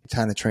like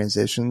kind of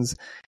transitions.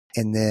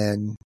 And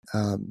then,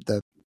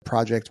 the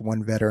Project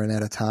One Veteran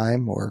at a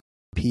Time, or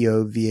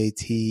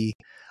POVAT.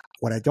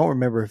 What I don't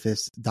remember if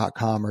it's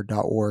 .com or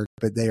 .org,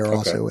 but they are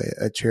also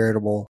a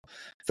charitable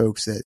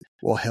folks that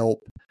will help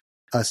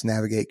us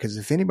navigate. Because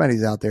if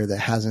anybody's out there that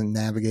hasn't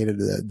navigated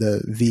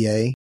the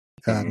VA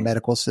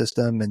medical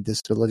system and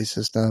disability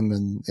system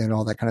and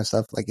all that kind of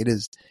stuff, like it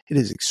is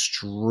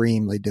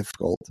extremely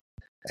difficult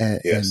and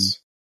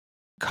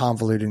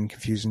convoluted and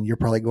confusing. You're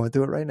probably going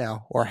through it right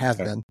now, or have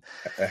been.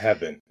 I have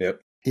been. Yep.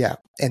 Yeah.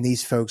 And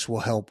these folks will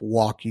help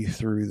walk you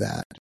through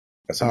that.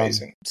 That's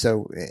amazing.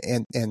 So,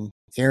 and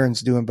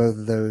Aaron's doing both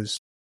of those.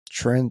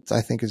 Trent,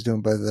 I think, is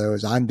doing both of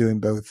those. I'm doing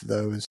both of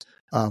those.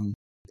 And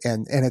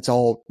it's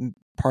all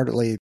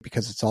partly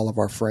because it's all of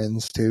our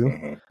friends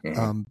too.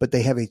 But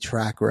they have a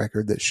track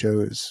record that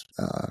shows,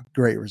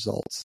 great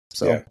results.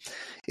 So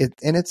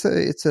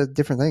it's a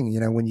different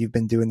thing. When you've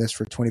been doing this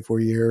for 24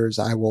 years,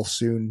 I will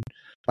soon,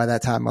 by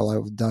that time, I'll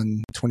have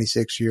done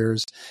 26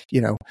 years.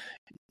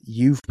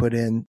 You've put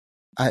in,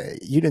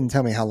 you didn't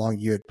tell me how long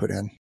you had put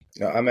in.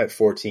 No, I'm at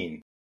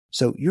 14.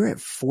 So you're at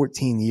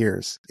 14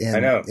 years and, I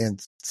know. And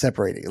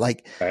separating.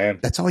 Like, I am.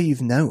 That's all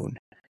you've known.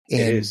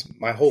 And it is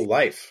my whole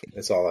life.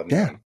 That's all I've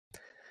known.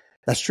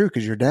 That's true.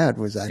 Cause your dad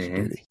was active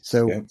duty.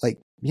 So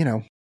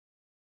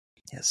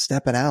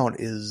stepping out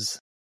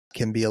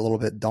can be a little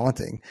bit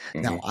daunting.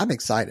 Now I'm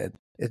excited.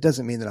 It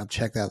doesn't mean that I'm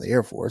checked out of the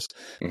Air Force,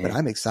 but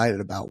I'm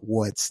excited about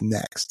what's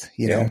next,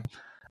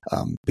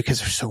 because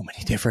there's so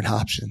many different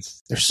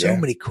options. There's so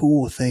many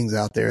cool things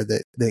out there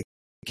that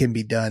can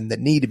be done, that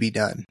need to be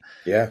done.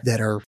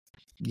 That are,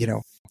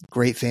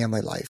 great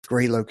family life,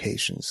 great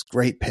locations,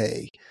 great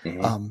pay,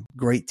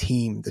 great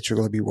team that you're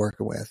going to be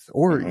working with,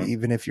 or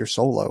even if you're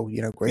solo,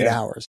 great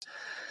hours.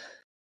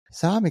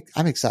 So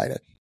I'm excited.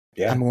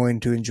 I'm going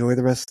to enjoy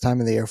the rest of the time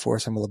in the Air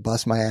Force. I'm going to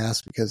bust my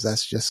ass because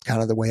that's just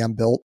kind of the way I'm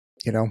built.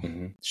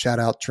 Shout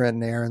out Trent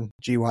and Aaron,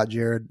 GWAT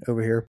Jared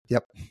over here.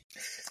 Yep.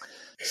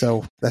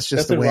 So that's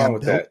just Nothing the way wrong I'm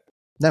with built. that.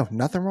 No,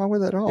 nothing wrong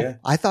with it at all. Yeah.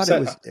 I thought it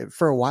was,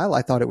 for a while,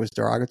 I thought it was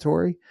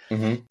derogatory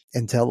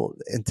until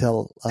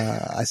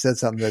I said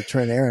something to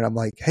Trent and Aaron. I'm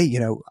like, hey,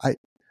 I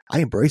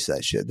embrace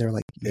that shit. And they're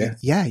like,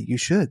 yeah, you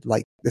should.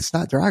 Like, it's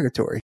not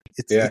derogatory.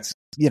 It's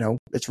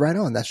it's right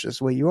on. That's just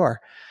the way you are.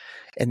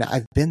 And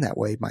I've been that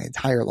way my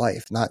entire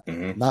life, not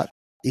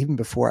even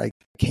before I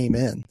came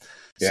in.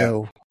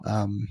 So,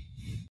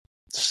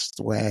 it's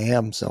the way I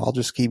am. So I'll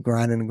just keep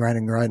grinding and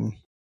grinding and grinding.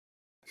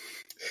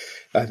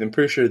 I'm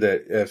pretty sure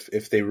that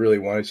if they really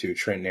wanted to,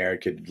 Trent and Aaron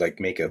could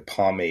make a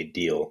pomade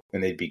deal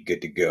and they'd be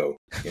good to go.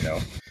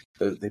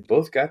 They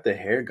both got the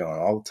hair going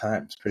all the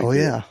time. It's pretty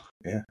good.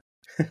 Yeah.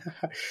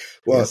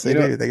 Well, yes, they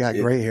do. They got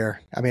great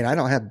hair. I mean, I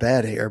don't have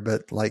bad hair,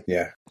 but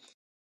it's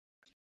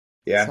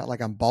not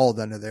like I'm bald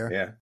under there.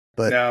 Yeah.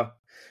 But no,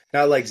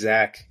 not like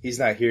Zach. He's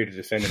not here to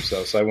defend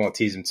himself, so I won't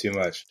tease him too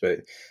much.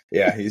 But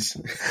yeah, he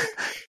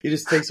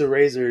just takes a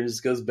razor and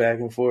just goes back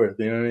and forth.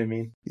 You know what I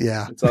mean?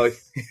 Yeah. It's all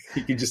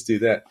he can just do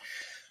that.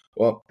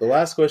 Well, the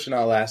last question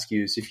I'll ask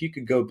you is, if you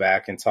could go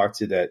back and talk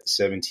to that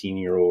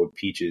 17-year-old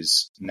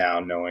Peaches now,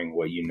 knowing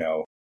what you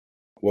know,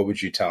 what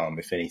would you tell him,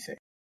 if anything?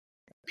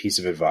 Piece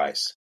of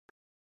advice.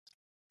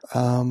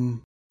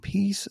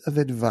 Piece of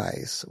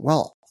advice.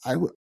 Well, I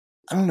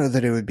don't know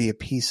that it would be a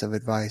piece of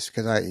advice,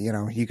 because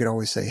you could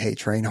always say, hey,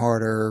 train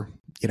harder,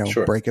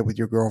 break up with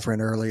your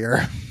girlfriend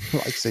earlier,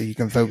 so you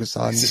can focus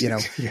on,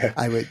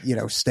 I would,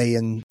 stay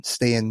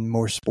in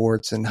more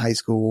sports in high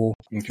school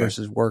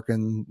versus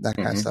working, that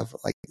kind of stuff.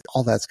 Like,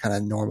 all that's kind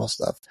of normal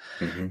stuff.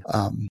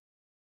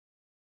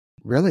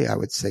 Really, I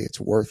would say it's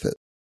worth it.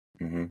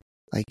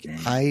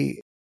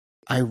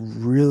 I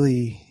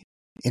really,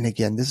 and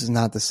again, this is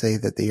not to say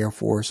that the Air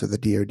Force or the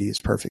DoD is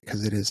perfect,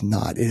 because it is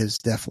not. It is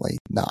definitely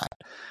not.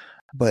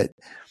 But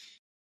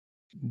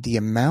the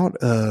amount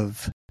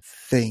of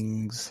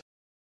things,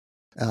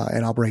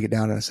 and I'll break it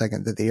down in a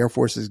second, that the Air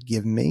Force has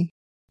given me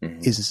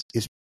is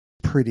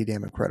pretty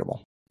damn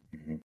incredible.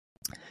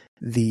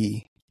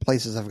 The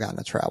places I've gotten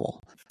to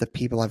travel, the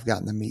people I've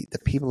gotten to meet, the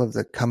people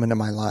that come into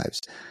my lives.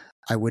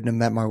 I wouldn't have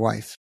met my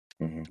wife,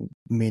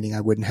 meaning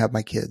I wouldn't have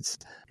my kids.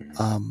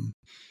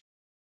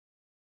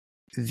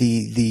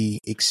 The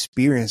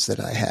experience that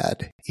I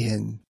had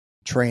in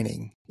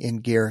training, in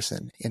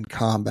garrison, in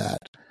combat,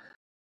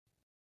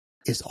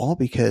 is all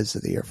because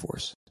of the Air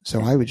Force.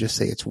 So I would just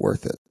say it's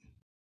worth it.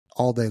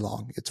 All day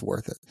long, it's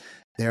worth it.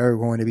 There are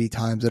going to be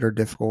times that are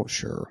difficult,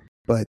 sure.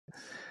 But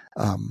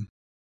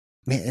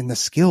man, and the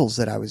skills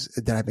that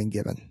I've been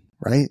given,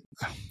 right?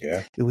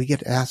 Yeah. We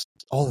get asked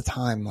all the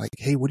time, like,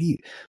 hey,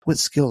 what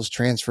skills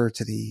transfer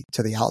to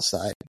the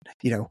outside,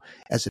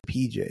 as a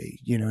PJ,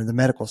 the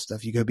medical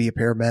stuff, you go be a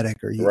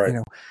paramedic, or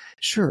Right.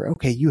 sure.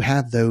 Okay. You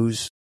have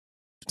those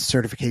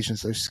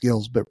certifications, those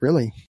skills, but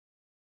really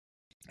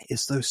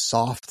it's those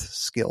soft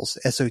skills,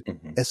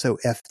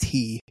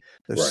 SOFT,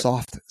 those Right.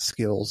 soft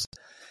skills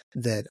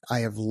that I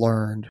have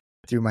learned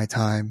through my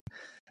time.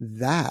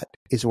 That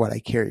is what I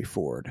carry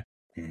forward.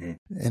 Mm-hmm.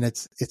 And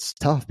it's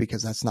tough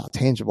because that's not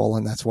tangible.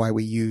 And that's why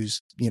we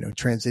use,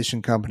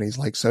 transition companies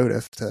like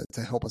SOTIF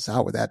to help us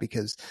out with that,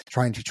 because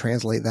trying to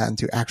translate that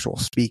into actual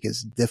speak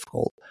is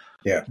difficult.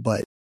 Yeah.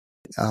 But,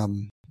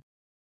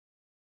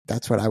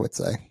 that's what I would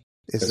say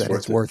is It's that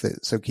it's worth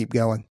it. So keep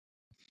going.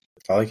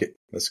 I like it.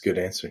 That's a good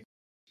answer.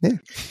 Yeah.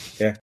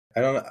 Yeah.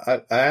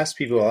 I ask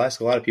a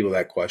lot of people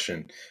that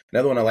question.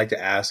 Another one I like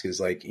to ask is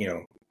like,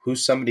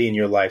 who's somebody in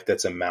your life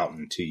that's a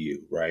mountain to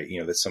you, right?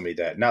 That's somebody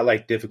that not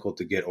like difficult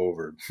to get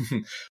over,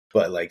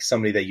 but like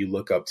somebody that you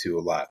look up to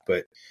a lot.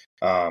 But,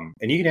 and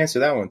you can answer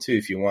that one too,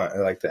 if you want. I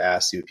like to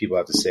ask, see what people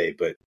have to say,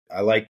 but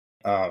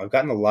I've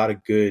gotten a lot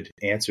of good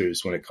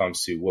answers when it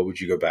comes to what would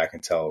you go back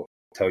and tell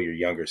your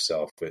younger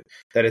self, but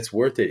that it's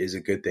worth it is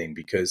a good thing,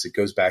 because it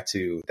goes back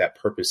to that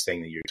purpose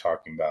thing that you're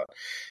talking about.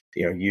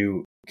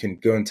 You can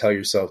go and tell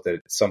yourself that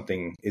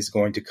something is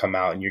going to come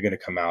out and you're going to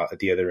come out at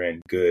the other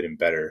end good and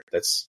better.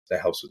 That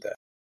helps with that.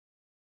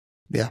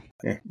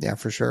 Yeah,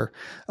 for sure.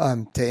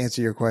 To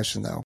answer your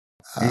question though,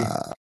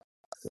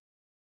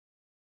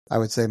 I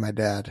would say my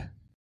dad,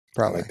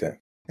 probably. I like that.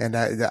 And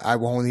I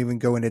won't even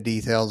go into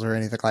details or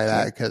anything like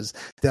that, because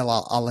then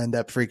I'll end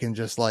up freaking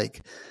just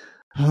like,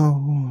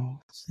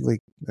 I'll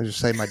just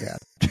say my dad.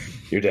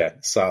 Your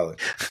dad, solid.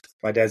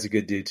 My dad's a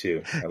good dude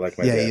too. I like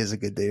my dad. Yeah, he is a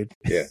good dude.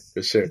 Yeah,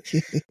 for sure.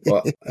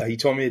 Well, he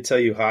told me to tell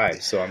you hi,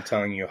 so I'm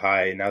telling you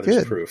hi, and now there's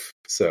Good. proof.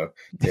 So,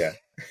 yeah.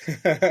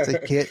 So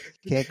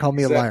can't call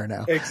me a liar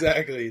now.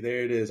 Exactly. There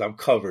it is. I'm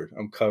covered.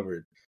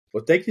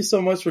 Well, thank you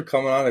so much for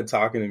coming on and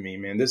talking to me,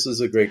 man. This was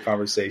a great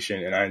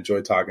conversation, and I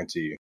enjoyed talking to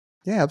you.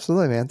 Yeah,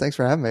 absolutely, man. Thanks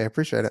for having me. I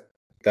appreciate it.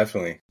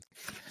 Definitely.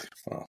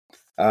 Well,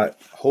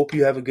 hope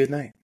you have a good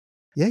night.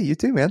 Yeah, you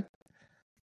too, man.